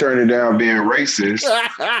 so she turned it down being racist,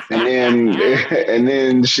 and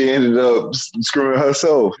then she ended up screwing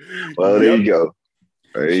herself. Well, there you go.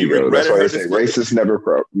 There you go. That's why they say racism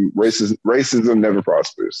never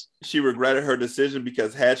prospers. She regretted her decision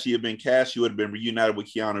because had she been cast, she would have been reunited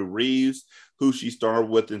with Keanu Reeves, who she starred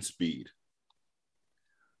with in Speed.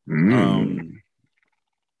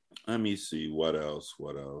 Let me see what else.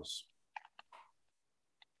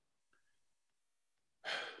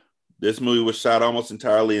 This movie was shot almost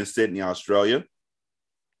entirely in Sydney, Australia.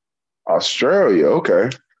 Australia, okay.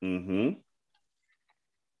 Mm-hmm.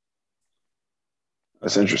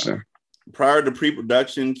 That's interesting. Prior to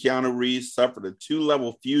pre-production, Keanu Reeves suffered a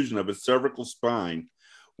 2-level fusion of his cervical spine,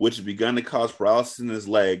 which had begun to cause paralysis in his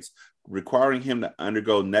legs, requiring him to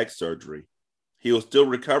undergo neck surgery. He was still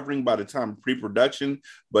recovering by the time of pre-production,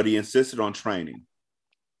 but he insisted on training.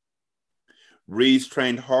 Reeves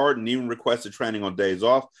trained hard and even requested training on days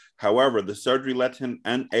off. However, the surgery left him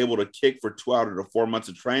unable to kick for 2 out of the 4 months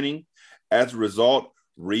of training. As a result,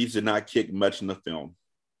 Reeves did not kick much in the film.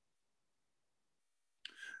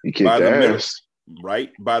 He kicked ass.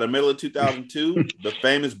 By the middle of 2002, the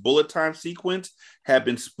famous bullet time sequence had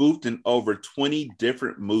been spoofed in over 20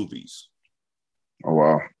 different movies. Oh,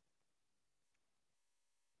 wow.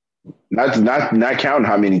 Not counting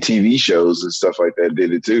how many TV shows and stuff like that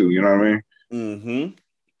did it too. You know what I mean?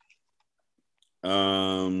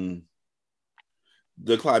 Mm-hmm.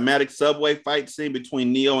 The climatic subway fight scene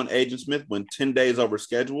between Neo and Agent Smith went 10 days over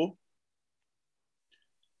schedule.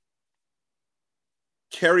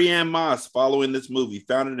 Carrie-Anne Moss, following this movie,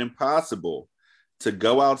 found it impossible to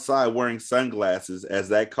go outside wearing sunglasses, as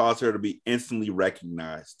that caused her to be instantly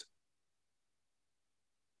recognized.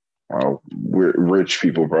 Wow, rich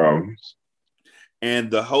people problems.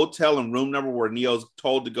 And the hotel and room number where Neo's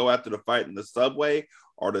told to go after the fight in the subway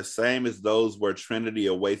are the same as those where Trinity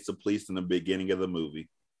awaits the police in the beginning of the movie.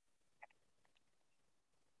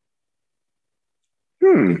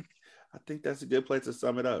 I think that's a good place to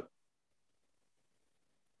sum it up.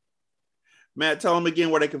 Matt, tell them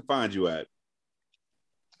again where they can find you at.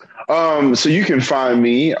 So you can find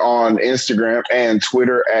me on Instagram and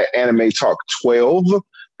Twitter at Anime Talk 12.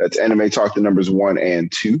 That's Anime Talk, the numbers 1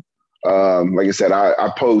 and 2. Like I said,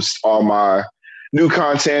 I post all my new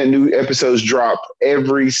content, new episodes drop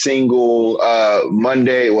every single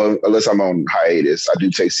Monday. Well, unless I'm on hiatus. I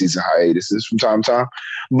do take season hiatuses from time to time.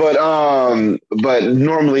 But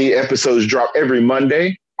normally episodes drop every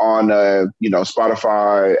Monday on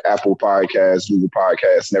Spotify, Apple Podcasts, Google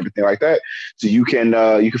Podcasts, and everything like that. So you can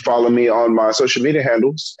follow me on my social media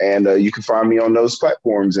handles, and you can find me on those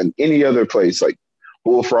platforms and any other place like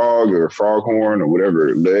Bullfrog or Froghorn or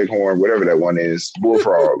whatever, Leghorn, whatever that one is,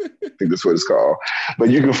 Bullfrog. I think that's what it's called. But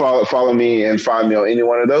you can follow me and find me on any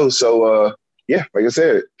one of those. So like I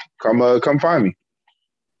said, come find me.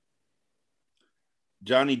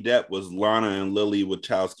 Johnny Depp was Lana and Lily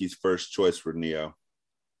Wachowski's first choice for Neo.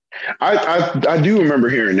 I do remember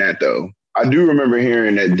hearing that though. I do remember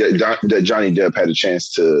hearing that Johnny Depp had a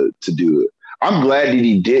chance to do it. I'm glad that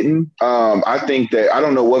he didn't. I think that I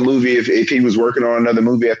don't know what movie if he was working on another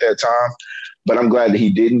movie at that time, but I'm glad that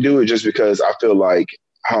he didn't do it just because I feel like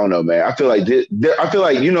I don't know, man. I feel like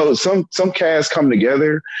some casts come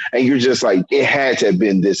together and you're just like it had to have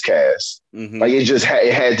been this cast. Mm-hmm. Like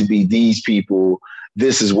it had to be these people.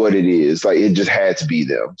 This is what it is. Like it just had to be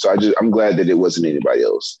them. So I'm glad that it wasn't anybody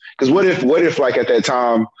else. Because what if like at that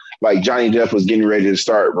time like Johnny Depp was getting ready to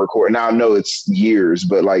start recording? Now I know it's years,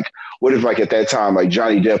 but like what if like at that time like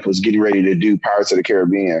Johnny Depp was getting ready to do Pirates of the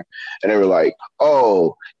Caribbean and they were like,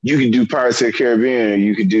 oh, you can do Pirates of the Caribbean or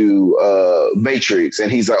you could do Matrix,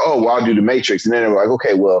 and he's like, oh, well I'll do the Matrix, and then they were like,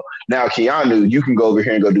 okay, well now Keanu, you can go over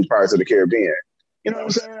here and go do Pirates of the Caribbean. You know what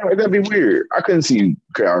I'm saying? Like, that'd be weird. I couldn't see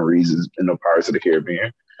Keanu Reeves in the Pirates of the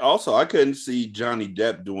Caribbean. Also, I couldn't see Johnny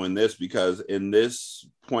Depp doing this because in this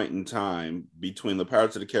point in time between the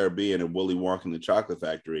Pirates of the Caribbean and Willy Wonka and the Chocolate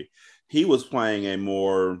Factory, he was playing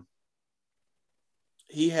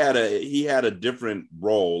he had a different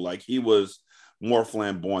role. Like he was more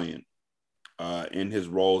flamboyant. in his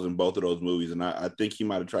roles in both of those movies, and I think he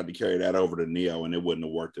might have tried to carry that over to Neo, and it wouldn't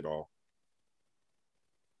have worked at all.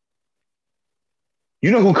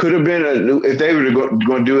 You know who could have been if they were going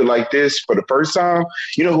to do it like this for the first time?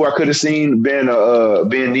 You know who I could have seen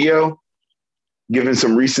being Neo, given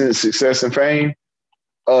some recent success and fame?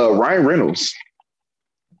 Ryan Reynolds.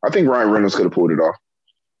 I think Ryan Reynolds could have pulled it off.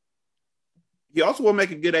 He also will make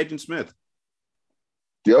a good Agent Smith.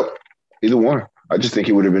 Yep, either one. I just think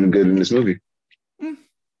he would have been good in this movie. In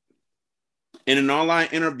an online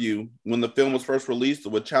interview, when the film was first released, the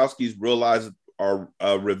Wachowskis realized or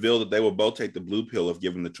revealed that they would both take the blue pill if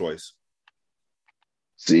given the choice.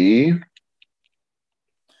 See?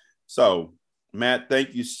 So, Matt,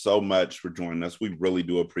 thank you so much for joining us. We really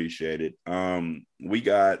do appreciate it. We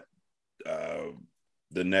got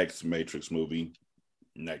the next Matrix movie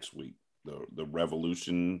next week, the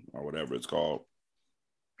Revolution or whatever it's called.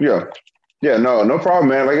 Yeah, no problem,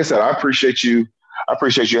 man. Like I said, I appreciate you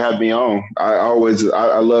having me on.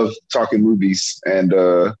 I love talking movies, and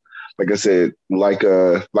like I said, like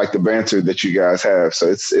the banter that you guys have. So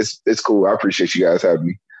it's cool. I appreciate you guys having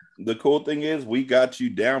me. The cool thing is we got you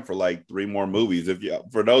down for like 3 more movies.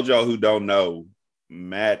 For those of y'all who don't know,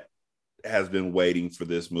 Matt has been waiting for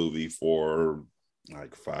this movie for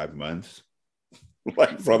like 5 months,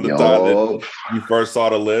 like from the time that you first saw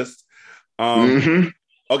the list.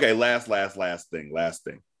 Okay, last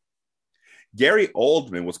thing. Gary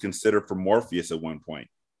Oldman was considered for Morpheus at one point,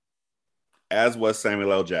 as was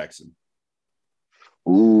Samuel L. Jackson.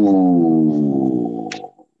 Ooh.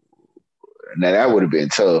 Now that would have been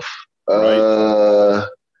tough. Right?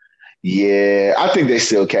 Yeah, I think they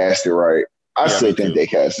still cast it right. I still think they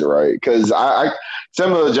cast it right because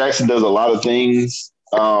Samuel L. Jackson does a lot of things,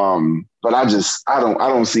 but I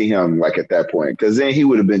don't see him like at that point because then he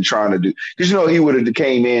would have been trying to do because he would have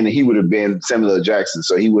came in and he would have been Samuel L. Jackson,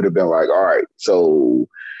 so he would have been like, all right, so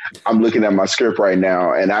I'm looking at my script right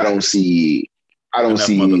now and I don't see enough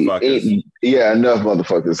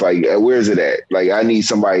motherfuckers. Like, where's it at? Like, I need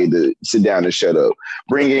somebody to sit down and shut up.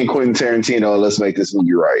 Bring in Quentin Tarantino and let's make this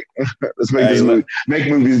movie right. Let's make make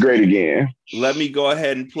movies great again. Let me go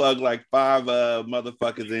ahead and plug like 5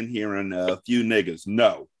 motherfuckers in here and a few niggas.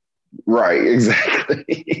 No. Right, exactly.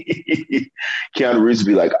 Keanu Reeves would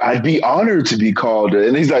be like, I'd be honored to be called.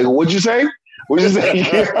 And he's like, what'd you say? What'd you say?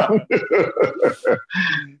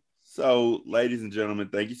 So, ladies and gentlemen,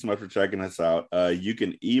 thank you so much for checking us out. You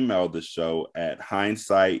can email the show at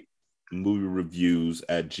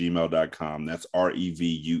hindsightmoviereviews@gmail.com. That's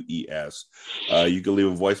REVUES. You can leave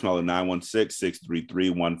a voicemail at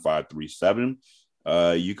 916-633-1537.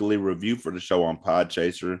 You can leave a review for the show on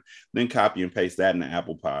Podchaser, then copy and paste that into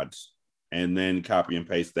Apple Pods, and then copy and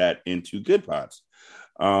paste that into Good Pods.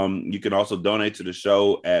 You can also donate to the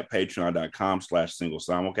show at patreon.com/single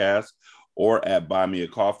simulcast or at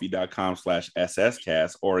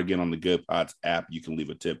buymeacoffee.com/sscast, or again on the Good Pods app. You can leave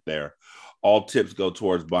a tip there. All tips go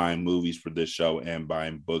towards buying movies for this show and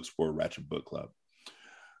buying books for Ratchet Book Club.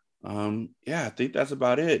 I think that's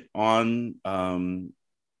about it on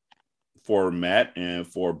for Matt and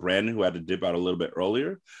for Brandon, who had to dip out a little bit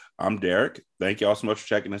earlier. I'm Derek. Thank you all so much for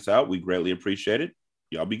checking us out. We greatly appreciate it.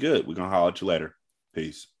 Y'all be good. We're going to holler at you later.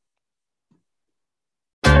 Peace.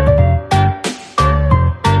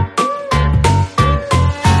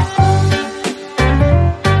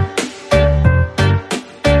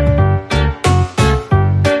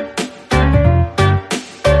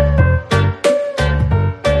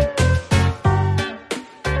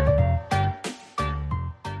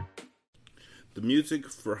 The music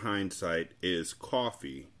for Hindsight is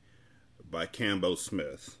Coffee by Cambo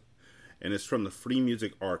Smith, and it's from the Free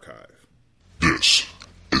Music Archive. This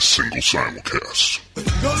is Single Simulcast.